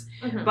books,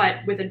 Mhm.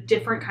 but with a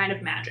different kind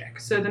of magic.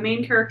 So the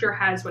main character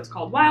has what's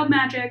called wild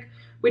magic,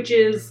 which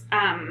is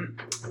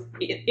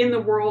in the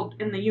world,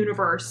 in the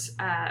universe,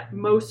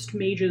 most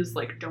mages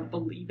like don't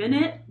believe in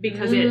it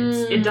because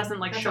it doesn't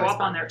like That's show always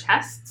up on their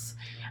tests,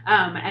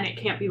 and it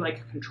can't be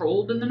like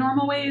controlled in the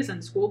normal ways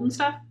and schooled and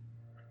stuff.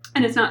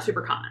 And it's not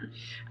super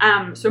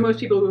common. So most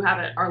people who have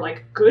it are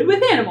like good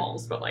with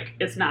animals, but like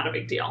it's not a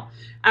big deal.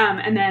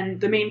 And then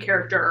the main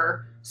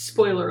character,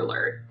 spoiler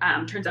alert,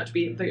 turns out to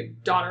be the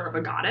daughter of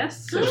a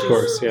goddess. So Of she's-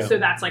 course, yeah. So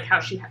that's like how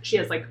she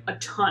has like a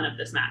ton of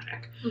this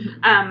magic.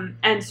 Mhm.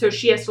 And so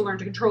she has to learn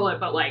to control it,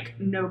 but like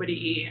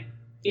nobody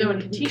No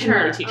one can teach really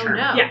her. teach Oh, her.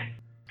 no. Yeah.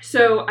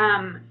 So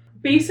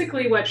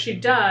basically what she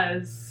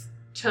does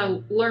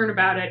to learn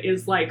about it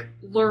is like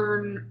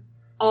learn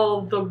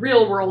all the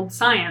real world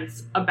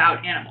science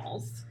about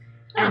animals.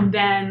 And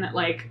then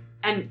like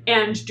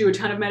and do a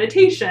ton of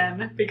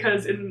meditation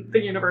because in the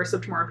universe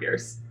of Tamora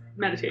Pierce,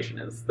 meditation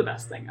is the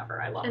best thing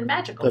ever. I love it. And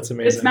magical. That's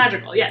amazing. It's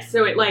magical, yes.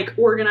 So it like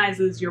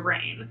organizes your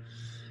brain,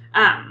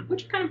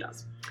 which it kind of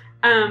does.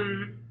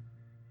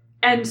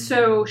 And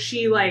so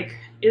she like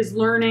is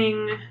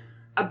learning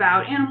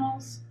about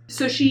animals.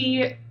 So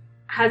she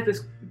has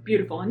this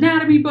beautiful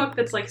anatomy book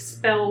that's like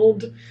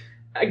spelled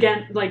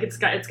again, like it's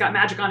got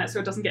magic on it, so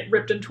it doesn't get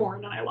ripped and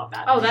torn, and I love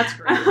that. Oh, that's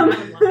great. I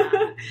would love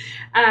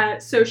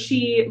that. So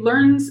she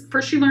learns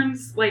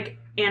like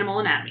animal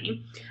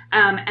anatomy,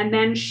 and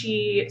then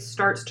she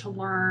starts to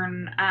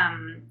learn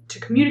to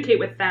communicate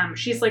with them.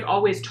 She's like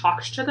always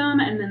talked to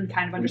them and then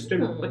kind of understood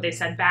what they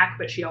said back,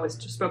 but she always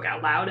just spoke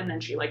out loud, and then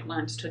she like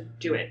learns to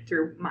do it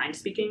through mind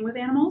speaking with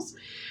animals.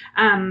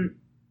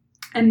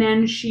 And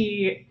then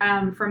she,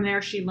 from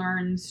there, she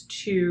learns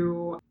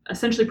to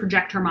essentially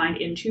project her mind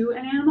into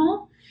an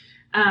animal.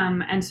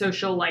 And so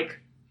she'll like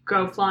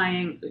go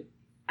flying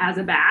as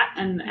a bat,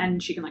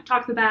 and she can like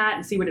talk to the bat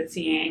and see what it's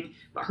seeing,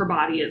 but her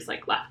body is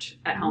like left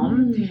at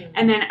home.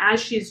 And then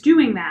as she's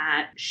doing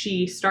that,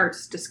 she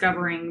starts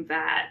discovering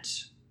that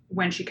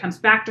when she comes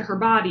back to her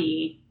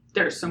body,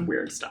 there's some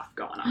weird stuff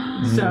going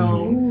on.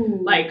 So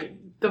like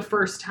the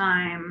first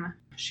time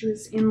she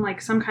was in like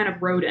some kind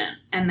of rodent,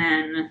 and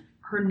then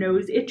her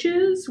nose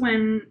itches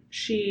when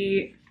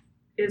she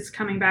is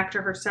coming back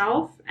to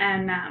herself,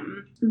 and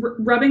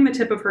rubbing the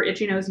tip of her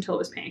itchy nose until it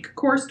was pink.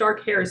 Coarse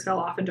dark hairs fell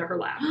off into her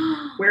lap.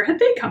 Where had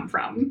they come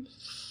from?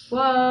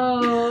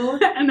 Whoa.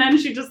 And then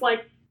she just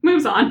like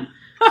moves on.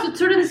 So it's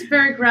sort of this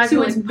very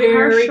gradual, So it's like,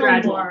 very partial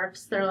gradual.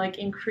 morphs. They're like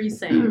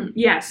increasing.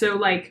 Yeah, so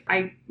like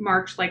I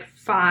marked like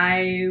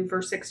 5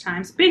 or 6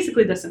 times,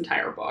 basically this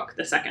entire book,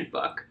 the second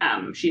book.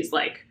 She's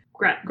like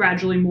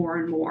gradually more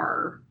and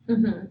more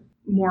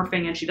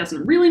morphing, and she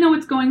doesn't really know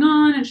what's going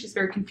on, and she's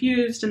very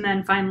confused. And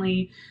then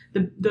finally,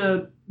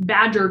 the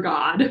badger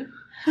god,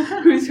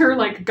 who's her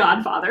like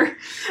godfather,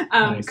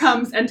 Nice.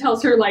 comes and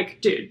tells her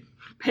like, dude,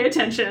 pay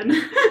attention.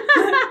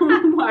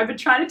 I've been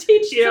trying to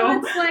teach you. So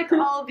it's like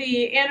all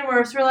the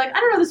Animorphs were like, I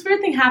don't know, this weird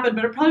thing happened,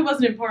 but it probably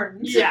wasn't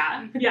important.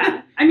 Yeah.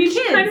 I mean,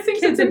 she kind of thinks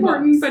kids it's in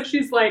important, books. but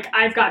she's like,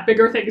 I've got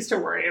bigger things to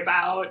worry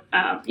about.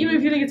 Even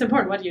if you think it's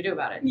important, what do you do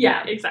about it?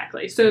 Yeah,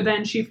 exactly. So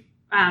then she,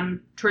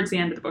 towards the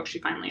end of the book, she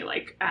finally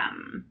like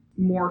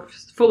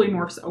fully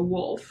morphs a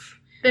wolf.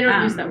 They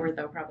don't use that word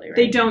though, probably, right?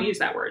 They don't use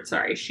that word.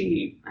 Sorry,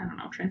 she, I don't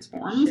know,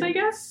 transforms. Should. I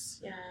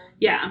guess. Yeah.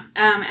 Yeah,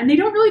 and they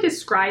don't really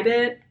describe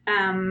it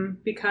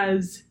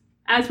because,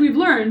 as we've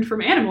learned from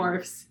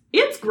Animorphs,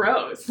 it's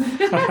gross.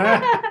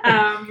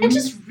 And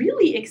just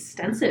really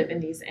extensive in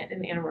these in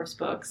Animorphs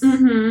books.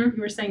 Mhm.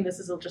 You were saying this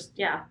is just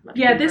much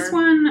Yeah, bigger. this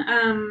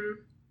one,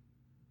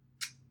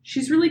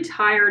 she's really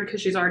tired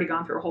because she's already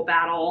gone through a whole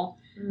battle.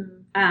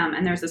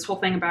 And there's this whole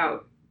thing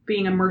about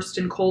being immersed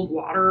in cold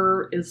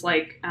water is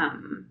like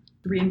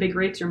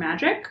reinvigorates your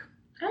magic.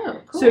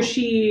 Oh, cool. So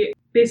she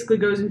basically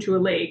goes into a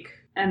lake,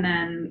 and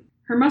then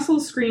her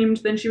muscles screamed.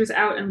 Then she was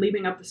out and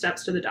leaping up the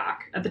steps to the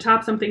dock. At the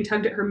top, something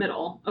tugged at her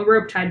middle, a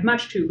rope tied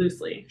much too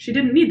loosely. She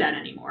didn't need that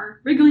anymore.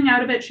 Wriggling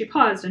out of it, she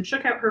paused and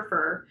shook out her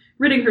fur,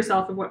 ridding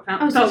herself of what so it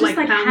felt just, like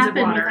like, pounds of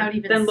happened water. without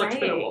even Then looked for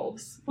the saying.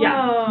 wolves.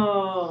 Yeah,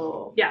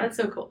 Whoa. Yeah. That's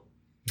so cool.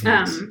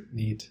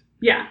 Neat.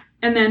 yeah.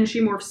 And then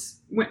she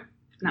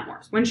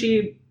when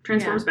she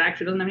transforms back,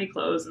 she doesn't have any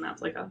clothes, and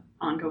that's like a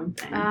ongoing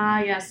thing.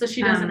 Yeah, so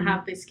she doesn't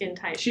have the skin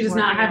tight. She does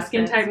not have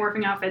skin tight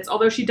morphing outfits,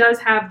 although she does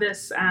have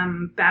this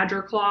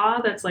badger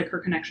claw that's like her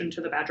connection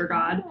to the badger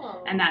god,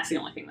 and that's the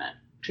only thing that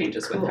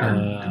changes with her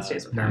and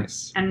stays with her.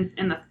 Nice. And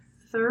in the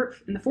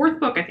fourth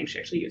book, I think she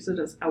actually uses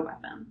it as a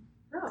weapon.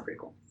 That's pretty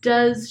cool.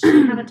 Does she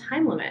have a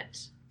time limit?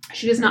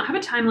 She does not have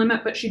a time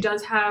limit, but she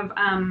does have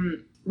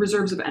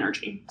reserves of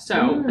energy.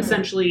 So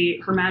essentially,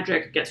 her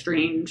magic gets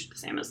drained the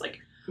same as like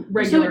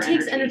regular So it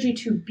takes energy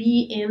to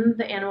be in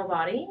the animal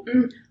body?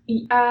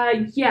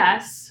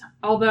 Yes,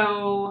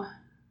 although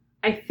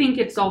I think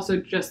it's also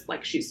just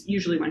like she's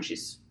usually when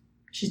she's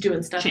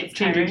doing stuff. that's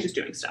changing, tiring? she's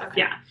doing stuff.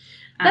 Okay. Yeah.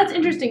 That's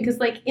interesting because,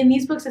 like, in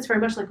these books, it's very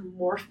much like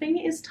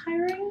morphing is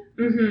tiring,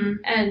 Mm-hmm.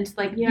 and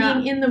like Yeah.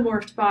 being in the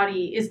morphed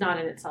body is not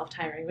in itself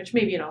tiring, which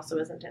maybe it also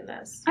isn't in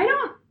this.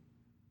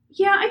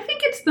 I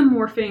think it's the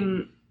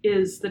morphing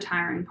is the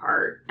tiring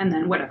part, and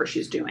then whatever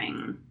she's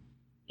doing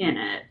in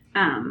it.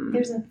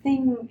 There's a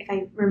thing, if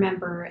I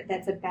remember,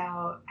 that's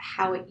about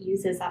how it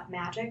uses up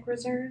magic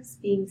reserves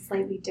being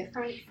slightly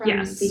different from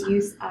Yes. the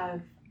use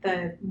of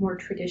the more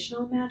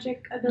traditional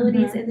magic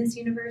abilities in this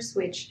universe,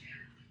 which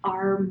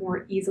are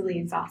more easily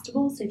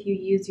exhaustible. So if you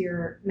use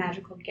your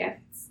magical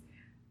gifts,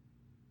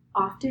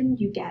 often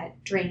you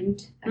get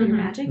drained of your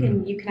magic,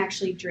 and you can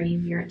actually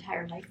drain your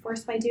entire life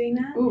force by doing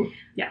that. Ooh,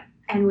 yeah.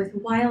 And with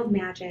wild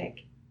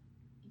magic,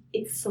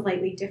 it's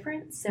slightly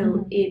different.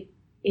 So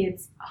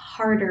it's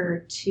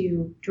harder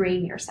to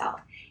drain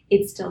yourself.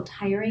 It's still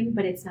tiring,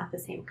 but it's not the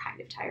same kind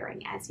of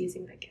tiring as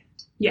using the gift.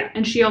 Yeah,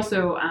 and she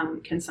also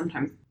can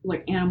sometimes,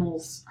 like,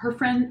 animals, her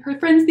friends,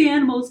 the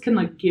animals, can,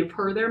 like, give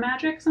her their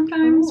magic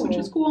sometimes, which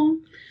is cool.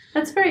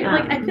 That's very,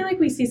 like, I feel like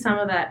we see some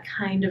of that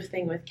kind of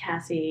thing with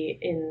Cassie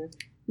in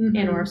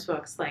Animorphs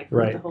books, like, with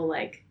Right. the whole,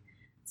 like,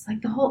 it's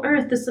like the whole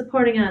earth is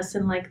supporting us,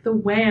 and, like, the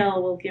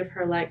whale will give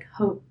her, like,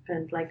 hope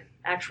and, like,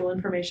 actual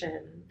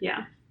information.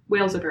 Yeah.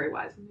 Whales are very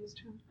wise in these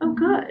too. Oh,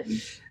 good.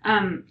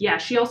 Yeah,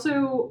 she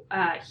also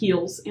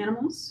heals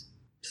animals.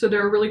 So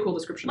there are really cool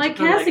descriptions. Like of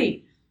her,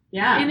 Cassie.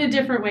 yeah. In a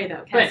different way,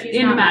 though. But Cassie's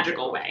in a not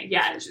magical way.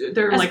 Yeah.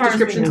 There are As like far as we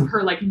descriptions know. of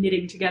her like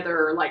knitting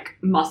together like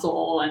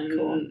muscle and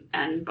Cool.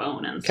 and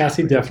bone and stuff.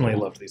 Cassie definitely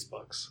loved these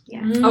books.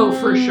 Yeah. Oh,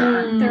 for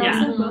sure. They're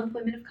Yeah. also both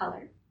women of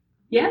color.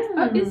 Yes.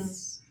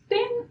 Is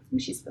Dan? Who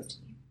she's supposed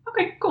to be.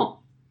 Okay,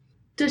 cool.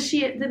 Does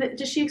she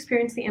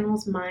experience the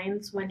animals'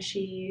 minds when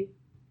she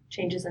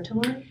changes into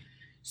one?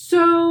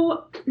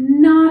 So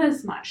not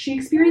as much. She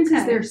experiences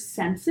Okay. their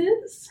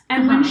senses,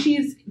 and when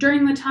she's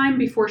during the time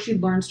before she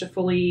learns to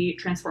fully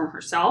transform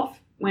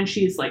herself, when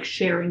she's like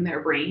sharing their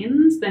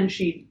brains, then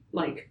she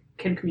like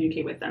can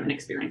communicate with them and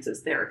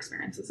experiences their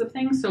experiences of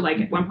things. So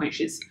like at one point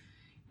she's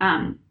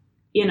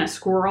in a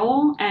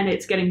squirrel and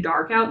it's getting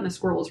dark out, and the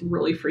squirrel is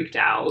really freaked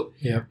out.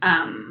 Yep.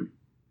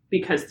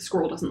 Because the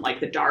squirrel doesn't like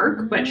the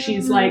dark, but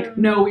she's like,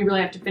 no, we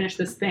really have to finish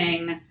this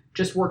thing.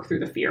 Just work through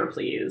the fear,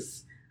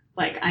 please.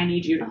 Like, I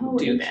need you to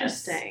do this.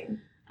 Interesting.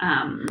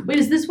 Um, Wait,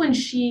 is this when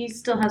she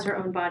still has her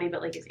own body,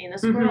 but like is in a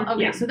squirrel?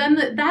 Okay, yeah. so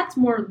then that's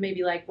more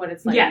maybe like what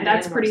it's like. yeah, in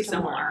that's Animorphs pretty to more.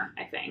 similar,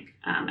 I think.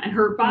 And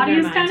her body Their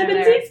is kind minds of are in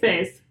there.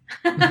 Z-space.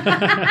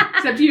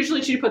 Except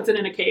usually she puts it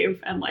in a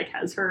cave and like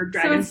has her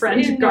dragon it's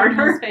friend in guard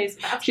normal her. Space.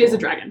 That's She has a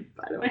cool. dragon,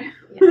 by the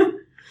way.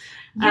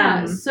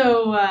 Yeah.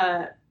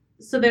 So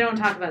So they don't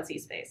talk about sea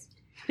space.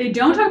 They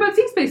don't talk about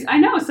sea space. I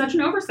know, such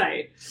an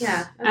oversight.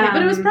 Yeah. Okay,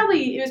 but it was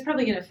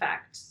probably in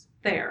effect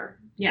there.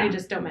 Yeah. They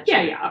just don't mention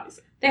it. Yeah,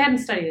 obviously. They hadn't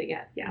studied it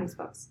yet Yeah. in these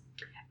books.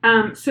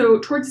 So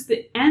towards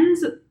the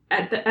ends,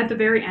 at the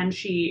very end,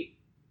 she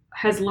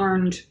has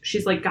learned,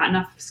 she's like got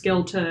enough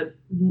skill to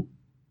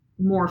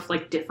morph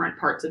like different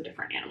parts of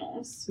different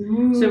animals.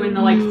 So in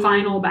the like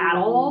final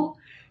battle,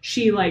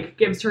 she like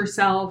gives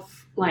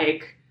herself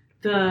like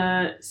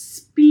the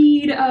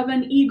speed of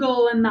an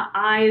eagle and the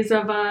eyes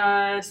of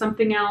a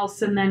something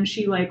else, and then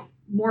she like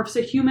morphs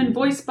a human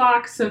voice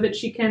box so that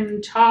she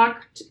can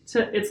talk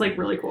to. It's like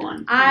really cool.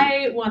 And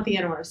I want the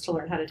Animorphs to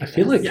learn how to do I this.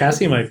 feel like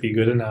Cassie might be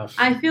good enough.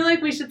 I feel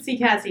like we should see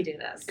Cassie do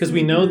this. Because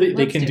we know that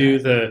they Let's can do do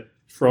it. the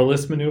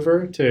Frolis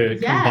maneuver to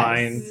Yes.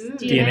 combine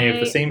DNA of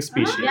the same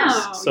species.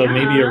 Oh, So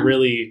maybe a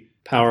really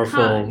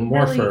powerful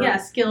morpher. Really,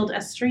 skilled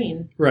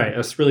estrine. Right,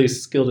 a really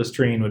skilled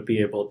estrine would be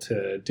able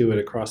to do it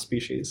across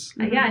species.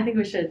 Yeah, I think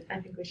we should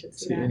see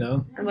So, that. you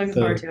know, I'm looking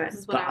the- forward to it.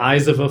 the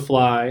eyes of a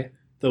fly,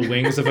 the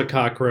wings of a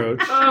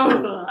cockroach,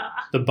 oh,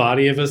 the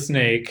body of a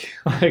snake.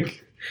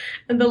 Like,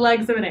 And the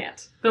legs of an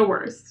ant. the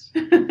worst.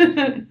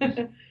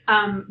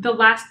 The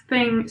last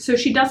thing, so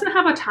she doesn't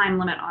have a time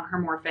limit on her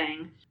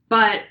morphing,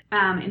 but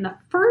in the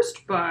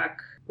first book,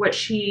 what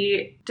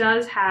she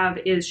does have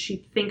is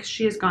she thinks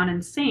she has gone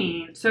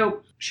insane.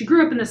 So she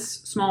grew up in this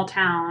small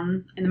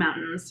town in the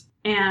mountains,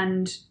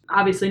 and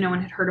obviously no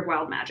one had heard of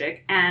wild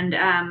magic, and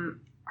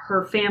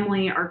her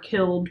family are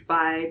killed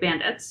by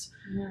bandits,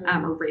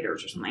 or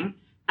raiders or something.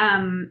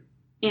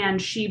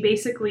 And she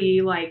basically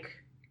like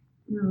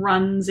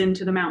runs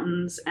into the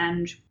mountains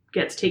and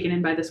gets taken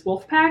in by this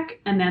wolf pack,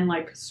 and then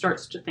like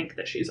starts to think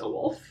that she's a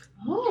wolf.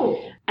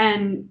 Oh.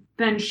 And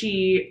then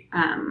she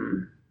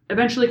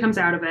eventually comes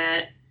out of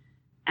it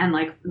and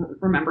like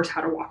remembers how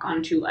to walk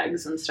on two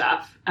legs and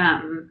stuff,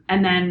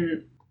 and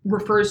then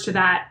refers to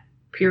that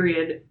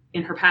period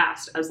in her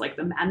past as like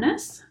the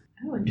madness.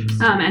 Oh,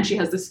 interesting. And she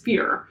has this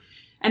fear,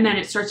 and then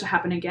it starts to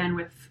happen again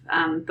with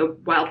the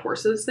wild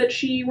horses that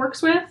she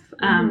works with,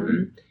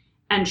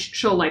 and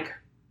she'll like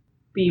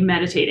be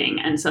meditating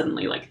and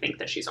suddenly like think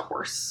that she's a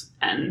horse,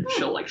 and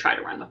she'll like try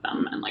to run with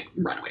them and like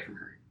run away from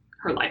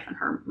her life and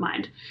her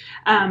mind.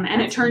 And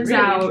That's it turns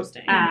really out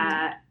interesting.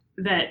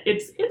 that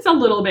it's a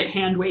little bit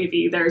hand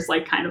wavy. There's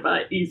like kind of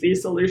a easy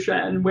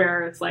solution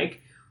where it's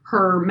like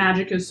her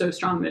magic is so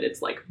strong that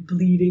it's like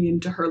bleeding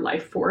into her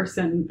life force,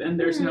 and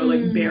there's no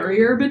like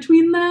barrier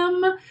between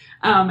them.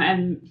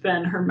 And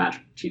then her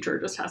magic teacher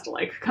just has to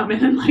like come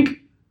in and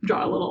like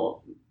draw a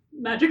little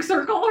magic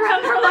circle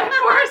around her life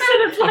force,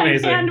 and it's like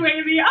Amazing. hand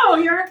wavy. Oh,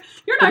 you're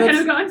not going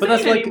to go insane But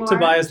that's like anymore.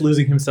 Tobias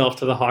losing himself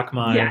to the hawk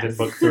mind in Yes.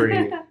 book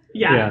 3.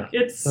 Yeah,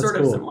 it's that's sort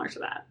of cool. similar to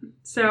that.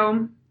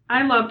 So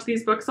I loved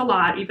these books a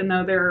lot, even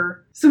though there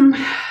are some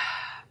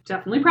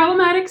definitely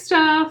problematic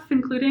stuff,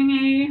 including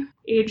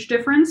a age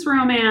difference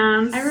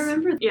romance. I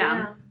remember that.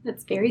 Yeah.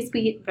 That's very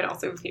sweet, but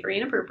also very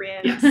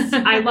inappropriate. Yes,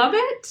 I love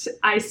it.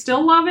 I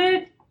still love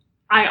it.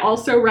 I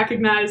also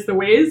recognize the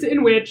ways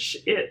in which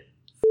it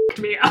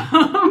f***ed me up.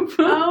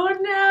 Oh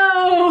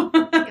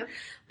no. Yep.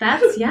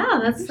 That's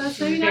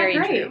maybe not Very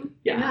great. true.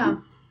 Yeah.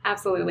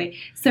 Absolutely.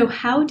 So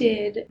how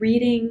did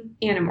reading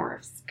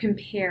Animorphs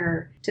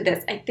compare to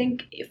this? I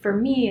think for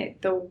me,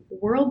 the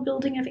world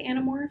building of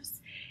Animorphs,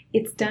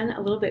 it's done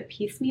a little bit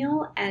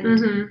piecemeal, and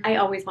Mhm. I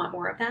always want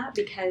more of that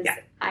because Yeah.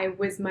 I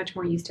was much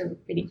more used to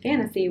reading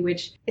fantasy,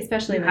 which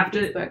especially You like have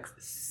these to books.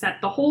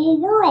 set the whole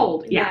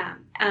world. Yeah.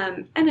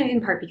 And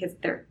in part because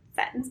they're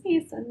set in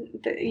space,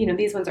 and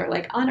these ones are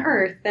like on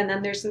Earth, and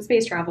then there's some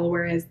space travel,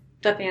 whereas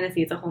the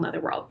fantasy is a whole nother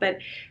world. But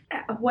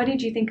what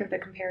did you think of the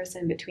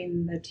comparison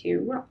between the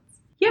two worlds?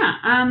 Yeah,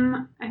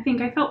 I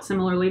think I felt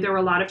similarly. There were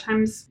a lot of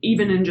times,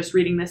 even in just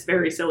reading this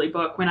very silly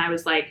book, when I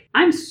was like,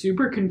 I'm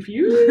super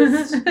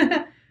confused.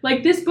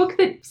 Like this book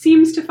that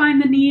seems to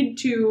find the need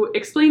to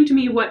explain to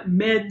me what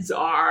meds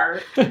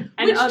are. And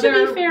Which,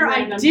 other to be fair,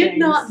 I random did things.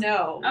 not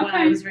know when I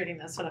Okay. was reading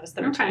this when I was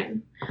 13. Okay.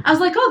 I was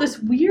like, oh, this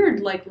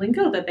weird like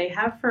lingo that they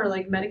have for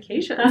like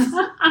medications.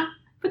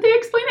 But they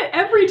explain it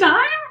every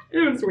time? It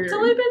was weird. It's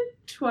only been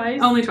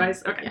twice. Only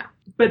twice, okay. Yeah.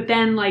 But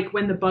then, like,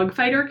 when the bug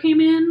fighter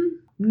came in,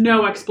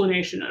 no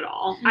explanation at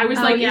all. I was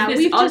Oh, like, yeah, is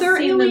we've this other just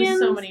seen aliens?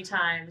 them so many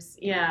times.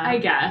 Yeah. I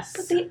guess.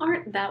 But they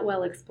aren't that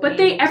well explained.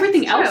 But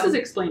everything It's else true. is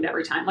explained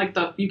every time. Like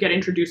you get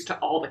introduced to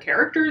all the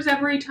characters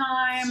every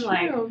time. It's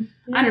Like true.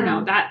 I don't Yeah.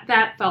 know,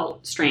 that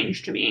felt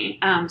strange to me.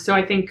 So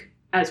I think,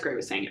 as Gray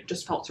was saying, it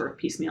just felt sort of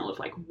piecemeal of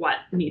like what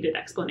needed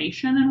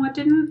explanation and what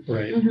didn't.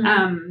 Right.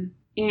 Mhm.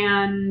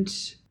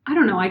 And I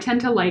don't know, I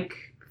tend to like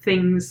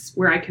things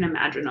where I can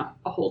imagine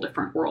a whole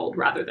different world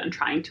rather than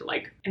trying to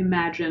like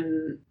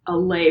imagine a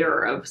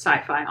layer of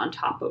sci-fi on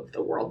top of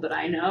the world that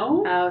I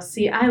know. Oh,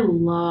 see, I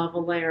love a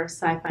layer of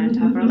sci-fi on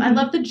top of it. I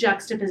love the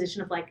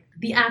juxtaposition of like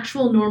the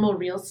actual normal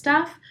real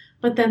stuff,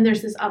 but then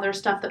there's this other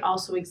stuff that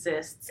also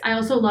exists. I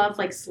also love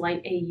like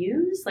slight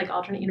AUs, like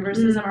alternate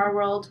universes of our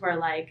world, where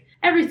like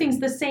everything's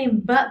the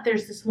same, but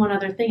there's this one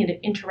other thing and it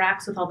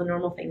interacts with all the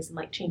normal things and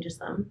like changes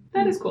them.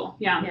 That is cool.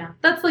 Yeah. Yeah,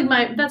 that's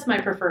my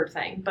preferred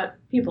thing, but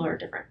people are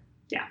different.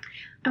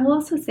 I will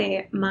also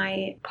say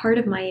part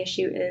of my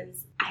issue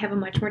is I have a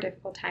much more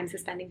difficult time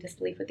suspending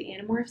disbelief with the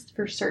Animorphs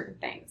for certain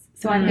things.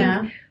 So I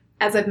think,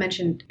 as I've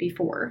mentioned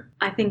before,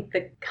 I think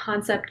the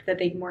concept that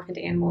they morph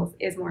into animals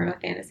is more of a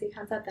fantasy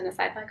concept than a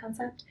sci-fi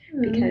concept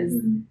because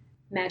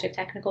Magic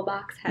Technical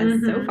Box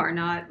has so far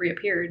not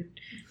reappeared.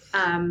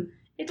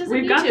 It doesn't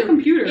We've need got to. the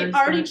computers. It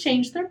already but-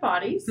 changed their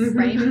bodies.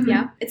 Right?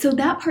 Yeah. So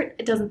that part,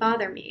 it doesn't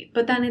bother me.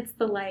 But then it's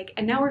the like,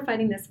 and now we're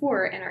fighting this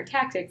war and our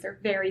tactics are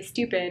very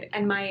stupid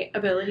and my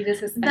ability to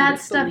suspend That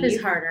stuff disbelief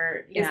is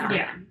harder. is harder.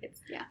 Yeah.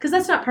 Yeah. Because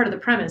that's not part of the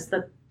premise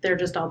that they're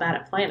just all bad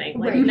at planning.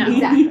 Like, Right. no.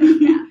 Exactly.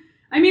 Yeah.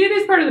 I mean, it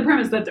is part of the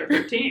premise that they're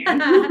 13.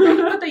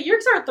 But the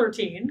Yeerks are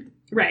 13.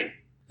 Right.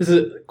 This is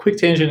a quick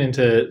tangent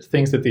into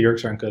things that the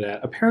Yeerks aren't good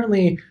at.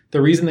 Apparently,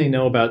 the reason they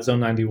know about Zone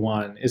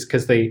 91 is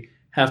because they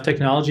have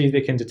technology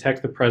that can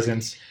detect the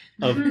presence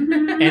of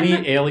any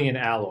alien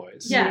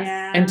alloys. Yes.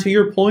 Yeah. And to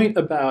your point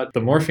about the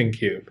morphing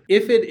cube,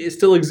 if it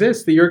still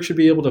exists, the Yeerks should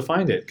be able to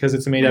find it because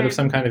it's made out of Right.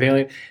 some kind of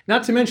alien.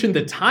 Not to mention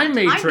the Time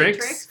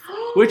Matrix,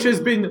 which has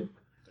been...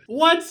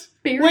 What?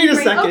 Very Wait a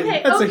great. second.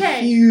 Okay, That's okay.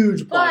 a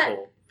huge plot But-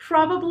 hole.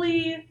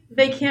 Probably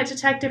they can't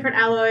detect different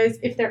alloys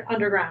if they're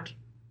underground.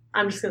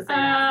 I'm just going to say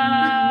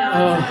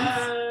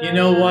Oh, you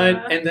know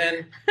what? And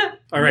then,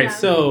 all right, Yeah.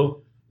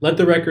 so let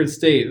the record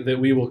state that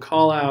we will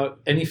call out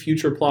any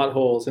future plot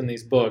holes in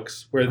these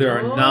books where there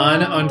are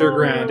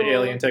non-underground Oh.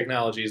 alien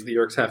technologies the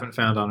Yeerks haven't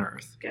found on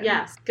Earth. Good.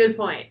 Yes, good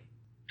point.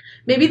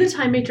 Maybe the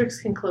Time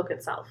Matrix can cloak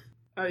itself.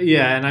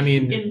 Yeah, and I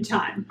mean, In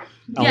time.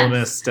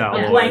 Elemist Yes.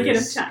 alloys. A blanket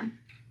of time.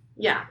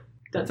 Yeah,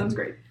 That sounds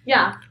great.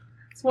 yeah.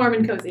 It's warm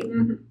and cozy.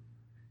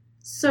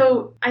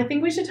 So I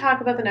think we should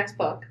talk about the next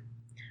book.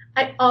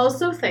 I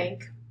also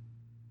think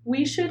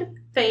we should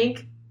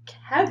thank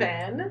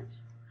Kevin,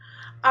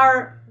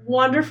 our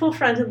wonderful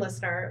friend and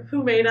listener,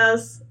 who made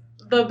us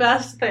the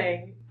best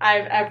thing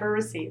I've ever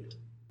received.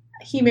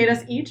 He made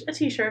us each a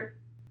t-shirt,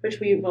 which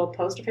we will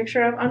post a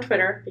picture of on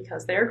Twitter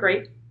because they're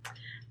great.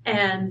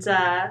 And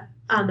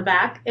on the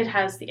back, it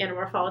has the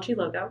Animorphology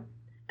logo.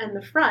 And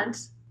the front,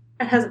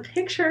 it has a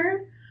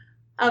picture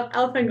of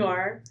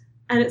Elfangor,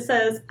 and it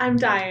says, "I'm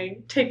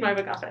dying, take my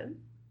MacGuffin."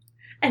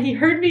 And he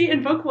heard me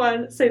in book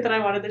 1 say that I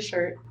wanted this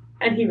shirt,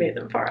 and he made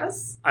them for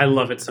us. I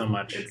love it so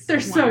much. They're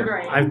so Wonderful.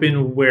 great. I've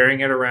been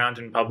wearing it around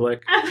in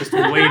public, just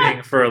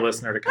waiting for a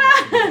listener to come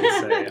up to me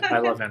and say, I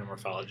love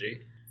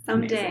Animorphology.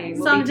 Someday.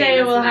 Amazing. we'll be Someday it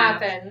famous will enough.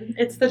 happen.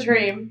 It's the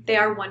dream. They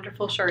are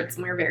wonderful shirts,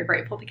 and we're very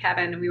grateful to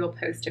Kevin, and we will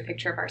post a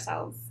picture of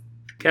ourselves.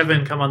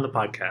 Kevin, come on the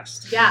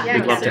podcast. Yeah,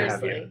 We'd love to have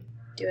seriously.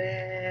 Do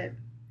it.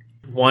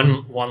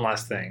 One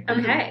last thing.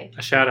 Okay.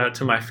 A shout out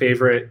to my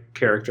favorite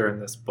character in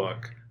this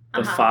book,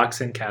 the Uh-huh.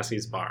 fox in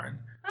Cassie's barn.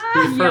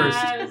 Ah, first.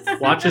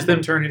 yes. Watches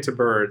them turn into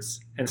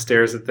birds and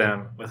stares at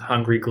them with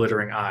hungry,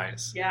 glittering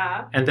eyes.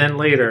 Yeah. And then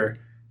later,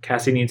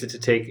 Cassie needs it to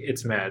take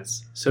its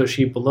meds, so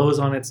she blows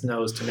on its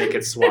nose to make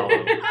it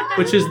swallow,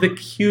 which is the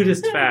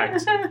cutest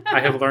fact I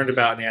have learned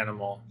about an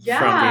animal from the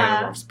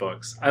Yeah. Animorphs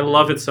books. I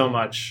love it so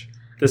much.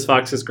 This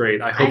fox is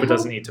great. I hope it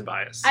doesn't eat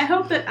Tobias. I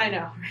hope that, I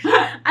know.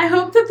 I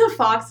hope that the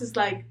fox is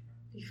like,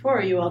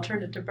 before you all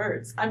turned into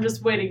birds. I'm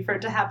just waiting for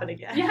it to happen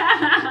again.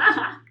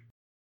 Yeah.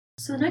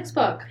 So the next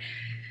book,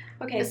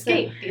 Okay,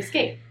 Escape. so The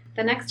Escape.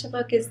 the next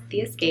book is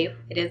The Escape.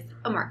 It is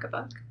a Marca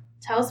book.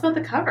 Tell us about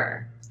the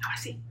cover. Oh, I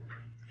see.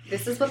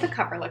 This is what the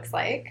cover looks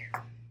like.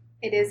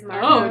 It is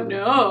Marco. Oh,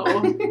 no.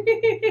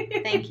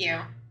 Thank you.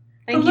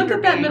 But Thank you look for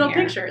at that being middle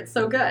here. picture. It's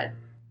so good.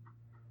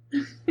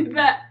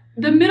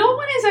 The middle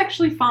one is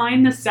actually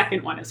fine. The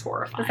second one is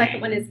horrifying. The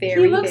second one is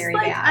very, He looks very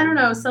like, bad. I don't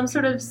know, some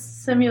sort of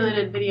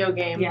simulated video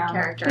game Yeah.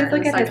 character. Please in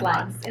look the at his second one.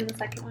 legs in the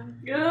second one.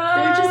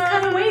 They're just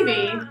kind of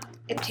wavy.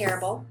 It's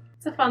terrible.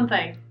 It's a fun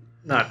thing.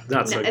 Not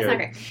No, so it's good. not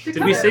great.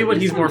 Did we say what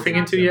he's This one's morphing not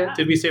into so yet? bad.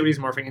 Did we say what he's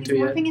morphing He's into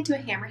yet? morphing into a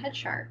hammerhead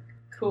shark.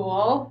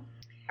 Cool.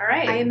 All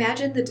right. I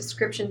imagine the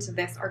descriptions of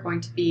this are going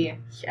to be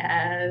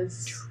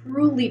yes.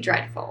 truly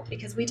dreadful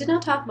because we did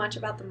not talk much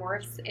about the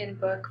morphs in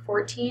book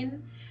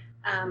 14,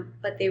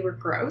 but they were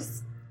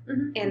gross.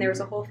 Mhm. And there was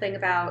a whole thing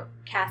about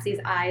Cassie's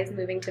eyes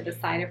moving to the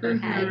side of her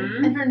head.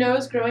 Mhm. And her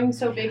nose growing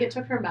so big it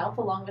took her mouth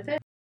along with it.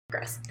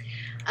 Gross.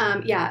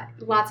 Yeah,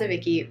 lots of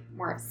icky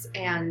morphs.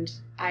 And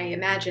I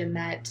imagine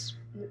that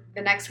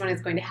the next one is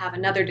going to have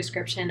another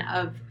description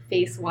of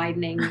face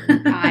widening,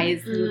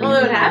 eyes moving. Well,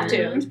 it would have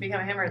around. to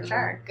become a hammer and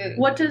shark. Good.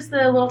 What does the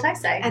little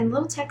text say? And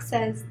little text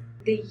says,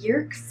 "The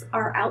Yeerks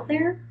are out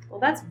there." Well,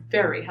 that's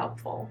very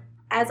helpful.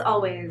 As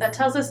always, That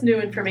tells us new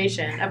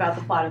information about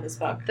the plot of this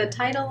book. the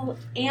title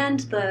and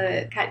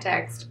the cut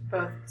text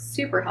both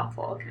super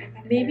helpful. Can I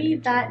find a Maybe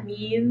better that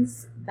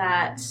means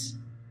that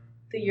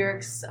the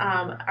Yeerks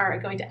are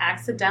going to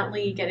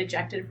accidentally get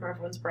ejected from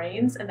everyone's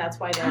brains, and that's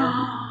why they're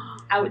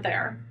out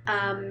there.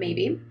 picture?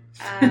 Maybe.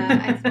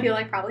 I feel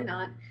like probably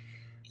not.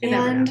 You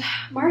never And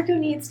Marco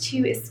needs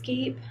to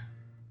escape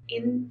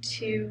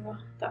into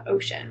the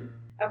ocean.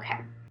 Okay.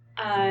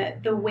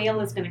 The whale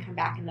is going to come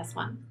back in this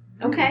one.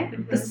 Okay,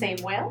 Mhm. the same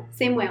whale.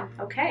 Same whale.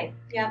 Okay.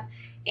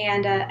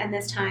 And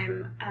this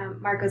time,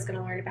 Marco's going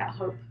to learn about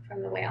hope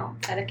from the whale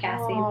instead of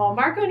Cassie. Oh,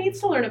 Marco needs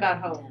to learn about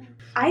home.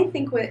 I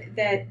think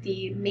that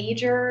the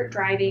major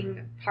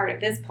driving part of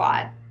this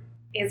plot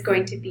is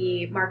going to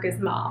be Marco's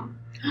mom.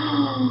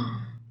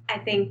 I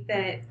think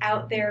that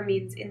out there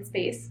means in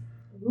space,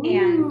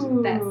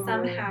 and that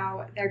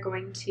somehow they're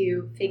going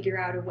to figure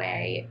out a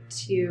way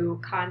to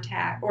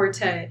contact or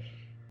to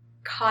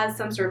cause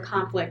some sort of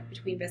conflict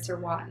between Visser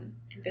 1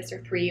 and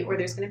Visser 3, or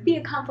there's going to be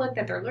a conflict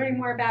that they're learning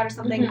more about or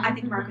something. I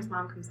think Marco's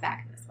mom comes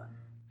back in this one.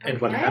 And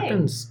what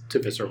happens to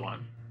Visser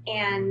 1?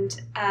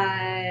 And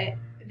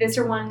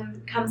Visser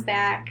 1 comes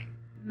back,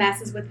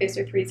 messes with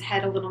Visser 3's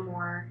head a little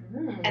more,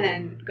 and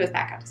then goes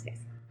back out to space.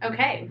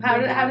 Okay. How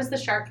does the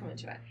shark come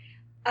into it?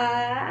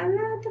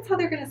 That's how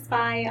they're going to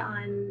spy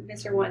on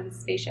Visser 1's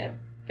spaceship.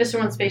 Visser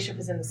 1's spaceship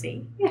is in the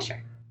sea? Yeah,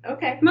 sure.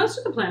 Okay. Most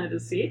of the planet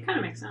is sea. It kind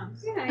of makes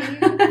sense.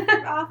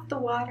 Yeah, off the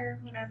water,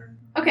 whatever.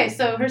 Okay,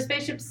 so her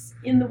spaceship's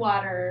in the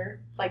water,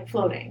 like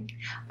floating.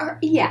 Or,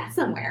 yeah,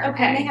 somewhere.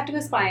 Okay. And they have to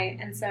go spy,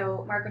 and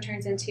so Marco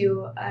turns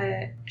into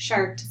a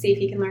shark to see if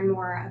he can learn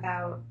more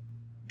about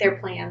their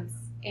plans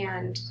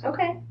and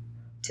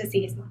to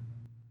see his mom.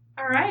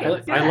 All right.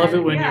 I love it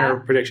when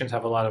your predictions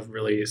have a lot of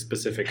really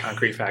specific,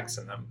 concrete facts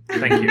in them.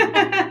 Thank you.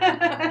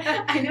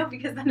 I know,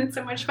 because then it's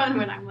so much fun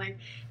when I'm like,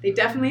 they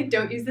definitely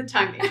don't use the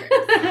time matrix.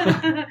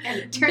 And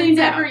it turns They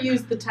never out.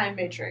 used the time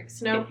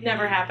matrix. Nope,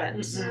 never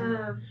happened.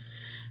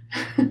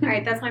 All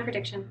right, that's my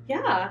prediction.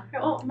 Yeah.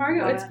 Well,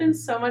 Margot, it's been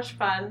so much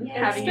fun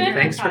Yeah, having it's you been- on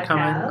the Thanks for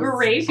coming. podcast.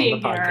 Great On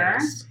being the here.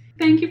 podcast.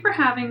 Thank you for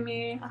having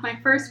me. My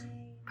first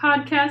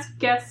podcast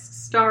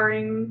guest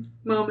starring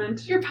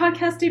moment. Your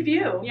podcast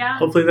debut. Yeah.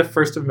 Hopefully the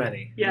first of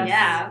many. Yes.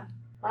 Yeah.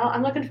 Well,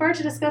 I'm looking forward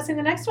to discussing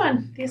the next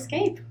one, The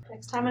Escape,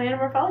 next time on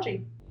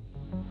Anamorphology.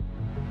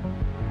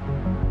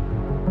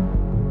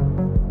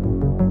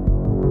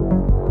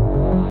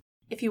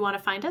 If you want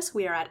to find us,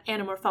 we are at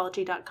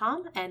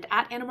anamorphology.com and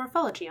at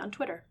Anamorphology on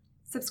Twitter.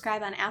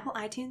 Subscribe on Apple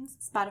iTunes,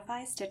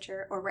 Spotify,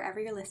 Stitcher, or wherever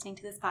you're listening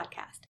to this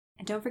podcast.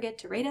 And don't forget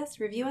to rate us,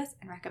 review us,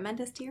 and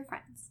recommend us to your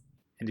friends.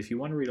 And if you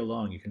want to read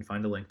along, you can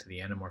find a link to the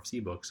Animorphs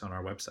ebooks on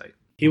our website.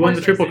 He won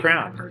the Horse Triple racing.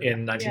 Crown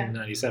in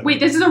 1997. Wait,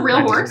 this is a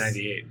real horse?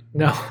 1998.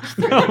 No,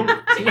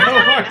 no,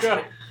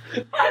 Marco.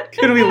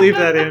 Could we leave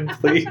that in,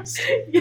 please?